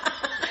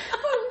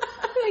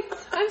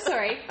 I'm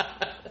sorry.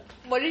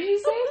 What did you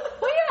say?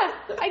 Oh yeah,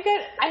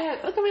 I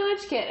have. Look at my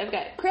lunch kit. I've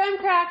got graham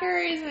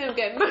crackers and I've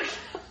got marshmallows.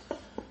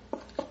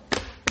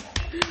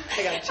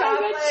 I got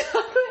chocolate.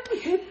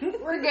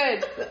 We're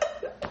good.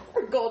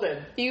 We're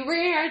golden. You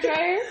bring your hair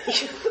dryer?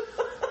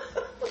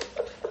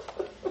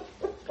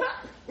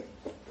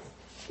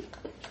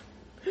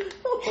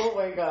 Oh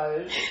my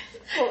gosh.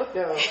 Oh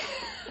no.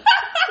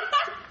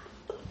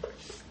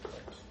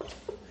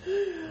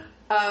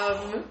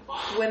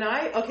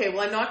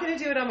 I'm not going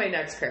to do it on my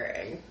next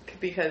pairing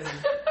because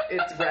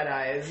it's red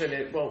eyes and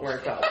it won't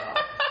work out well.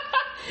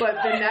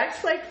 But the next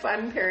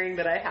fun pairing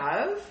that I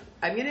have,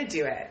 I'm going to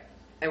do it.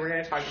 And we're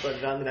going to talk about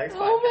it on the next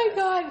podcast. Oh my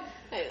god.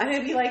 And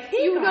I'd be like,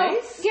 hey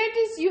guys.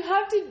 You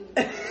have to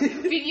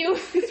video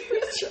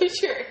this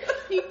picture.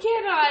 You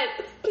cannot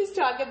just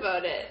talk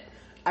about it.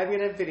 I'm going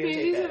to videotape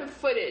it. You need some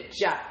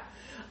footage. Yeah.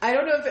 I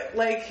don't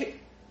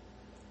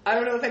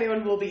know if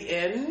anyone will be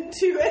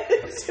into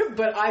it,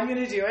 but I'm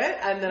going to do it,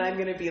 and then I'm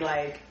going to be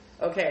like,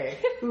 okay,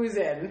 who's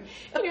in?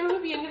 You know who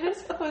would be into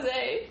this?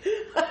 Jose.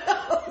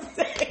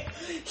 Jose.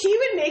 He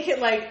would make it,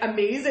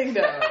 amazing,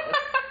 though.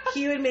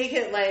 He would make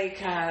it,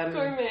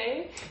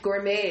 gourmet.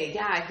 Gourmet,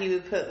 yeah. He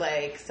would put,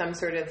 some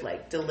sort of,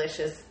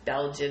 delicious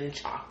Belgian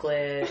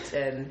chocolate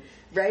and,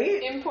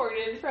 right?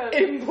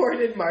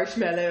 Imported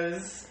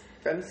marshmallows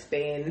from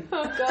Spain.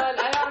 Oh, God,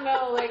 I don't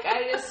know. I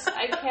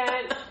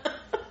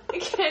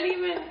can't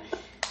even...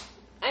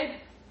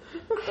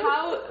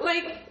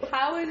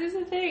 How is this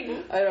a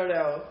thing? I don't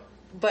know.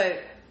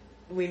 But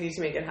we need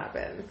to make it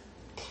happen.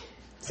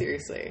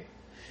 Seriously.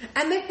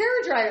 And the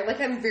hairdryer,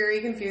 I'm very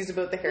confused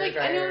about the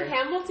hairdryer. I know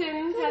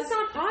Hamilton has... It's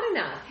not hot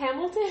enough.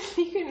 Hamilton,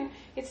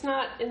 it's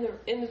not in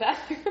the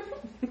bathroom.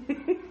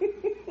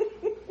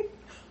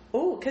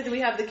 Oh, because we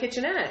have the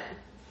kitchenette.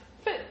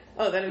 But...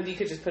 Oh, then you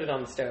could just put it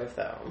on the stove,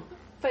 though.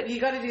 But you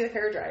got to do the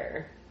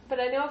hairdryer. But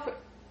I know,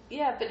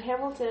 but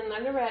Hamilton,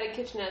 I've never had a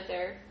kitchenette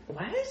there.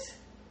 What?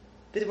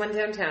 The one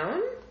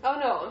downtown? Oh,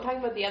 no, I'm talking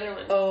about the other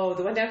one. Oh,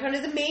 the one downtown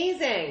is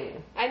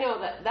amazing. I know,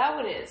 that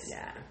one is.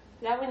 Yeah.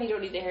 That one you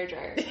don't need the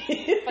hairdryer.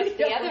 But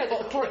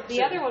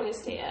the other one you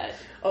stay at.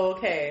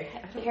 Okay.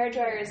 The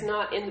hairdryer is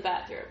not in the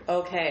bathroom.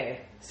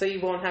 Okay. So you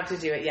won't have to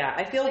do it. Yeah.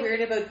 I feel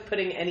weird about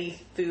putting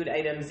any food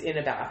items in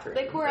a bathroom.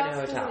 Like where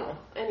else in a hotel.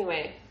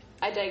 Anyway,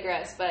 I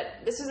digress. But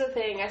this was a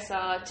thing I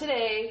saw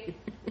today.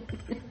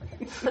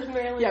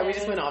 Yeah, we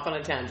just went off on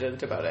a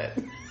tangent about it.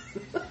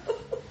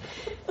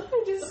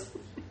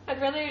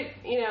 I'd rather,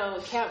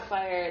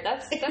 campfire.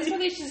 That's where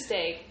they should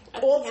stay.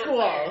 Old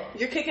school.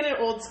 You're kicking it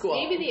old school.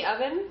 Maybe the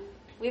oven.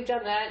 We've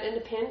done that in a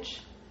pinch.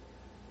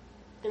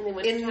 In the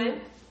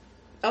wintertime.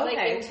 Okay. Like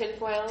in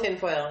tinfoil.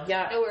 Tinfoil,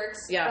 yeah. It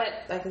works.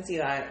 Yeah, I can see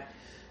that.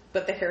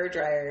 But the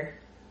hairdryer.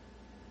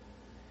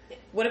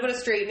 What about a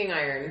straightening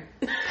iron?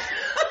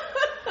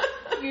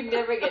 You'd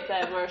never get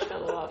that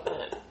marshmallow off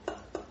it.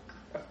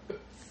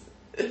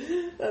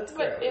 That's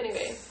gross. But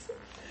anyway.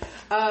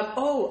 I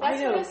know.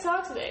 That's what I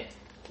saw today.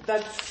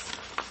 That's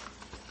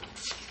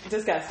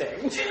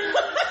disgusting.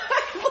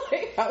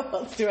 Like, how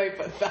else do I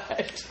put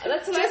that?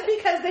 That's just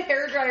because the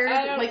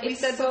hairdryers, like we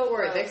said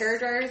before, the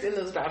hairdryers in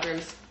those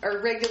bathrooms are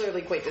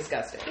regularly quite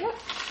disgusting. Yeah.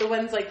 The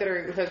ones that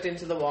are hooked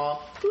into the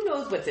wall, who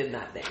knows what's in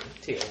that thing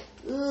too?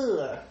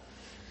 Ugh.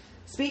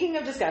 Speaking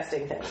of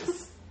disgusting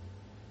things,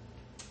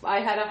 I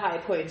had a high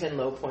point and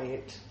low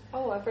point.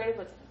 Oh, I've read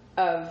about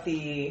of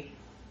the.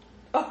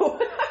 Oh,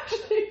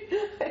 actually,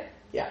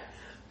 yeah.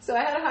 So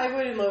I had a high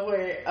point and low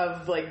point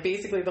of, like,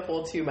 basically the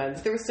whole 2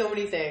 months. There were so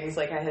many things.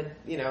 Like, I had,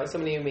 so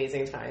many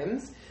amazing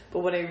times. But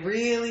when I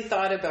really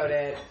thought about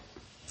it,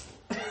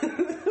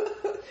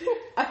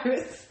 I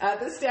was at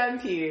the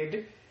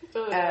Stampede,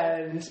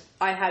 and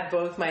I had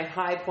both my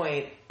high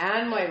point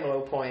and my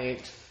low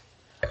point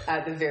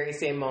at the very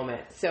same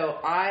moment. So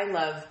I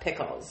love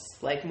pickles,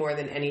 like, more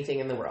than anything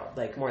in the world.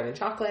 Like, more than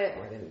chocolate,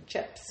 more than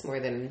chips,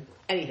 more than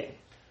anything.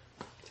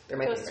 They're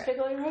my favorite.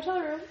 Pickle in your hotel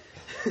room.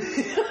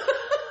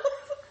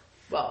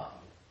 Well,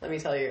 let me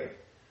tell you.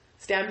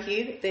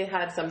 Stampede, they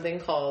had something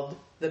called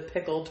the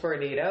Pickle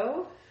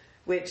Tornado,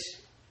 which,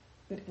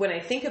 when I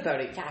think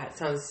about it, yeah, it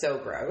sounds so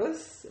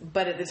gross.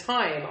 But at the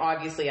time,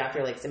 obviously,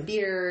 after, like, some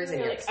beers and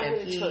you're like,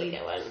 Stampede. I would totally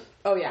get one.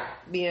 Oh, yeah.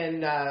 Me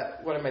and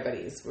one of my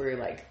buddies were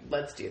like,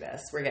 let's do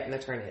this. We're getting the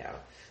tornado.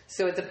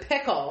 So it's a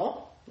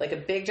pickle, like a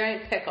big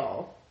giant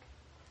pickle,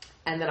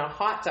 and then a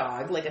hot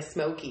dog, like a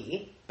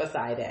smoky,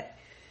 beside it.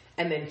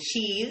 And then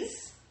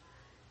cheese.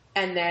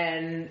 And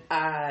then,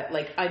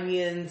 like,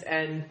 onions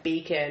and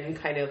bacon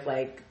kind of,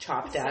 like,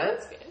 chopped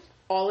up.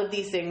 All of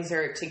these things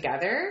are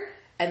together.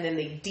 And then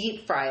they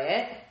deep fry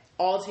it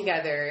all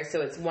together.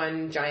 So it's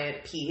one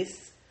giant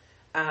piece.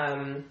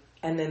 And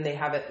then they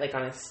have it, like,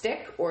 on a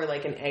stick or,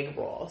 like, an egg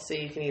roll. So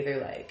you can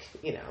either, like,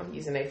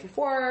 use a knife and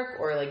fork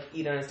or, like,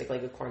 eat on a stick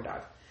like a corn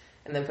dog.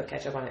 And then put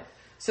ketchup on it.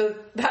 So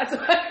that's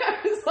why I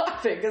was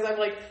laughing. Because I'm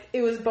like,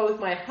 it was both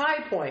my high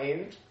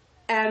point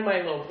and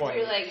my low point.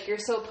 You're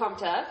so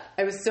pumped up.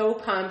 I was so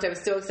pumped. I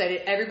was so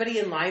excited. Everybody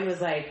in line was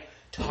like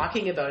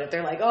talking about it.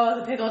 They're like, oh,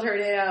 the pickle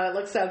tornado, it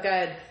looks so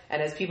good.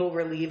 And as people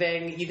were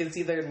leaving, you could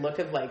see their look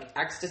of like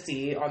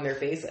ecstasy on their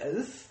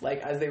faces,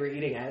 like as they were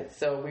eating it.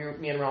 So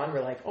me and Ron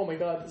were like, oh my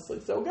God, this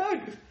looks so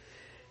good.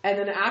 And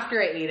then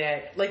after I ate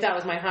it, like that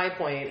was my high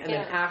point. And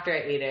then after I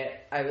ate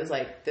it, I was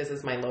like, this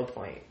is my low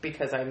point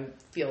because I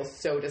feel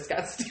so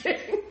disgusting.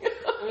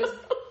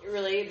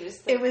 Really?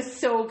 It was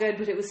so good,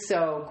 but it was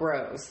so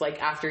gross.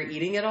 Like, after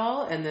eating it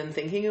all and then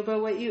thinking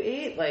about what you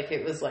ate, like,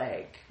 it was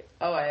like,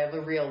 oh, I have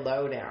a real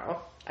low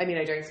now. I mean,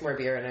 I drank some more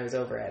beer and I was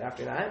over it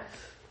after that.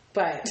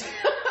 But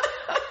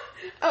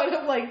out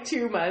of, like,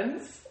 2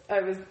 months,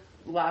 I was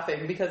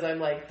laughing because I'm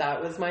like,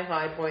 that was my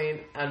high point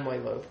and my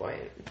low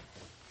point.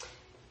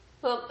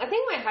 Well, I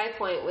think my high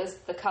point was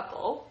the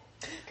couple.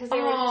 Because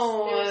they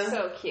were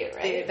so cute,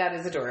 right? That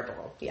is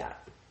adorable, yeah.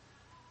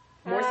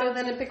 More so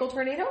than a pickle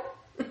tornado?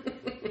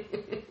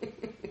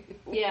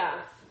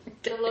 Yeah.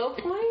 The low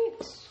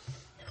point?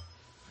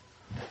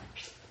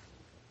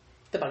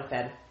 The bunk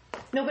bed.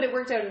 No, but it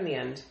worked out in the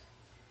end.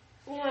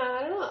 Yeah, I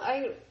don't know.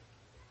 I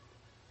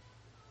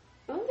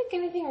don't think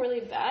anything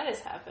really bad has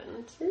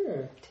happened.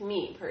 To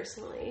me,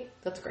 personally.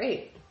 That's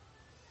great.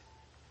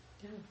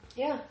 Yeah.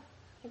 Yeah.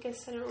 I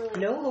guess I don't really...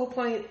 No low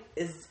point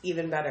is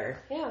even better.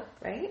 Yeah.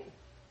 Right?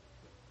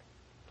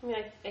 I mean,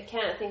 I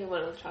can't think of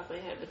one off the top of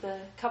my head, but the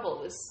couple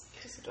was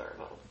just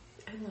adorable.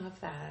 I love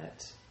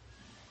that.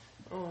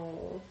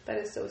 Oh, that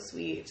is so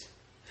sweet.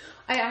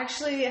 I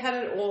actually had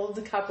an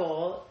old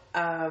couple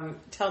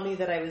tell me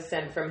that I was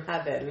sent from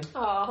heaven.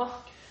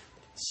 Oh.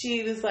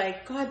 She was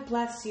like, God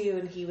bless you.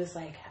 And he was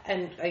like,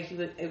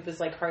 it was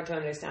like hard to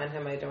understand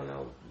him. I don't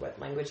know what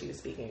language he was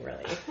speaking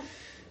really.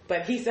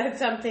 But he said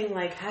something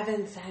like,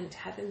 heaven sent.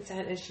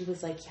 And she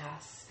was like,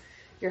 yes,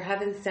 you're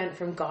heaven sent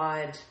from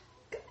God.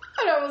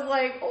 And I was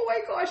like, oh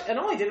my gosh. And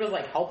all I did was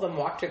like help them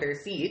walk to their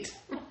seat.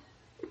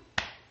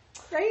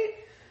 Right?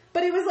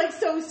 But it was like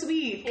so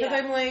sweet because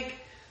I'm like,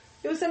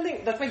 it was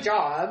something, that's my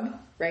job,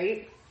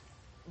 right?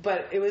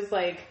 But it was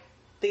like,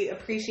 they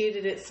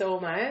appreciated it so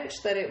much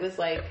that it was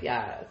like,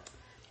 yeah.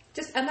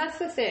 Just, and that's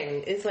the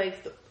thing, is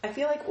like, I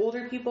feel like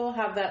older people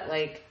have that,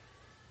 like,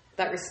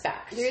 that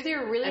respect. They're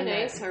either really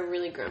nice or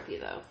really grumpy,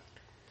 though.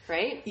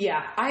 Right?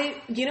 Yeah.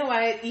 You know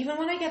what? Even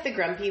when I get the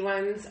grumpy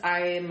ones,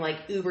 I'm like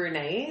uber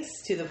nice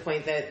to the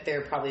point that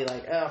they're probably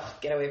like, ugh,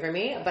 get away from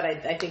me. But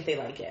I think they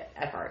like it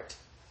at heart.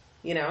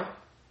 You know?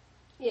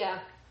 Yeah.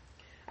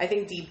 I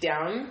think deep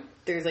down,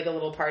 there's like a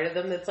little part of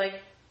them that's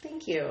like,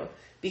 thank you.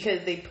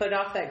 Because they put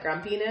off that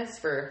grumpiness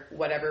for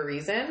whatever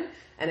reason.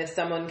 And if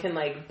someone can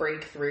like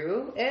break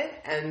through it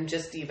and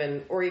just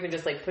even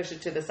just like push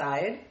it to the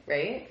side,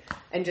 right?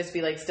 And just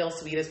be like still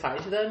sweet as pie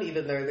to them,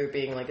 even though they're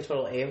being like a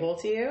total a-hole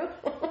to you.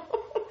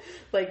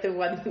 Like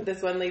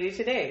this one lady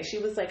today, she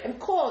was like, I'm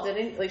cold.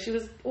 And like, she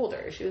was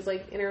older. She was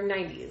like in her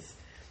 90s.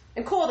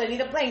 I'm cold. I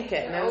need a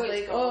blanket. And I was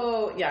like,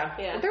 cold. Oh, yeah.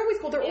 Well, they're always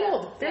cold. They're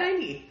old. They're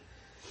 90.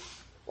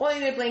 Well, I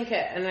need a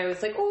blanket. And I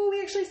was like, oh,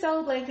 we actually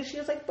sell a blanket. She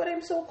was like, but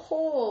I'm so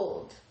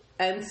cold.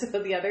 And so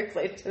the other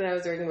flight attendant I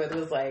was working with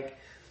was like,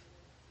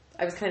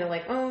 I was kind of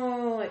like,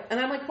 oh, like, and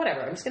I'm like,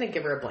 whatever. I'm just going to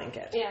give her a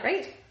blanket. Yeah.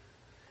 Right?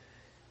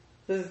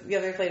 The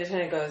other flight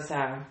attendant goes,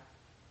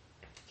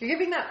 you're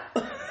giving that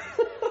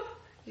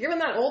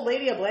old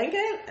lady a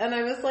blanket? And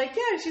I was like,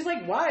 yeah. She's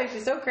like, why?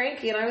 She's so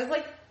cranky. And I was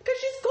like, because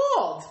she's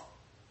cold.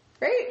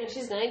 Right? And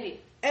she's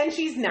 90. And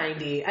she's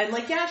 90. And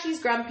like, yeah, she's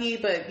grumpy,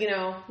 but you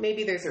know,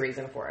 maybe there's a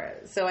reason for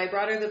it. So I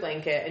brought her the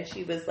blanket and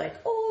she was like,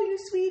 oh, you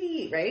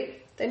sweetie,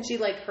 right? Then she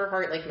like, her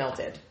heart like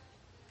melted.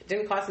 It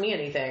didn't cost me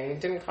anything. It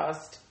didn't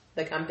cost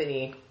the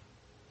company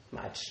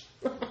much.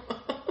 Right?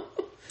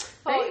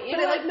 But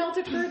it like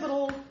melted her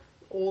little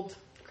old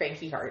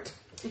cranky heart.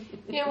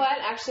 You know what?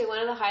 Actually, one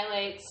of the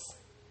highlights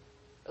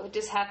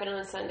just happened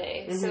on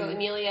Sunday. Mm-hmm. So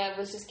Amelia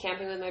was just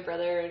camping with my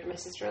brother and my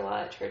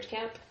sister-in-law at church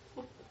camp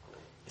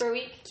for a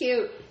week.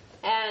 Cute.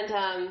 And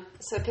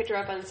so I picked her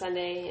up on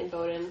Sunday in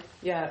Bowden.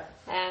 Yeah.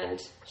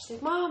 And she's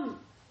like, Mom,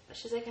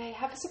 she's like, I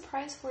have a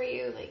surprise for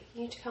you. Like,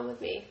 you need to come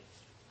with me.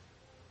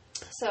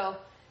 So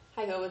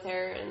I go with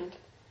her, and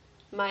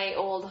my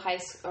old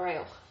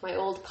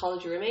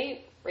college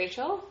roommate,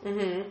 Rachel,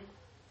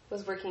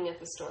 was working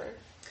at the store.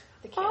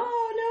 The camp.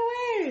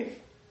 Oh, no way.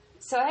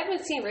 So I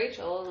haven't seen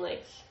Rachel in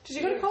like... Did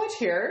you go to college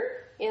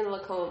here? In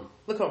Lacombe.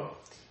 Lacombe.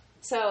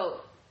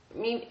 So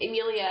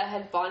Amelia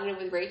had bonded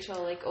with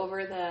Rachel like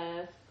over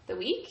the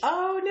week.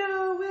 Oh,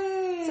 no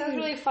way. So it was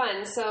really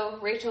fun. So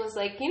Rachel was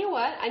like, you know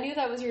what? I knew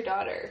that was your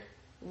daughter.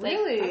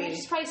 Really? Like, I mean,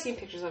 she's probably seen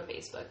pictures on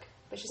Facebook,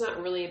 but she's not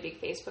really a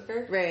big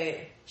Facebooker.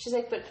 Right. She's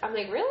like, but I'm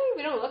like, really?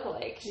 We don't look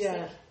alike. She's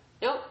like,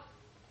 nope.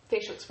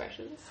 Facial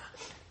expressions.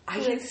 I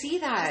can see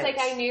that. She's like,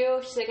 I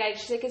knew. She's like,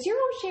 is your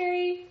mom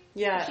Sherry?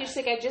 Yeah. She's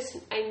like,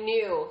 I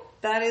knew.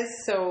 That is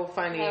so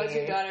funny. That was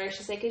your daughter.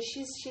 She's like,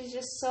 she's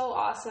just so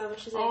awesome.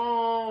 She's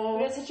like,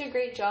 we did such a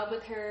great job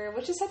with her,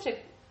 which is such a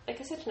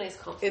nice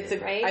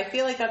compliment, right? I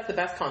feel like that's the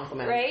best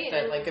compliment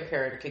that like a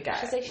parent could get.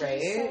 She's like,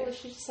 right?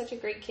 she's just such a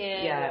great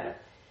kid. Yeah.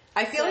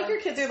 I feel like your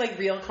kids are like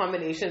real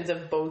combinations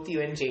of both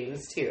you and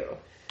James too.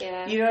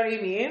 Yeah. You know what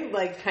I mean?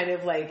 Like kind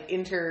of like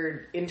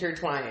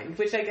intertwined,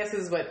 which I guess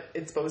is what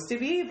it's supposed to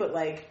be, but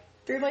like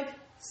they're like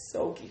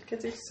so cute.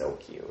 Kids are so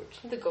cute.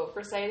 The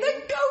gopher sighting.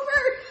 The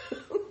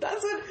gopher!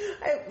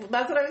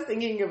 That's what I was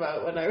thinking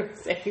about when I was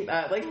saying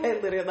that. Like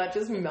that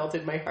just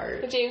melted my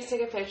heart. But James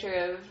took a picture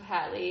of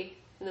Hadley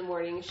in the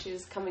morning. She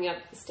was coming up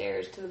the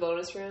stairs to the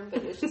bonus room,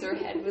 but it's just her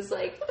head was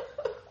like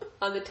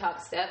on the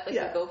top step, like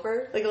a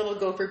gopher. Like a little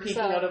gopher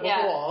peeking out of a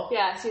hole.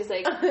 Yeah, she was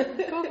like,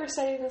 gopher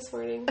sighting this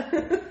morning.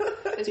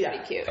 It was pretty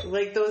cute.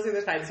 Like, those are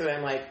the times when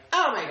I'm like,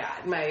 oh my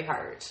God, my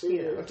heart,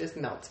 just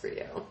melts for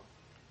you.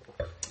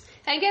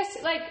 I guess,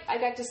 like, I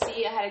got to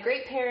see, I had a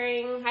great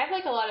pairing. I have,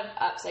 like, a lot of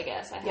ups, I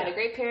guess. I had a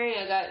great pairing.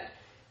 I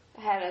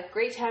had a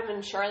great time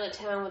in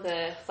Charlottetown with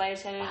a flight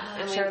attendant.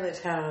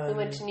 Charlottetown. We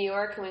went to New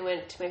York, and we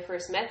went to my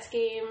first Mets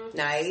game.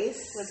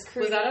 Nice. With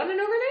Crudy. Was that on an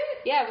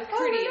overnight? Yeah, with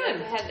Crudy.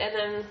 And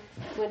then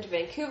went to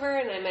Vancouver,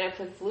 and I met up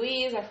with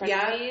Louise, our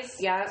friend Louise.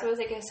 Yeah. So it was,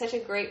 like, such a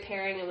great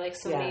pairing of, like,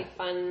 so many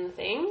fun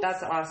things.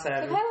 That's awesome. So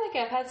I've had a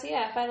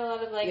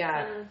lot of, like,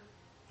 fun.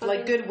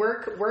 Like good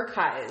work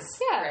highs.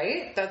 Yeah.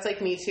 Right? That's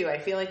like me too. I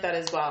feel like that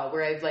as well.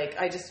 Where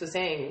I just was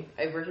saying,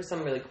 I've worked with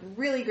some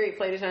really great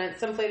flight attendants.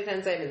 Some flight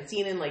attendants I haven't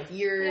seen in like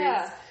years.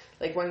 Yeah.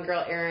 Like one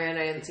girl, Erin,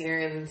 I hadn't seen her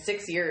in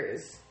 6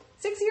 years.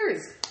 6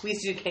 years. We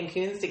used to do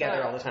Cancun's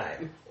together all the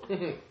time.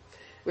 We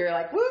were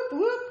like, whoop,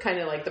 whoop, kind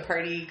of like the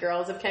party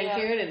girls of Cancun.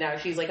 Yeah. And now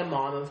she's like a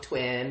mom of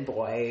twin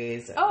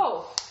boys.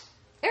 Oh.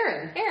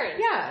 Erin.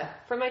 Yeah.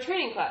 From my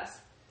training class.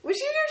 Was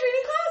she in your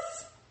training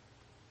class?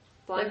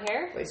 Blonde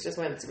hair? Voice just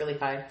went really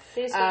high.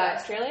 They used to go to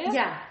Australia?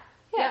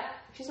 Yeah.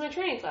 She's my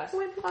training class. Oh,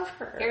 I love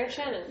her. Erin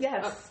Shannon.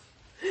 Yes.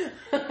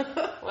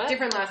 Oh. What?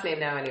 Different last name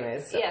now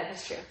anyways. So. Yeah,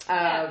 that's true.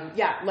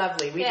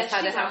 Lovely. We just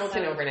had a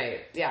Hamilton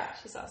overnight. Yeah.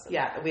 She's awesome.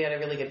 Yeah, we had a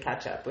really good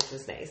catch up, which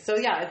was nice. So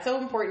yeah, it's so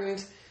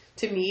important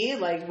to me,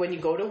 like when you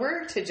go to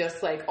work, to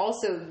just like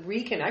also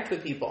reconnect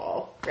with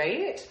people,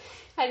 right?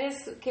 I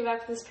just came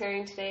back from this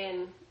pairing today,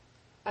 and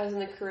I was in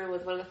the crew room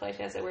with one of the flight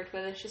attendants I worked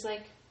with, and she's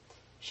like,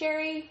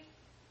 Sherry,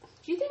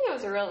 do you think I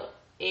was a real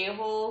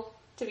a-hole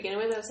to begin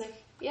with? I was like,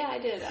 yeah, I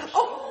did, actually.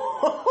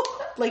 Oh,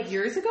 like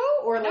years ago?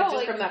 Or like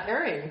just from that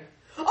pairing?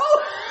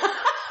 Oh!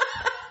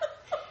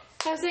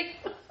 I was like,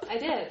 I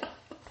did.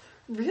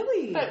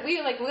 Really? But we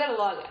got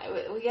along.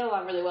 We get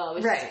along really well,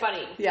 which is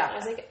funny. Yeah. I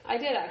was like, I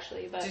did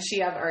actually. But did she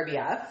have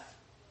RBF?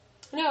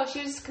 No,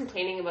 she was just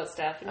complaining about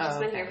stuff, and she's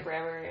been here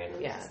forever, and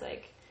it was just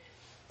like,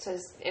 so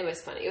it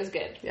was funny. It was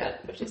good. Yeah.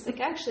 But she's like,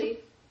 actually,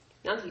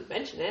 now that you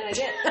mention it, I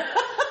did.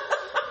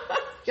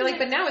 You're like,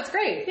 but now it's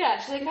great. Yeah,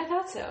 she's like, I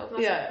thought so.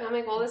 I'm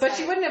like, well, this. But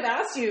she wouldn't have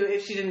asked you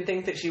if she didn't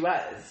think that she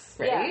was,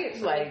 right?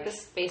 Yeah, like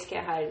this space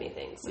can't hide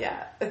anything. So.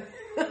 Yeah,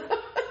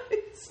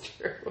 it's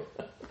true.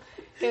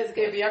 It was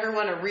good. If you ever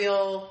want a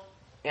real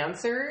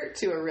answer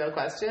to a real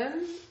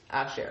question,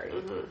 ask Sherry.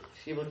 Mm-hmm.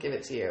 She will give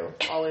it to you,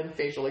 all in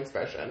facial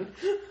expression.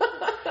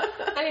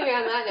 Anyway,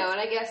 on that note,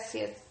 I guess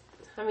we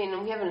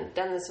haven't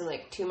done this in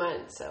like 2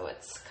 months, so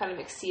it's kind of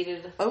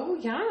exceeded. Oh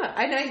yeah,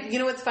 and you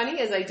know what's funny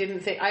is I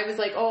didn't think, I was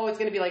like, oh, it's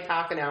going to be like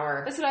half an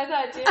hour. That's what I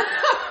thought too.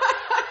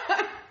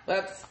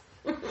 Whoops.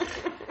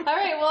 All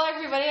right, well,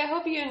 everybody, I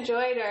hope you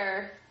enjoyed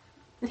our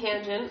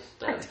tangent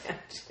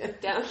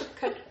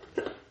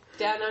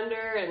down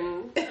under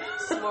and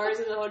s'mores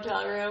in the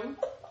hotel room.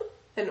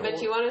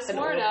 But you want a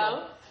s'more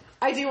now?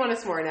 I do want a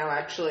s'more now,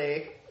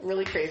 actually.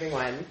 Really craving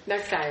one.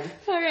 Next time.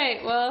 All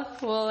right. Well,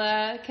 we'll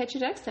catch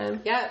you next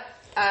time. Yeah.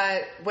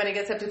 When it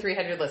gets up to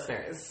 300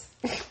 listeners.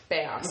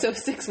 Bam. So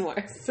 6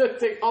 more.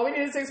 All we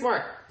need is 6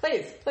 more.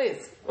 Please.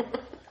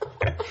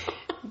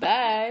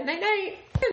 Bye. Night.